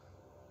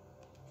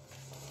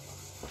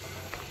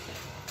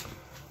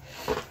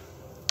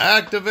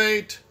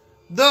 Activate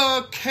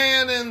the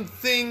cannon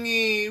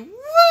thingy.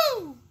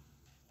 Woo!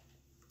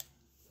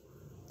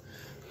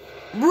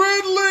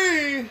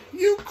 Ridley,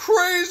 you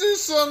crazy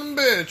son of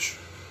a bitch.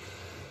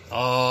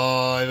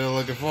 Oh, I've been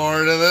looking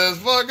forward to this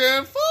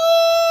fucking fight.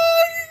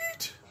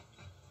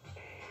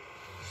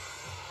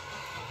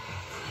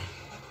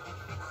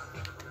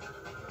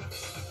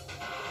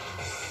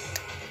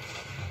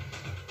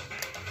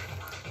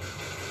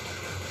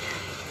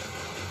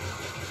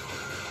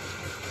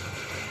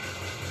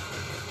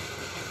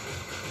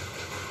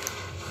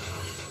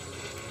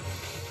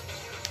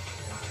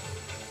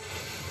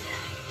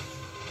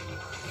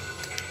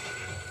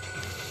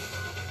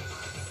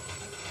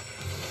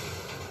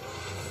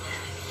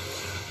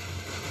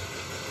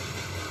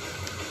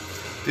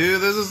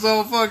 Dude, this is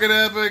so fucking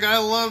epic. I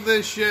love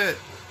this shit.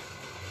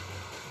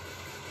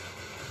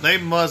 They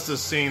must have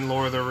seen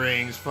Lord of the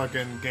Rings,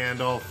 fucking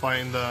Gandalf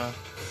fighting the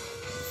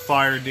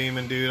fire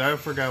demon dude. I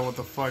forgot what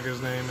the fuck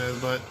his name is,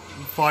 but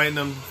fighting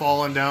him,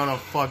 falling down a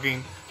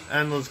fucking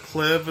endless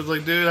cliff. It's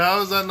like, dude,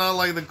 how is that not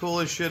like the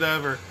coolest shit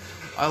ever?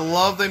 I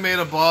love they made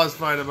a boss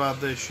fight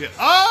about this shit.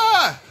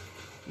 Ah!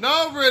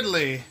 No,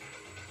 Ridley.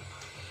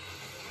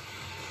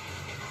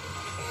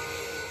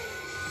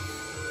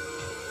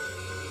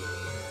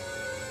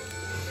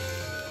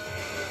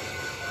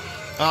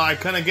 Oh, I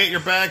couldn't get your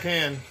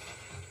backhand.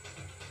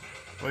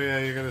 Oh yeah,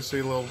 you're gonna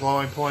see little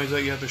glowing points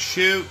that you have to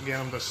shoot, get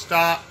them to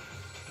stop.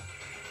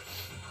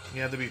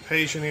 You have to be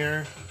patient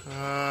here.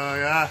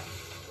 Yeah.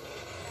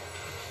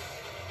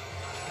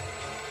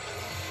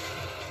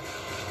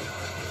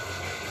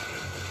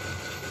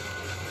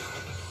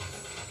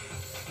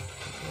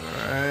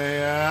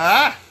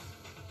 Alright,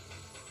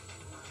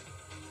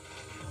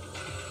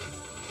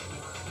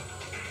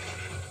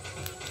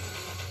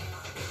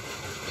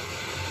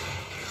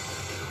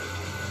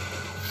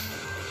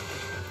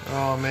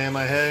 Oh man,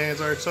 my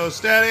hands are so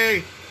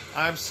steady.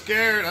 I'm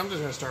scared. I'm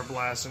just gonna start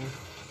blasting.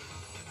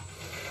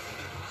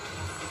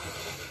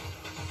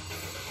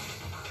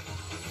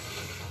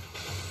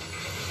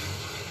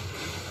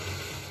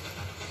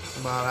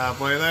 About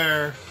halfway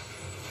there.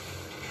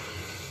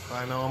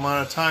 I know I'm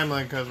out of time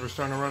because we're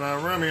starting to run out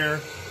of room here.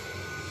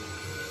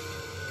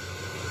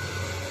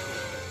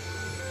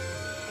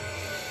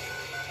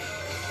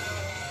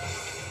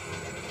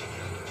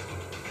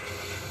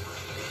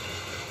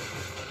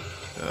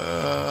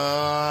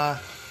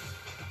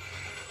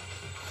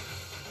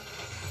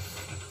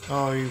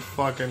 Oh, you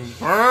fucking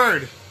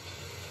bird!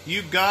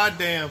 You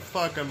goddamn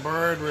fucking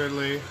bird,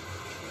 Ridley.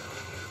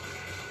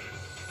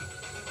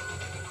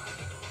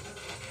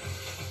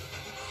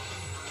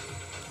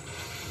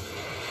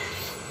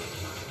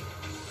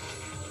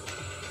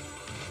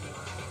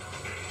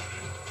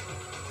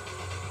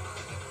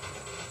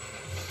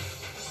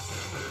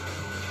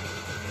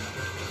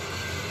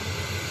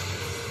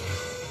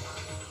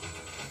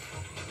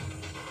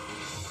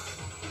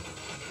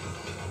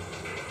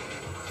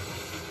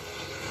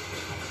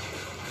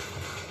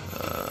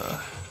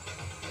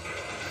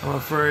 I'm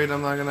afraid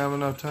I'm not gonna have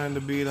enough time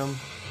to beat him.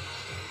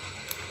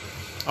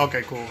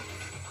 Okay, cool.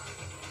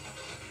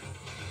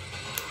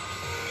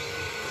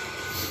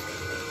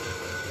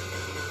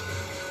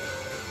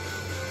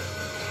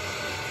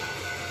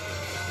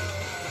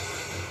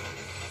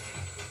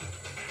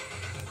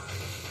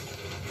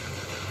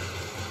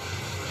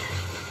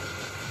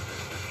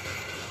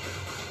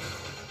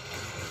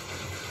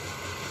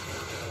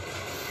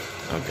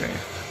 Okay.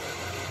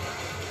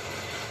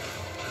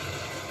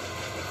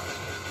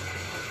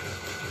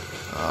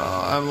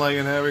 I'm like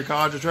in heavy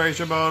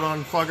concentration mode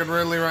on fucking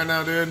Ridley right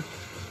now, dude.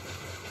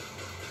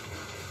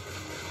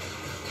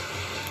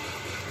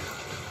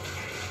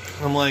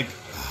 I'm like...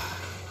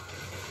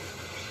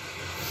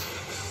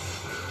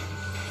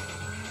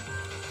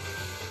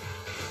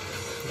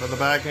 For the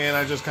backhand,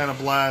 I just kind of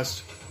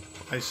blast.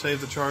 I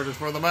save the charges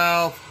for the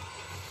mouth.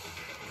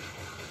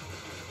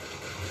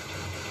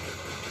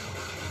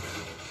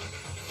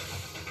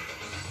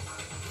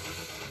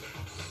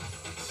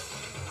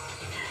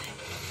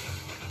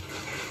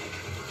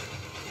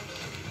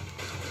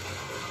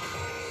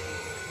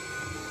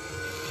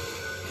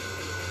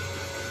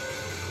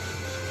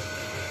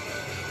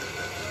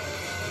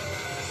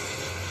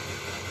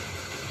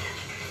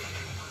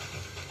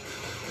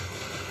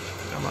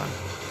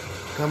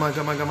 Come on,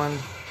 come on, come on.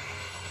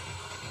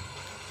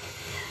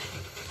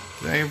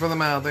 Aim for the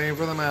mouth, aim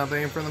for the mouth,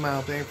 aim for the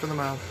mouth, aim for the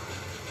mouth.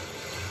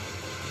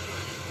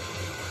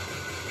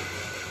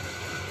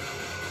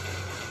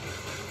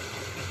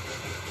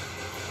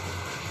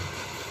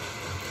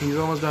 He's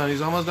almost done,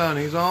 he's almost done,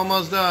 he's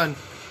almost done.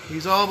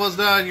 He's almost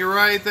done, you're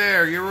right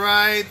there, you're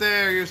right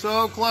there, you're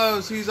so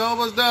close, he's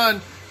almost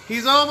done.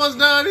 He's almost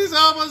done, he's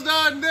almost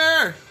done,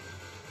 there.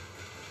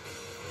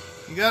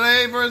 You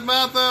gotta aim for his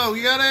mouth though,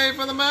 you gotta aim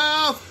for the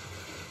mouth.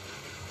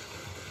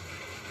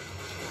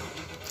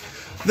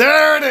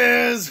 There it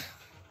is!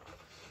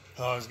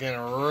 Oh, I was getting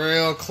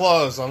real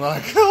close. I'm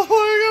not gonna lie,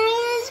 I got a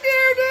little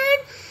scared,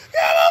 dude!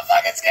 Got a little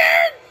fucking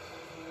scared!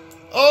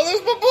 Oh,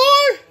 there's my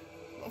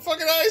boy! My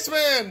fucking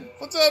Iceman!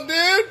 What's up,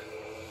 dude?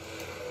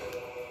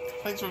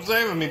 Thanks for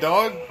saving me,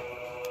 dog.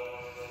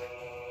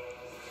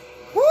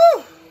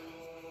 Woo!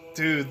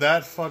 Dude,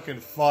 that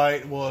fucking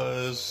fight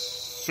was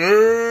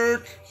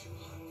sick!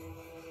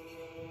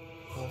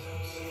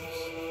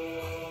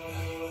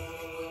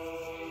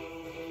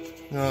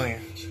 Oh, yeah.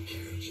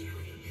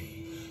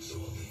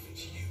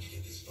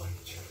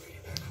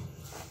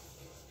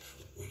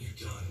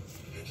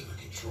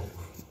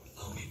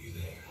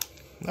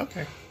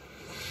 Okay.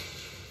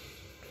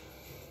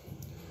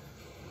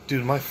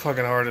 Dude, my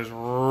fucking heart is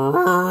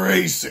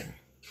racing.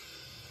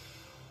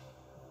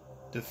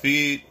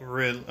 Defeated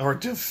Ridley,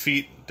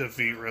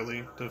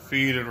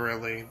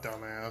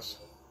 dumbass.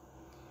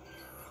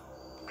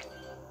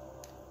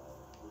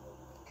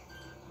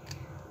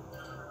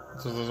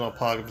 So there's no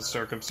positive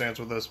circumstance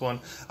with this one.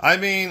 I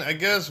mean, I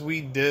guess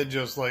we did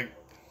just, like,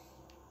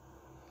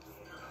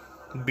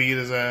 beat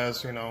his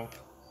ass, you know.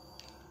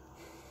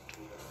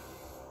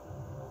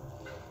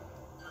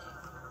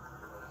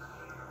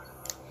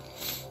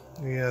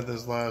 We had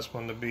this last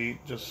one to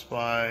beat just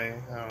by,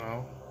 I don't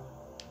know.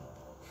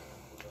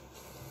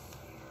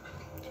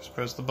 Just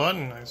press the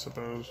button, I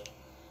suppose.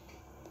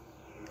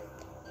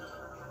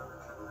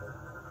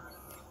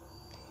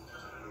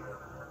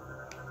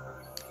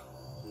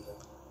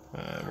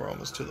 We're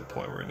almost to the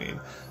point we need.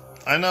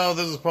 I know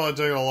this is probably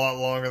taking a lot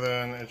longer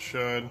than it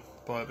should,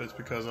 but it's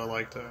because I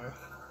like to...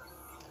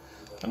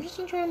 I'm just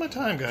enjoying my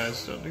time, guys.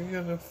 So you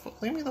gotta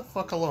leave me the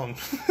fuck alone.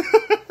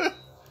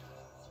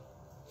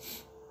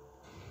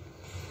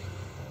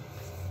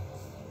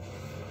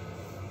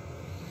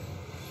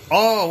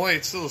 Oh, wait,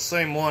 it's still the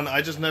same one.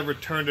 I just never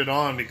turned it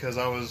on because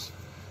I was,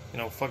 you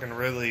know, fucking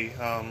Ridley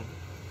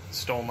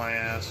stole my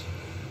ass.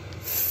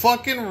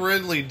 Fucking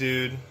Ridley,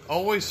 dude.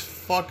 Always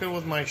fucking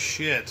with my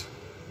shit.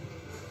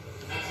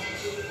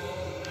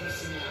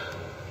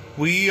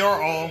 We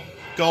are all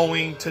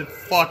going to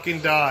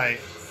fucking die.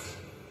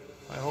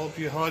 I hope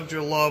you hugged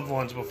your loved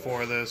ones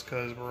before this,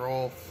 because we're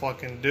all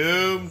fucking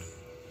doomed.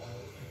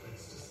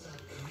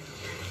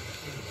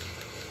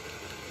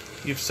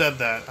 You've said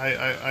that.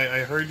 I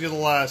heard you the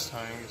last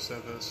time you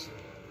said this.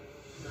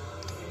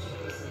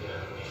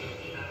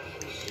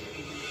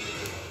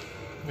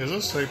 Is this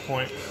a save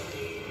point?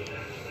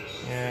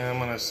 Yeah, I'm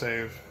gonna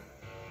save.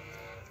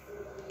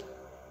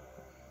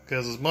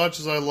 Because as much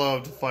as I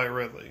love to fight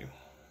Ridley,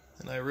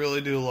 and I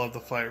really do love to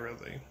fight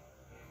Ridley,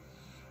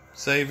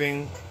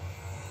 saving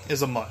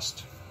is a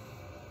must.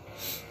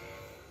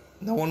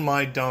 Knowing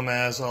my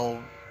dumbass,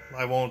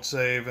 I won't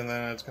save, and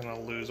then it's gonna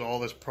lose all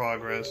this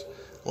progress.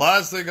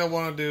 Last thing I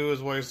want to do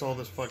is waste all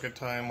this fucking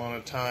time on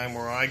a time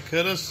where I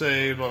could have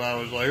saved, but I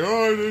was like,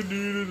 oh, I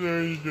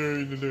didn't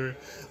do it.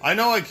 I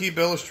know I keep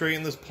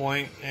illustrating this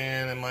point,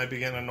 and it might be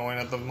getting annoying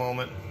at the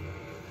moment,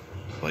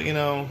 but you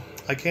know,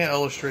 I can't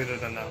illustrate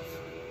it enough.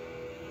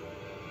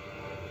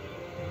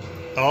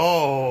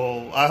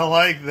 Oh, I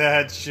like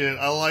that shit.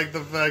 I like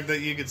the fact that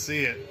you can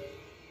see it.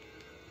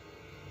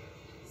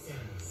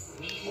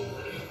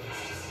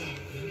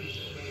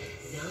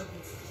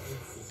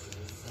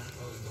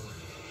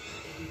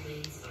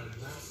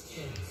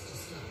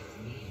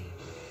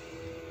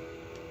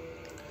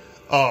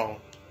 Oh.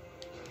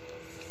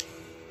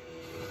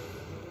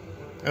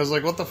 I was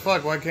like, what the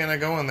fuck? Why can't I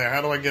go in there?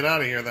 How do I get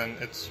out of here then?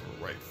 It's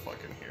right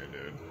fucking here,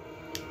 dude.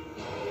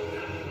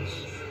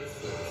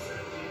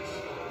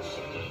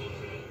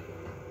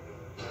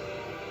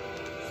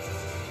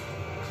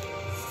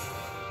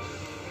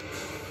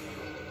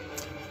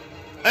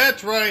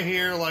 It's right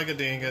here like a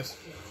dingus.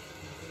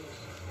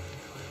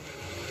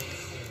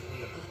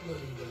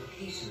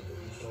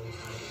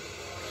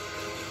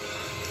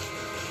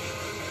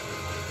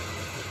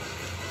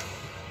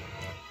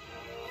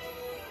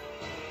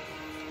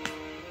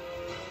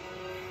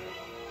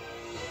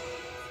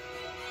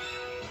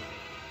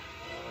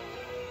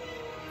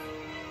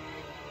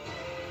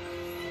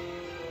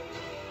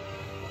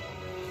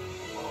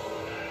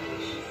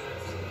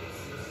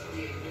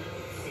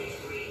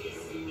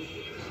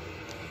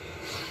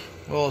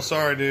 Well,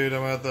 sorry, dude. I'm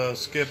gonna have to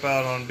skip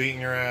out on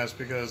beating your ass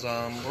because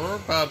we're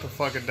about to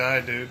fucking die,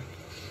 dude.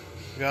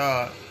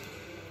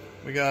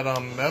 We got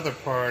other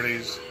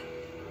parties.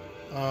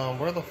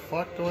 Where the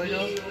fuck do I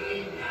go?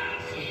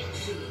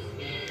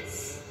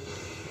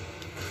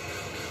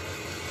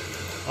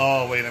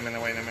 Oh, wait a minute.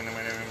 I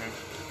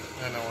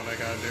know what I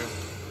gotta do.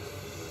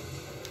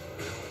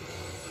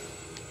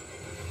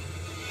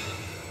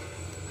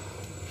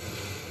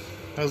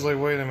 I was like,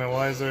 wait a minute.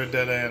 Why is there a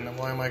dead end?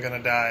 Why am I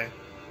gonna die?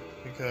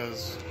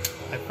 Because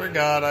I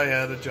forgot I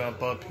had to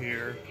jump up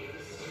here.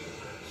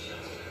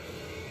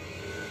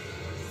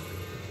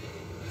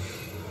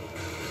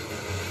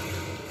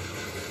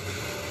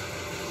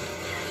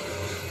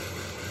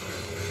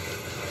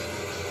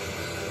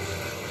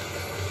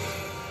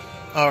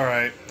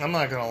 Alright, I'm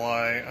not gonna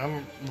lie.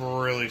 I'm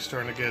really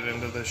starting to get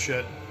into this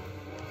shit.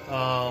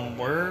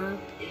 Where?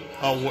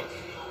 Oh,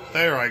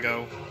 there I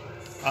go.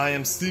 I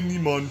am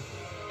Cinnamon.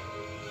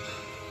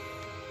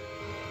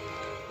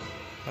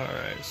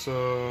 Alright,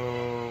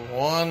 so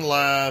one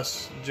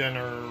last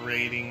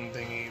generating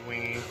thingy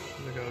wingy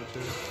to go to.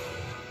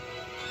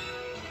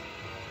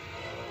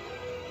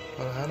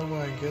 But how do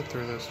I get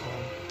through this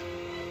one?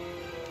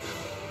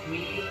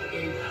 Real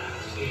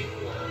impact in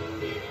 1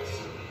 minute.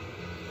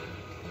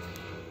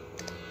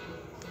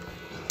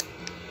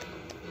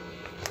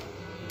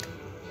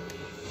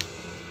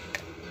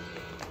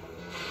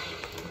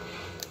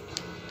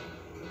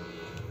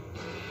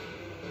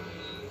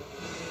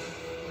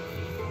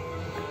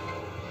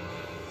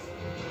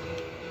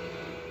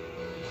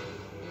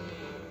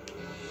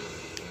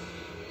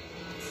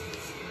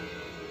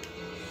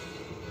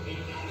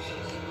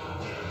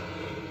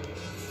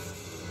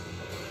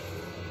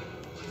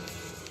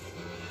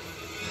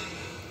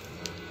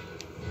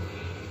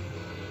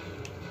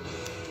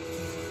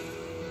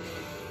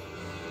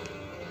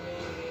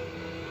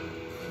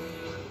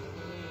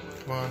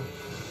 Come on.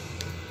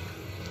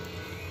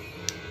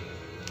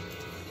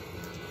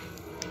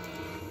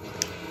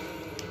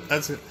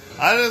 That's it.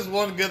 That is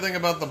one good thing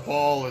about the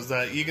ball is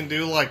that you can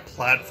do like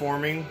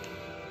platforming,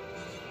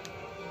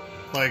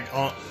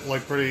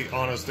 like pretty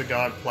honest to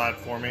god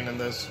platforming in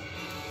this.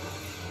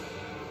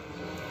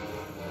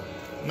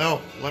 No,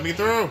 let me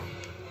through.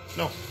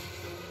 No.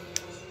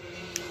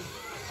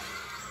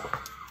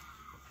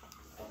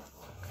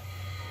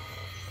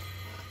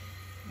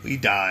 We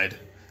died.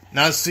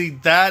 Now see,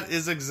 that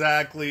is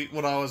exactly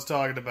what I was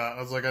talking about.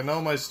 I was like, I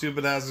know my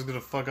stupid ass is gonna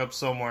fuck up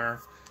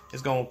somewhere.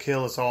 It's gonna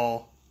kill us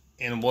all.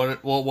 And what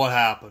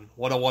happened?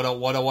 What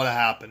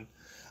happened?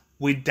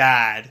 We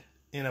died.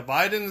 And if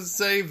I didn't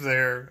save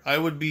there, I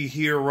would be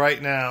here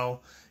right now,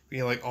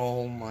 being like,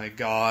 oh my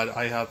god,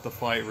 I have to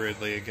fight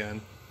Ridley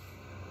again.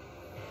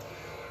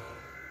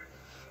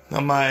 Now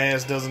my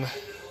ass doesn't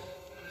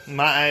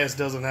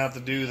have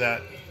to do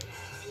that.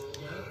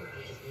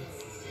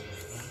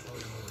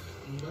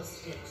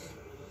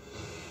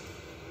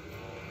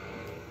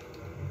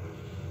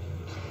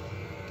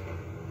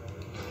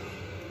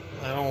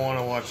 I don't want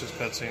to watch this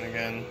cutscene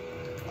again.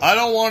 I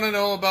don't want to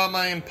know about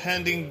my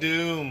impending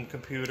doom,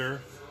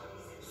 computer.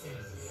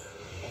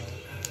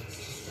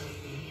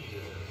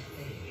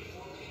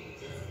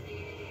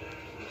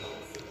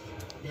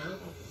 Now that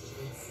the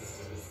defense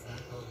system is back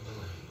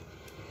online,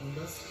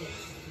 you must get to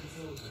the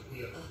control hub.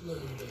 We are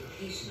uploading the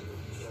location of the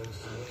control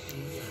tower to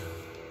you now.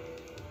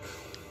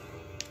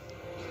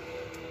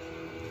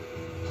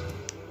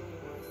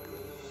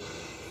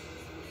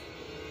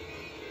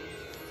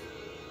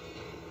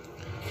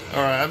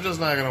 Alright, I'm just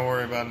not gonna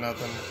worry about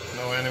nothing.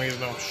 No enemies,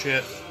 no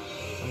shit.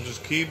 I'm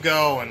just keep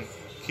going.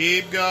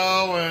 Keep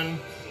going.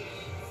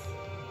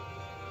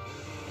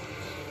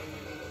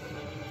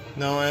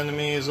 No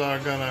enemies are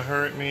gonna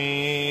hurt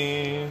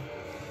me.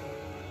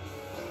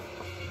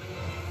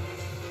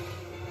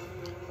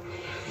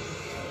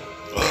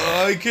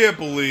 I can't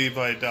believe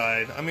I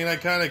died. I mean, I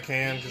kind of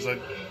can, because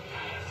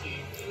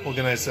what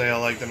can I say? I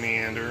like the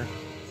meander.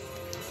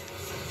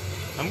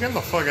 I'm getting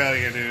the fuck out of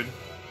here, dude.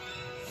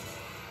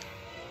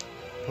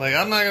 Like,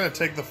 I'm not gonna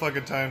take the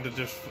fucking time to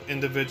just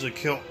individually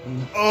kill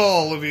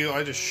all of you.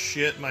 I just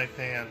shit my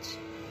pants.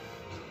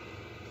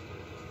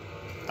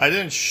 I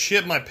didn't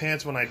shit my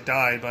pants when I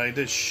died, but I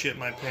did shit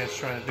my pants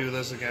trying to do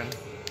this again.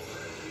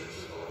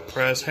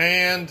 Press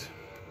hand.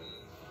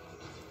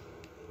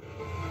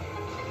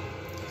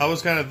 I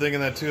was kind of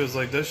thinking that too. It's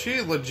like, does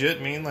she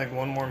legit mean like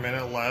 1 more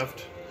minute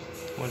left?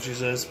 When she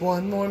says,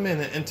 1 more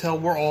minute until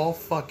we're all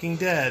fucking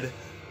dead.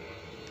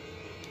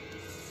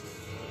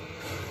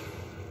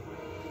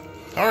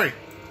 Hurry!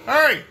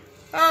 Hurry!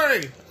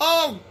 Hurry!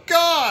 Oh,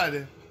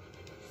 God!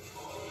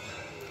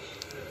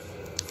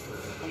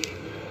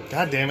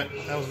 God damn it.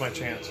 That was my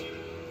chance.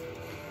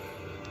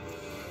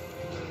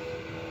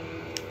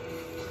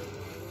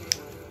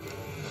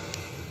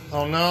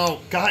 Oh, no.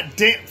 God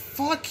damn.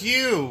 Fuck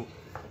you!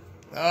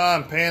 Ah,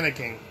 I'm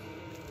panicking.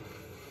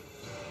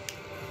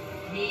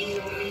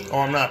 Oh,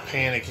 I'm not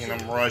panicking.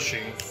 I'm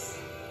rushing.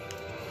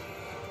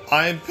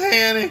 I'm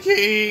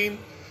panicking!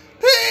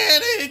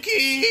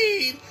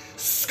 Panicking!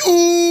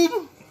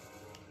 Scoob!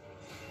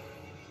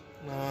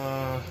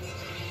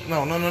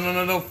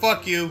 No,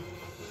 fuck you.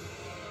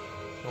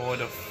 Oh,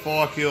 the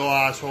fuck you,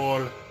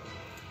 asshole.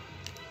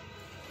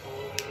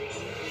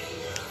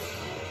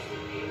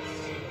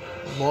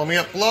 Blow me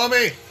up, blow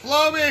me!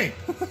 Blow me!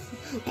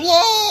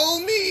 Blow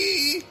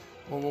me!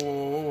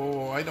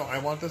 Whoa. I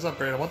want this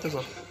upgrade,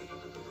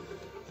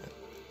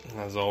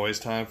 There's always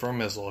time for a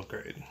missile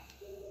upgrade.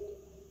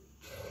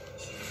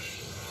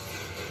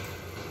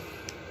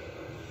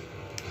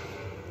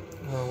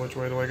 Oh, which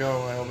way do I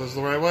go? I hope this is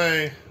the right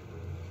way.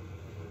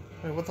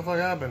 Wait, what the fuck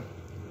happened?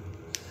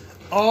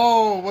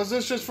 Oh, was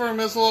this just for a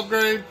missile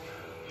upgrade?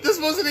 This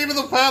wasn't even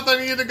the path I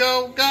needed to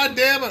go? God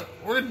damn it.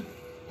 We're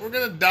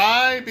gonna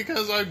die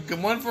because I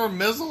went for a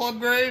missile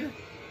upgrade?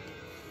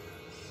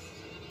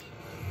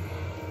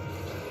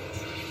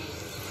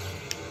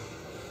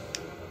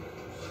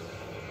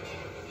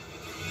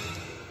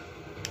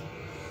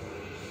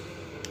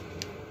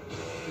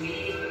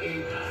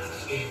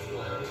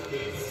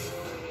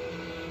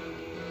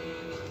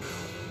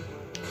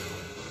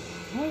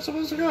 Where am I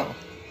supposed to go?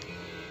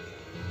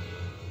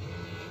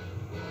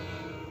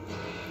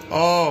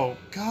 Oh,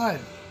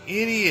 God,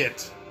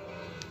 idiot.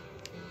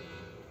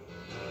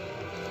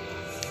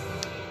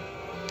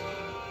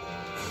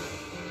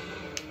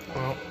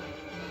 Well.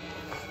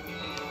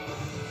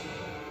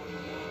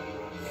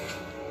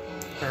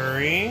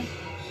 Hurry.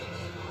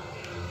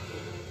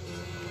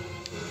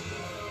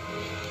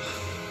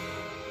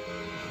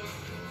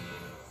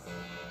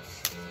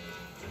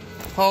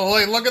 Oh,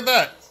 wait, look at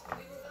that.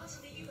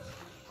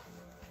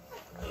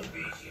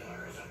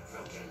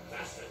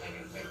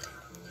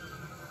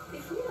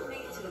 If we don't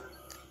make it to the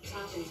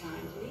top in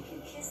time, we can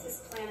kiss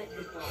this planet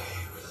goodbye.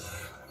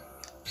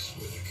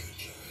 We're the good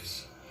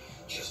guys.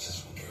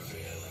 Justice will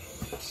prevail and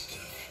all that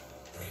stuff.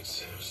 Right,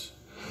 Samus?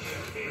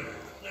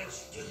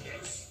 Let's do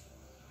this.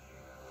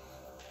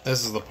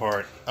 This is the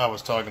part I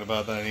was talking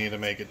about that I need to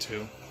make it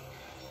to.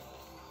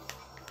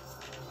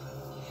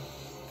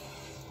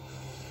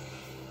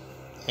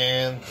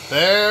 And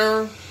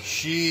there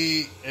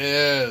she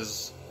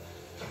is.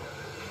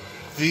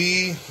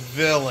 The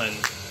villain.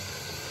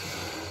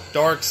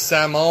 Dark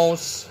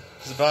Samus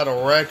is about to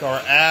wreck our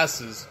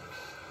asses.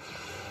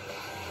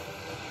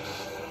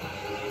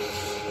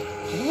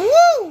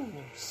 Woo!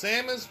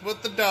 Samus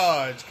with the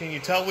dodge. Can you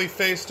tell we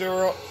faced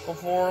her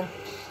before?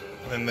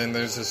 And then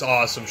there's this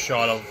awesome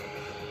shot of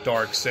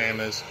Dark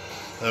Samus.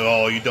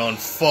 Oh, you done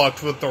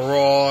fucked with the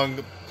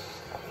wrong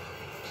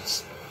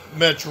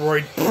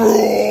Metroid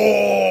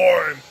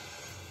Prime!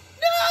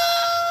 No!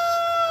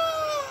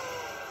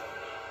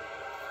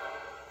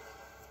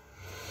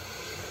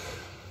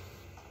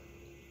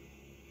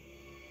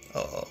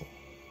 Uh-oh.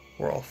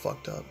 We're all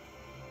fucked up.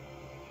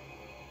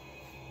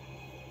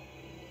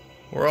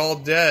 We're all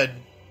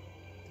dead.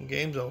 The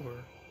game's over.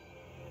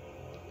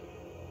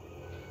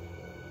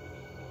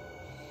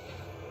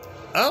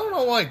 I don't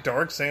know why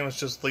Dark Samus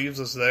just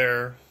leaves us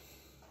there.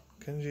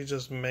 Couldn't you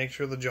just make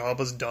sure the job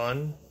is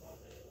done?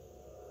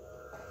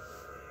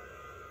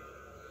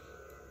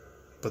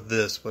 But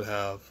this would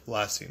have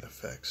lasting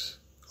effects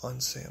on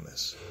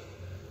Samus.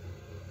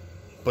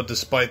 But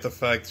despite the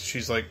fact that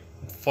she's like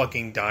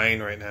fucking dying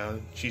right now,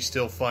 she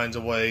still finds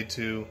a way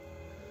to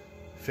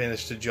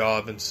finish the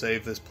job and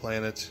save this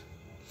planet.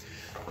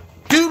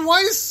 Dude, why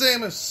is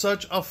Samus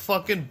such a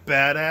fucking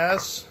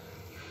badass?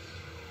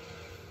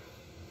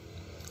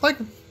 Like,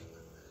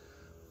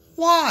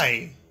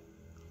 why?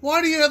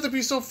 Why do you have to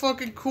be so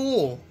fucking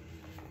cool?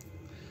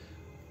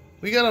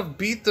 We gotta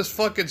beat this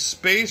fucking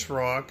space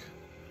rock.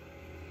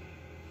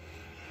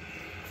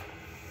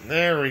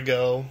 There we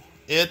go.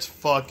 It's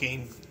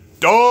fucking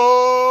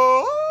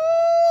done!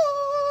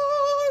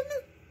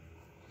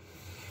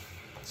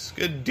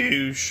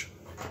 Skadoosh.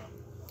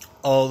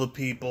 All the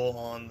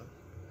people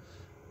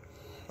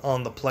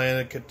on the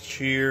planet could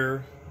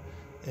cheer,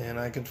 and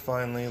I could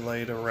finally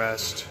lay to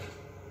rest.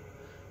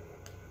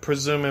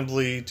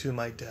 Presumably to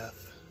my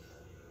death.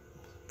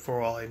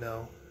 For all I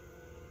know.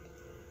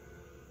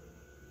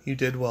 You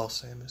did well,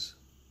 Samus.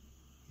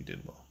 You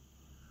did well.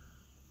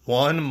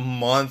 1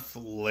 month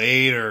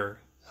later.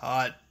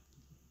 Hot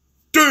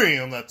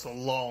damn, that's a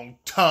long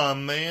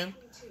time, man.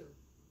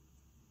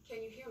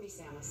 Can you hear me,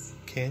 Samus?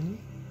 Can you?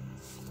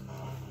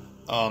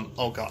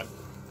 Oh god.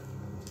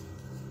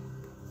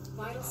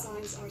 Vital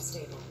signs are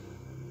stable.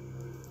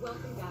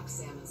 Welcome back,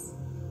 Samus.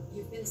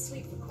 You've been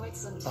asleep for quite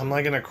some time. I'm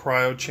like in a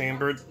cryo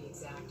chamber. To be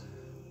exact,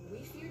 we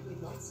feared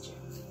we'd lost you.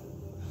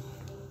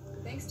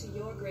 Thanks to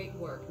your great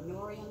work,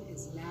 Norian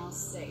is now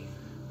safe.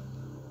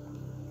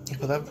 At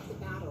the end of the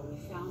battle, we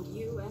found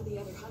you and the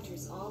other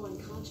hunters all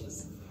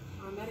unconscious.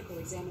 Our medical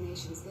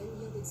examinations then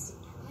yielded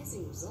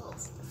surprising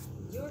results.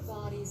 Your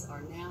bodies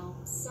are now,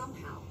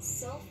 somehow,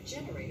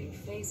 self-generating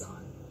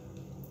phazon.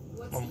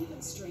 What's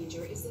even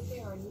stranger is that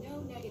there are no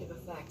negative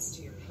effects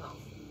to your health.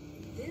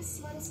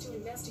 This led us to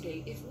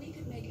investigate if we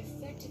could make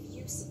effective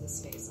use of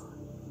this phazon.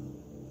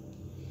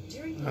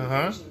 During the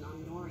invasion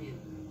on Norian,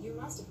 you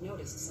must have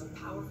noticed some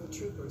powerful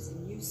troopers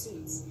in new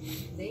suits.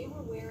 They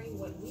were wearing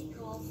what we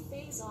call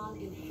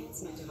phazon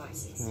enhancement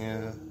devices.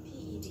 Yeah.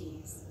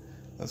 PEDs.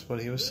 That's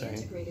what he was We saying.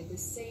 integrated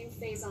this same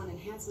phazon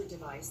enhancement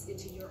device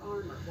into your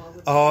armor while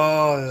repairing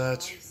Oh, your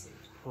that's suit.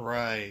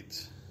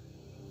 right.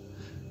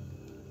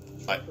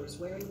 Troopers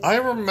wearing this I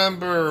device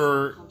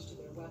remember. punched to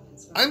their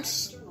weapons from I'm. an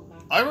s- external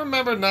background. I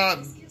remember not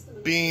This gives them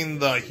a being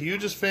the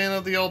hugest fan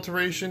of the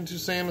alteration to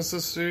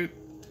Samus's suit.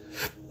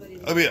 But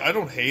in I mean, I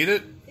don't hate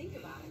it, think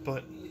about it.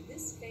 but With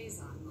this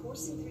phazon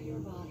coursing through your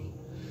body,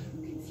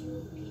 you can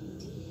fuel the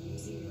PED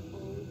using your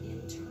own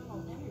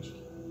internal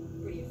energy.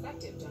 Pretty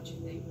effective, don't you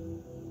think?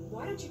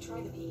 Why don't you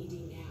try the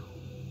PED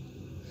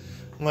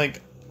now?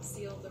 like,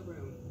 Seal the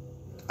room.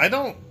 I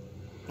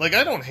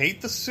don't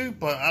hate the suit,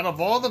 but out of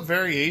all the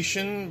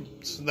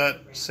variations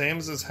that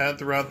Samus has had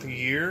throughout the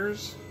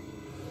years,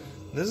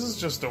 this is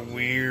just a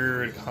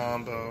weird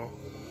combo.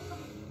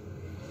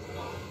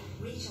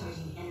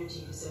 Recharging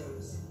energy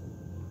reserves.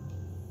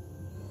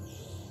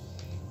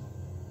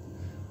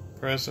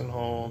 Press and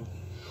hold.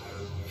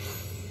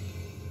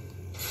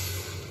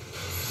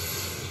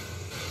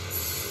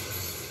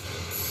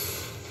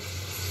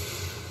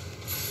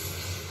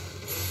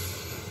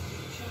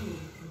 Training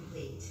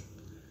complete.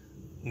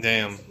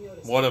 Damn,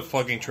 what a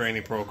fucking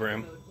training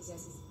program. Mode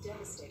possesses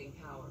devastating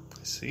power.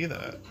 I see Over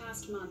that. the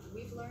past month,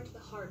 we've learned the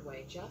hard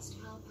way just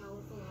how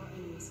powerful our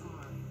enemies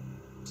are.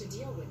 To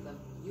deal with them,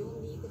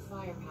 you'll need the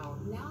firepower.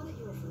 Now that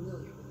you are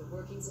familiar with the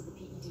workings of the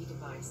PED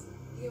device,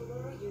 the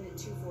Aurora Unit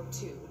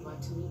 242 would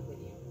like to meet with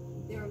you.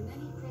 There are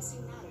many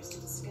pressing matters to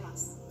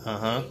discuss.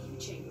 Uh-huh. The AU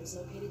chamber is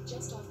located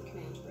just off the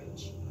command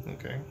bridge.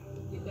 Okay.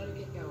 You'd better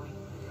get going.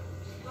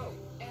 Oh,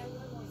 and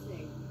one more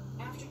thing.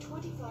 After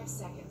 25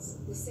 seconds,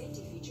 the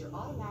safety feature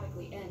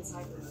automatically ends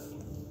hyper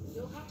mode.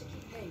 You'll have to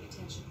keep paying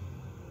attention.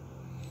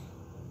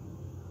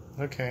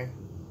 Okay.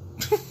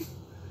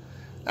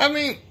 I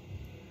mean,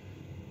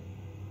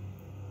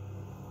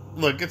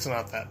 look, it's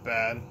not that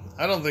bad.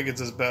 I don't think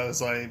it's as bad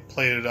as I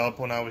played it up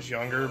when I was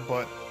younger,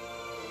 but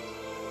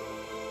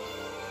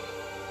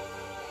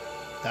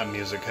that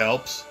music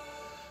helps.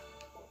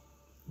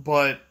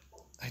 But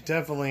I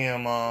definitely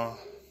am,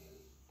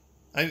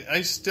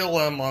 I still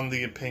am on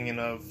the opinion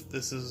of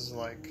this is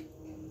like,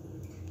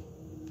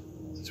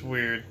 it's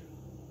weird.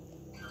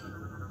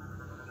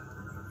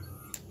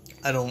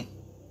 I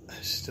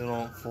still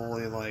don't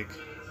fully like.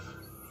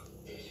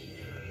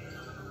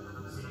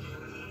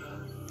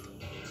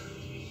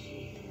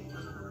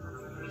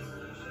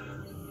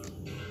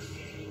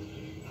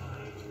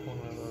 One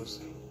of those.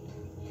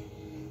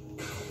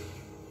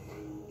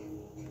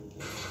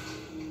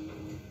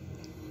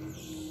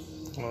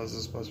 What is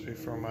this supposed to be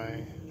for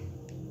my?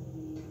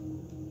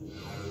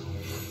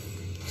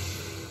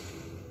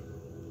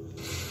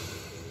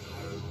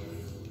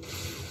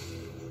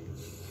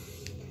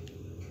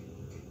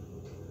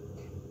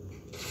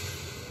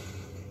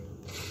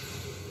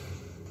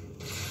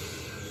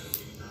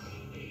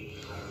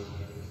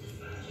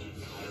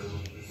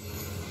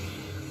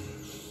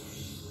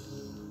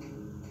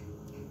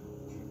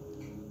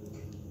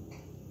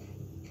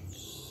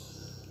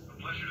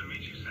 Pleasure to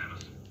meet you,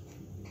 Samus.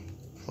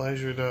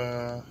 Pleasure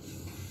to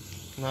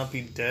not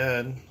be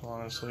dead,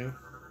 honestly.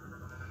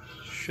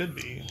 Should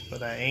be,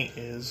 but I ain't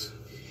is.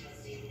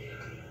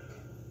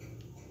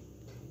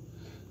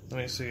 Let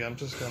me see, I'm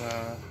just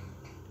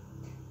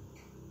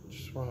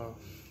wanna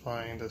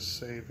find a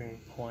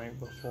saving point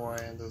before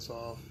I end this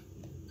off.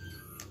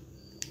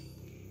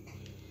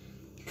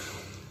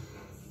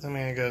 I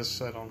mean, I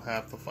guess I don't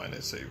have to find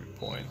a saving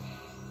point.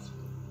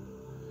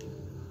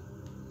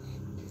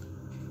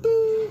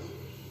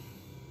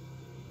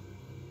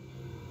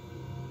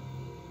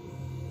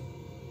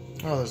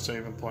 Oh, there's a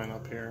saving point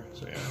up here.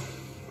 So yeah,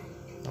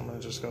 I'm gonna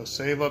just go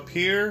save up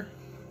here,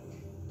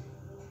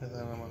 and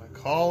then I'm gonna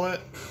call it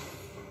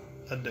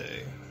a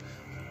day.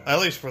 At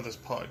least for this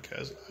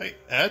podcast. I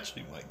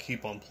actually might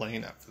keep on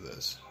playing after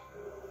this,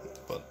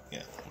 but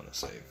yeah, I'm gonna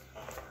save.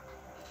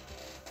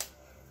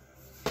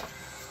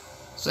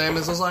 Sam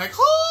is just like,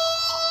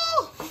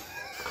 oh!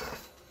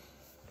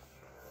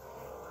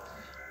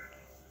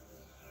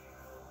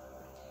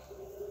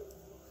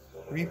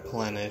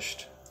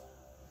 Replenished.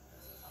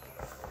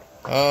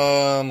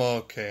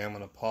 Okay, I'm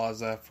gonna pause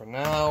that for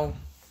now.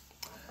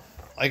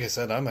 Like I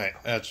said, I might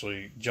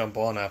actually jump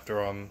on after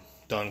I'm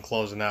done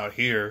closing out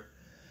here.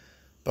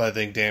 But I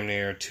think damn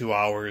near 2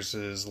 hours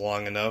is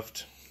long enough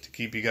to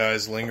keep you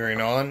guys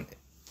lingering on.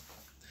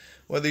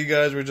 Whether you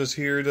guys were just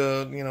here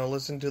to,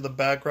 listen to the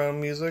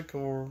background music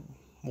or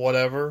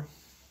whatever.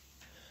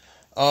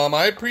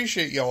 I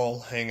appreciate y'all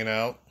hanging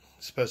out,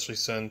 especially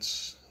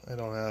since I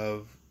don't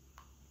have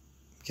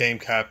game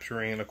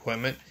capturing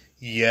equipment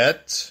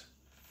yet.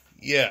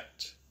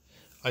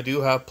 I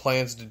do have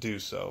plans to do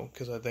so,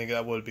 because I think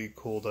that would be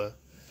cool to,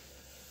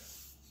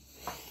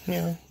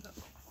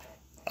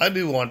 I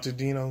do want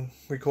to,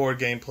 record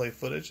gameplay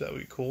footage. That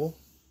would be cool.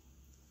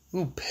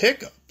 Ooh,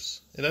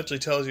 pickups. It actually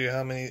tells you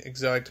how many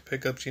exact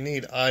pickups you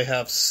need. I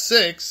have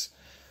 6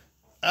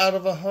 out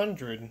of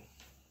 100.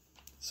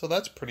 So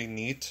that's pretty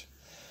neat.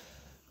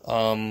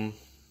 Because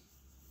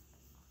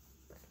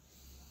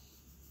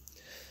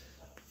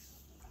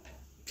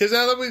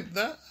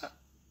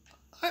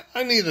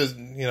I need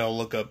to,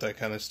 look up that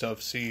kind of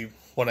stuff, see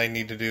what I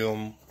need to do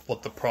and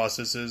what the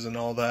process is and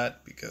all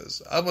that,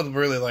 because I would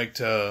really like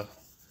to,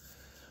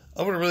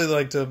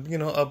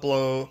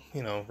 upload,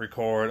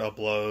 record,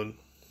 upload,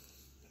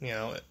 I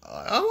want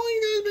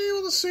you guys to be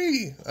able to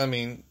see. I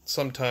mean,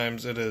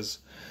 sometimes it is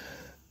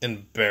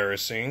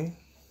embarrassing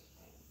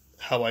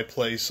how I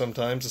play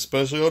sometimes,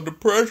 especially under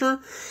pressure.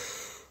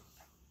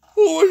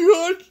 Oh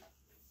my god.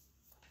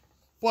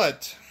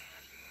 But,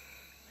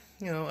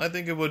 I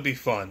think it would be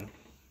fun.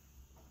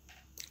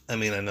 I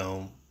mean, I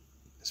know,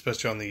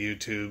 especially on the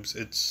YouTubes,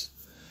 it's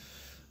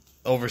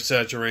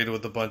oversaturated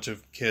with a bunch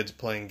of kids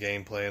playing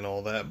gameplay and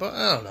all that, but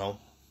I don't know.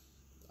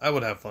 I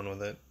would have fun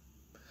with it.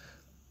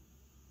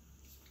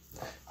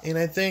 And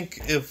I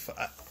think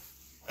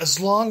as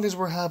long as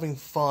we're having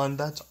fun,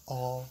 that's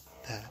all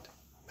that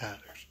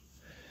matters.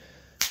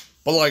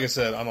 But like I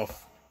said, I'm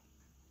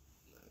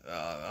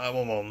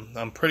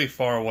pretty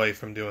far away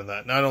from doing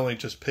that. Not only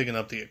just picking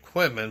up the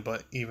equipment,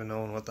 but even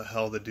knowing what the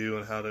hell to do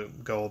and how to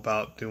go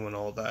about doing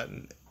all that.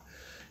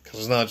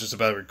 Because it's not just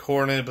about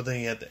recording it, but then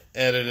you have to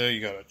edit it,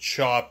 you gotta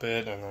chop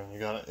it, and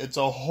then it's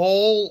a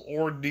whole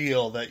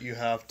ordeal that you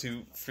have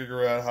to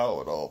figure out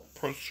how it all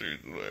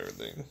proceeds and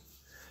everything.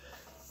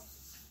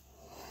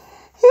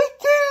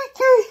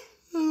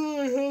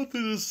 I have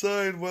to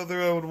decide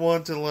whether I would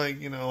want to,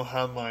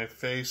 have my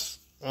face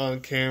on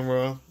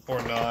camera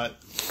or not.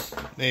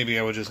 Maybe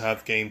I would just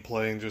have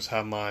gameplay and just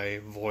have my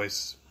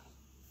voice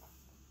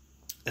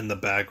in the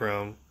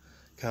background.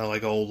 Kind of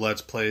like old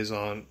Let's Plays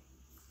on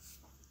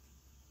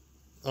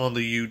the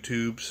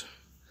YouTubes.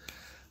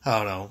 I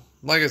don't know.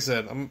 Like I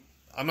said, I'm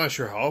not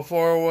sure how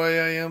far away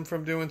I am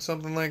from doing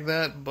something like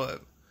that,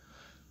 but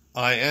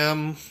I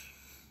am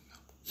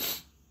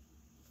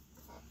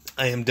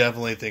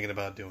definitely thinking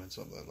about doing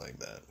something like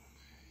that.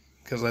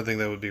 Because I think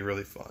that would be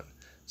really fun.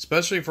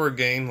 Especially for a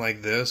game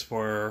like this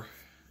where,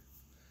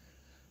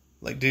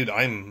 dude,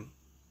 I'm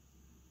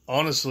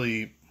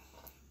having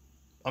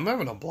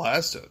a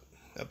blast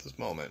at this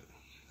moment.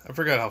 I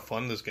forgot how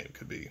fun this game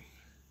could be.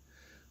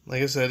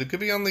 Like I said, it could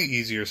be on the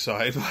easier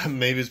side, but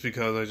maybe it's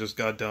because I just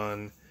got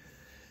done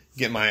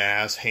getting my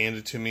ass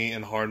handed to me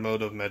in hard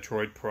mode of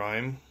Metroid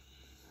Prime.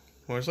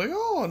 Where it's like,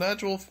 oh, an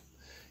actual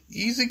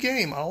easy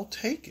game, I'll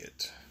take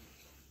it.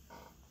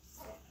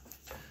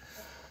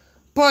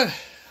 But,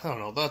 I don't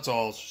know, that's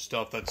all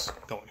stuff that's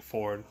going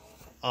forward.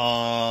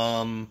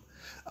 I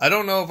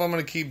don't know if I'm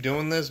going to keep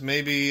doing this.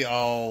 Maybe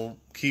I'll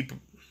keep,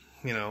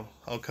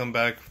 I'll come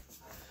back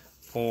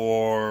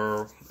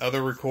for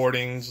other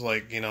recordings,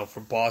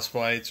 for boss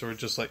fights, or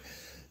just,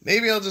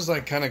 maybe I'll just,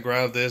 kind of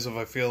grab this if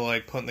I feel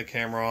like putting the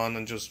camera on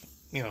and just,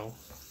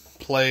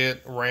 play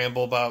it,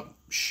 ramble about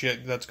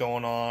shit that's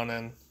going on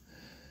and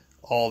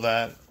all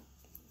that.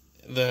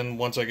 Then,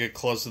 once I get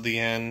close to the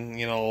end,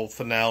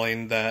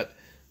 finaleing that,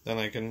 then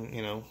I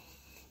can,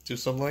 do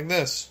something like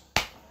this.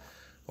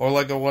 Or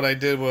what I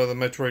did with the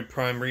Metroid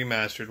Prime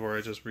Remastered, where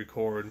I just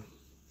record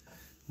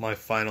my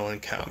final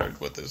encounter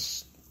with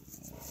this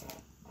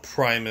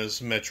Primus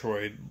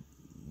Metroid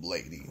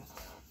lady.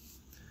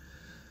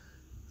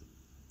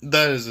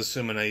 That is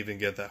assuming I even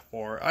get that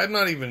far. I'm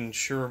not even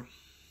sure.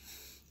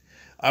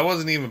 I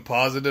wasn't even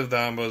positive that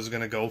I was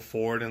going to go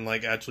forward and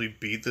actually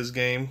beat this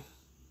game.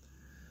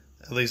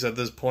 At least at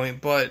this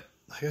point. But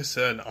like I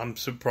said, I'm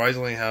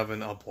surprisingly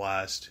having a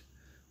blast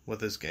with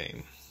this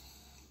game.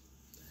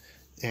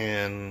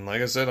 And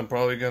like I said, I'm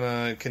probably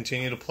going to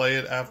continue to play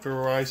it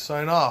after I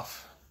sign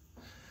off.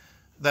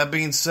 That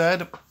being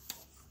said,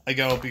 I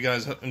hope you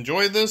guys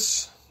enjoyed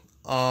this.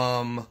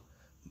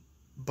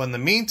 But in the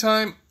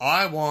meantime,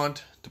 I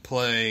want to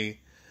play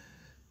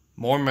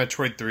more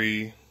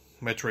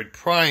Metroid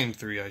Prime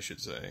 3, I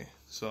should say.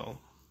 So,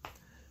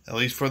 at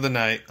least for the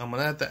night, I'm going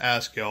to have to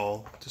ask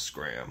y'all to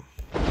scram.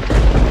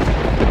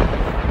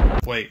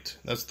 Wait,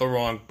 that's the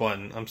wrong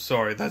button. I'm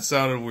sorry, that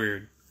sounded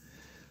weird.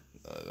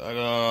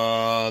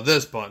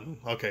 This button.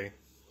 Okay,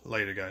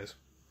 later, guys.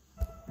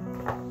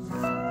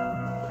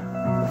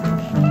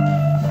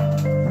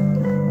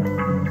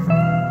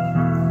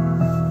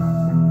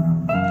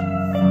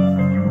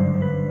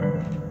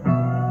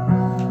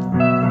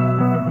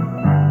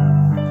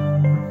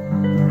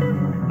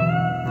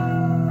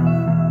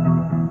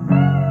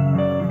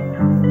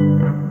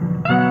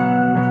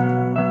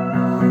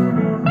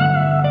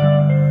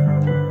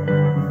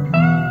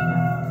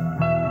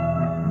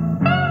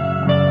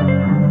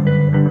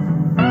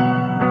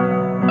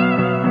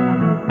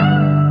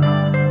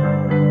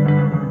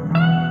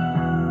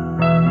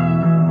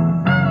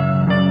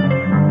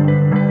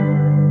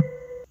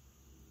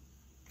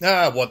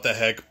 Ah, what the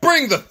heck.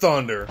 Bring the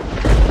thunder!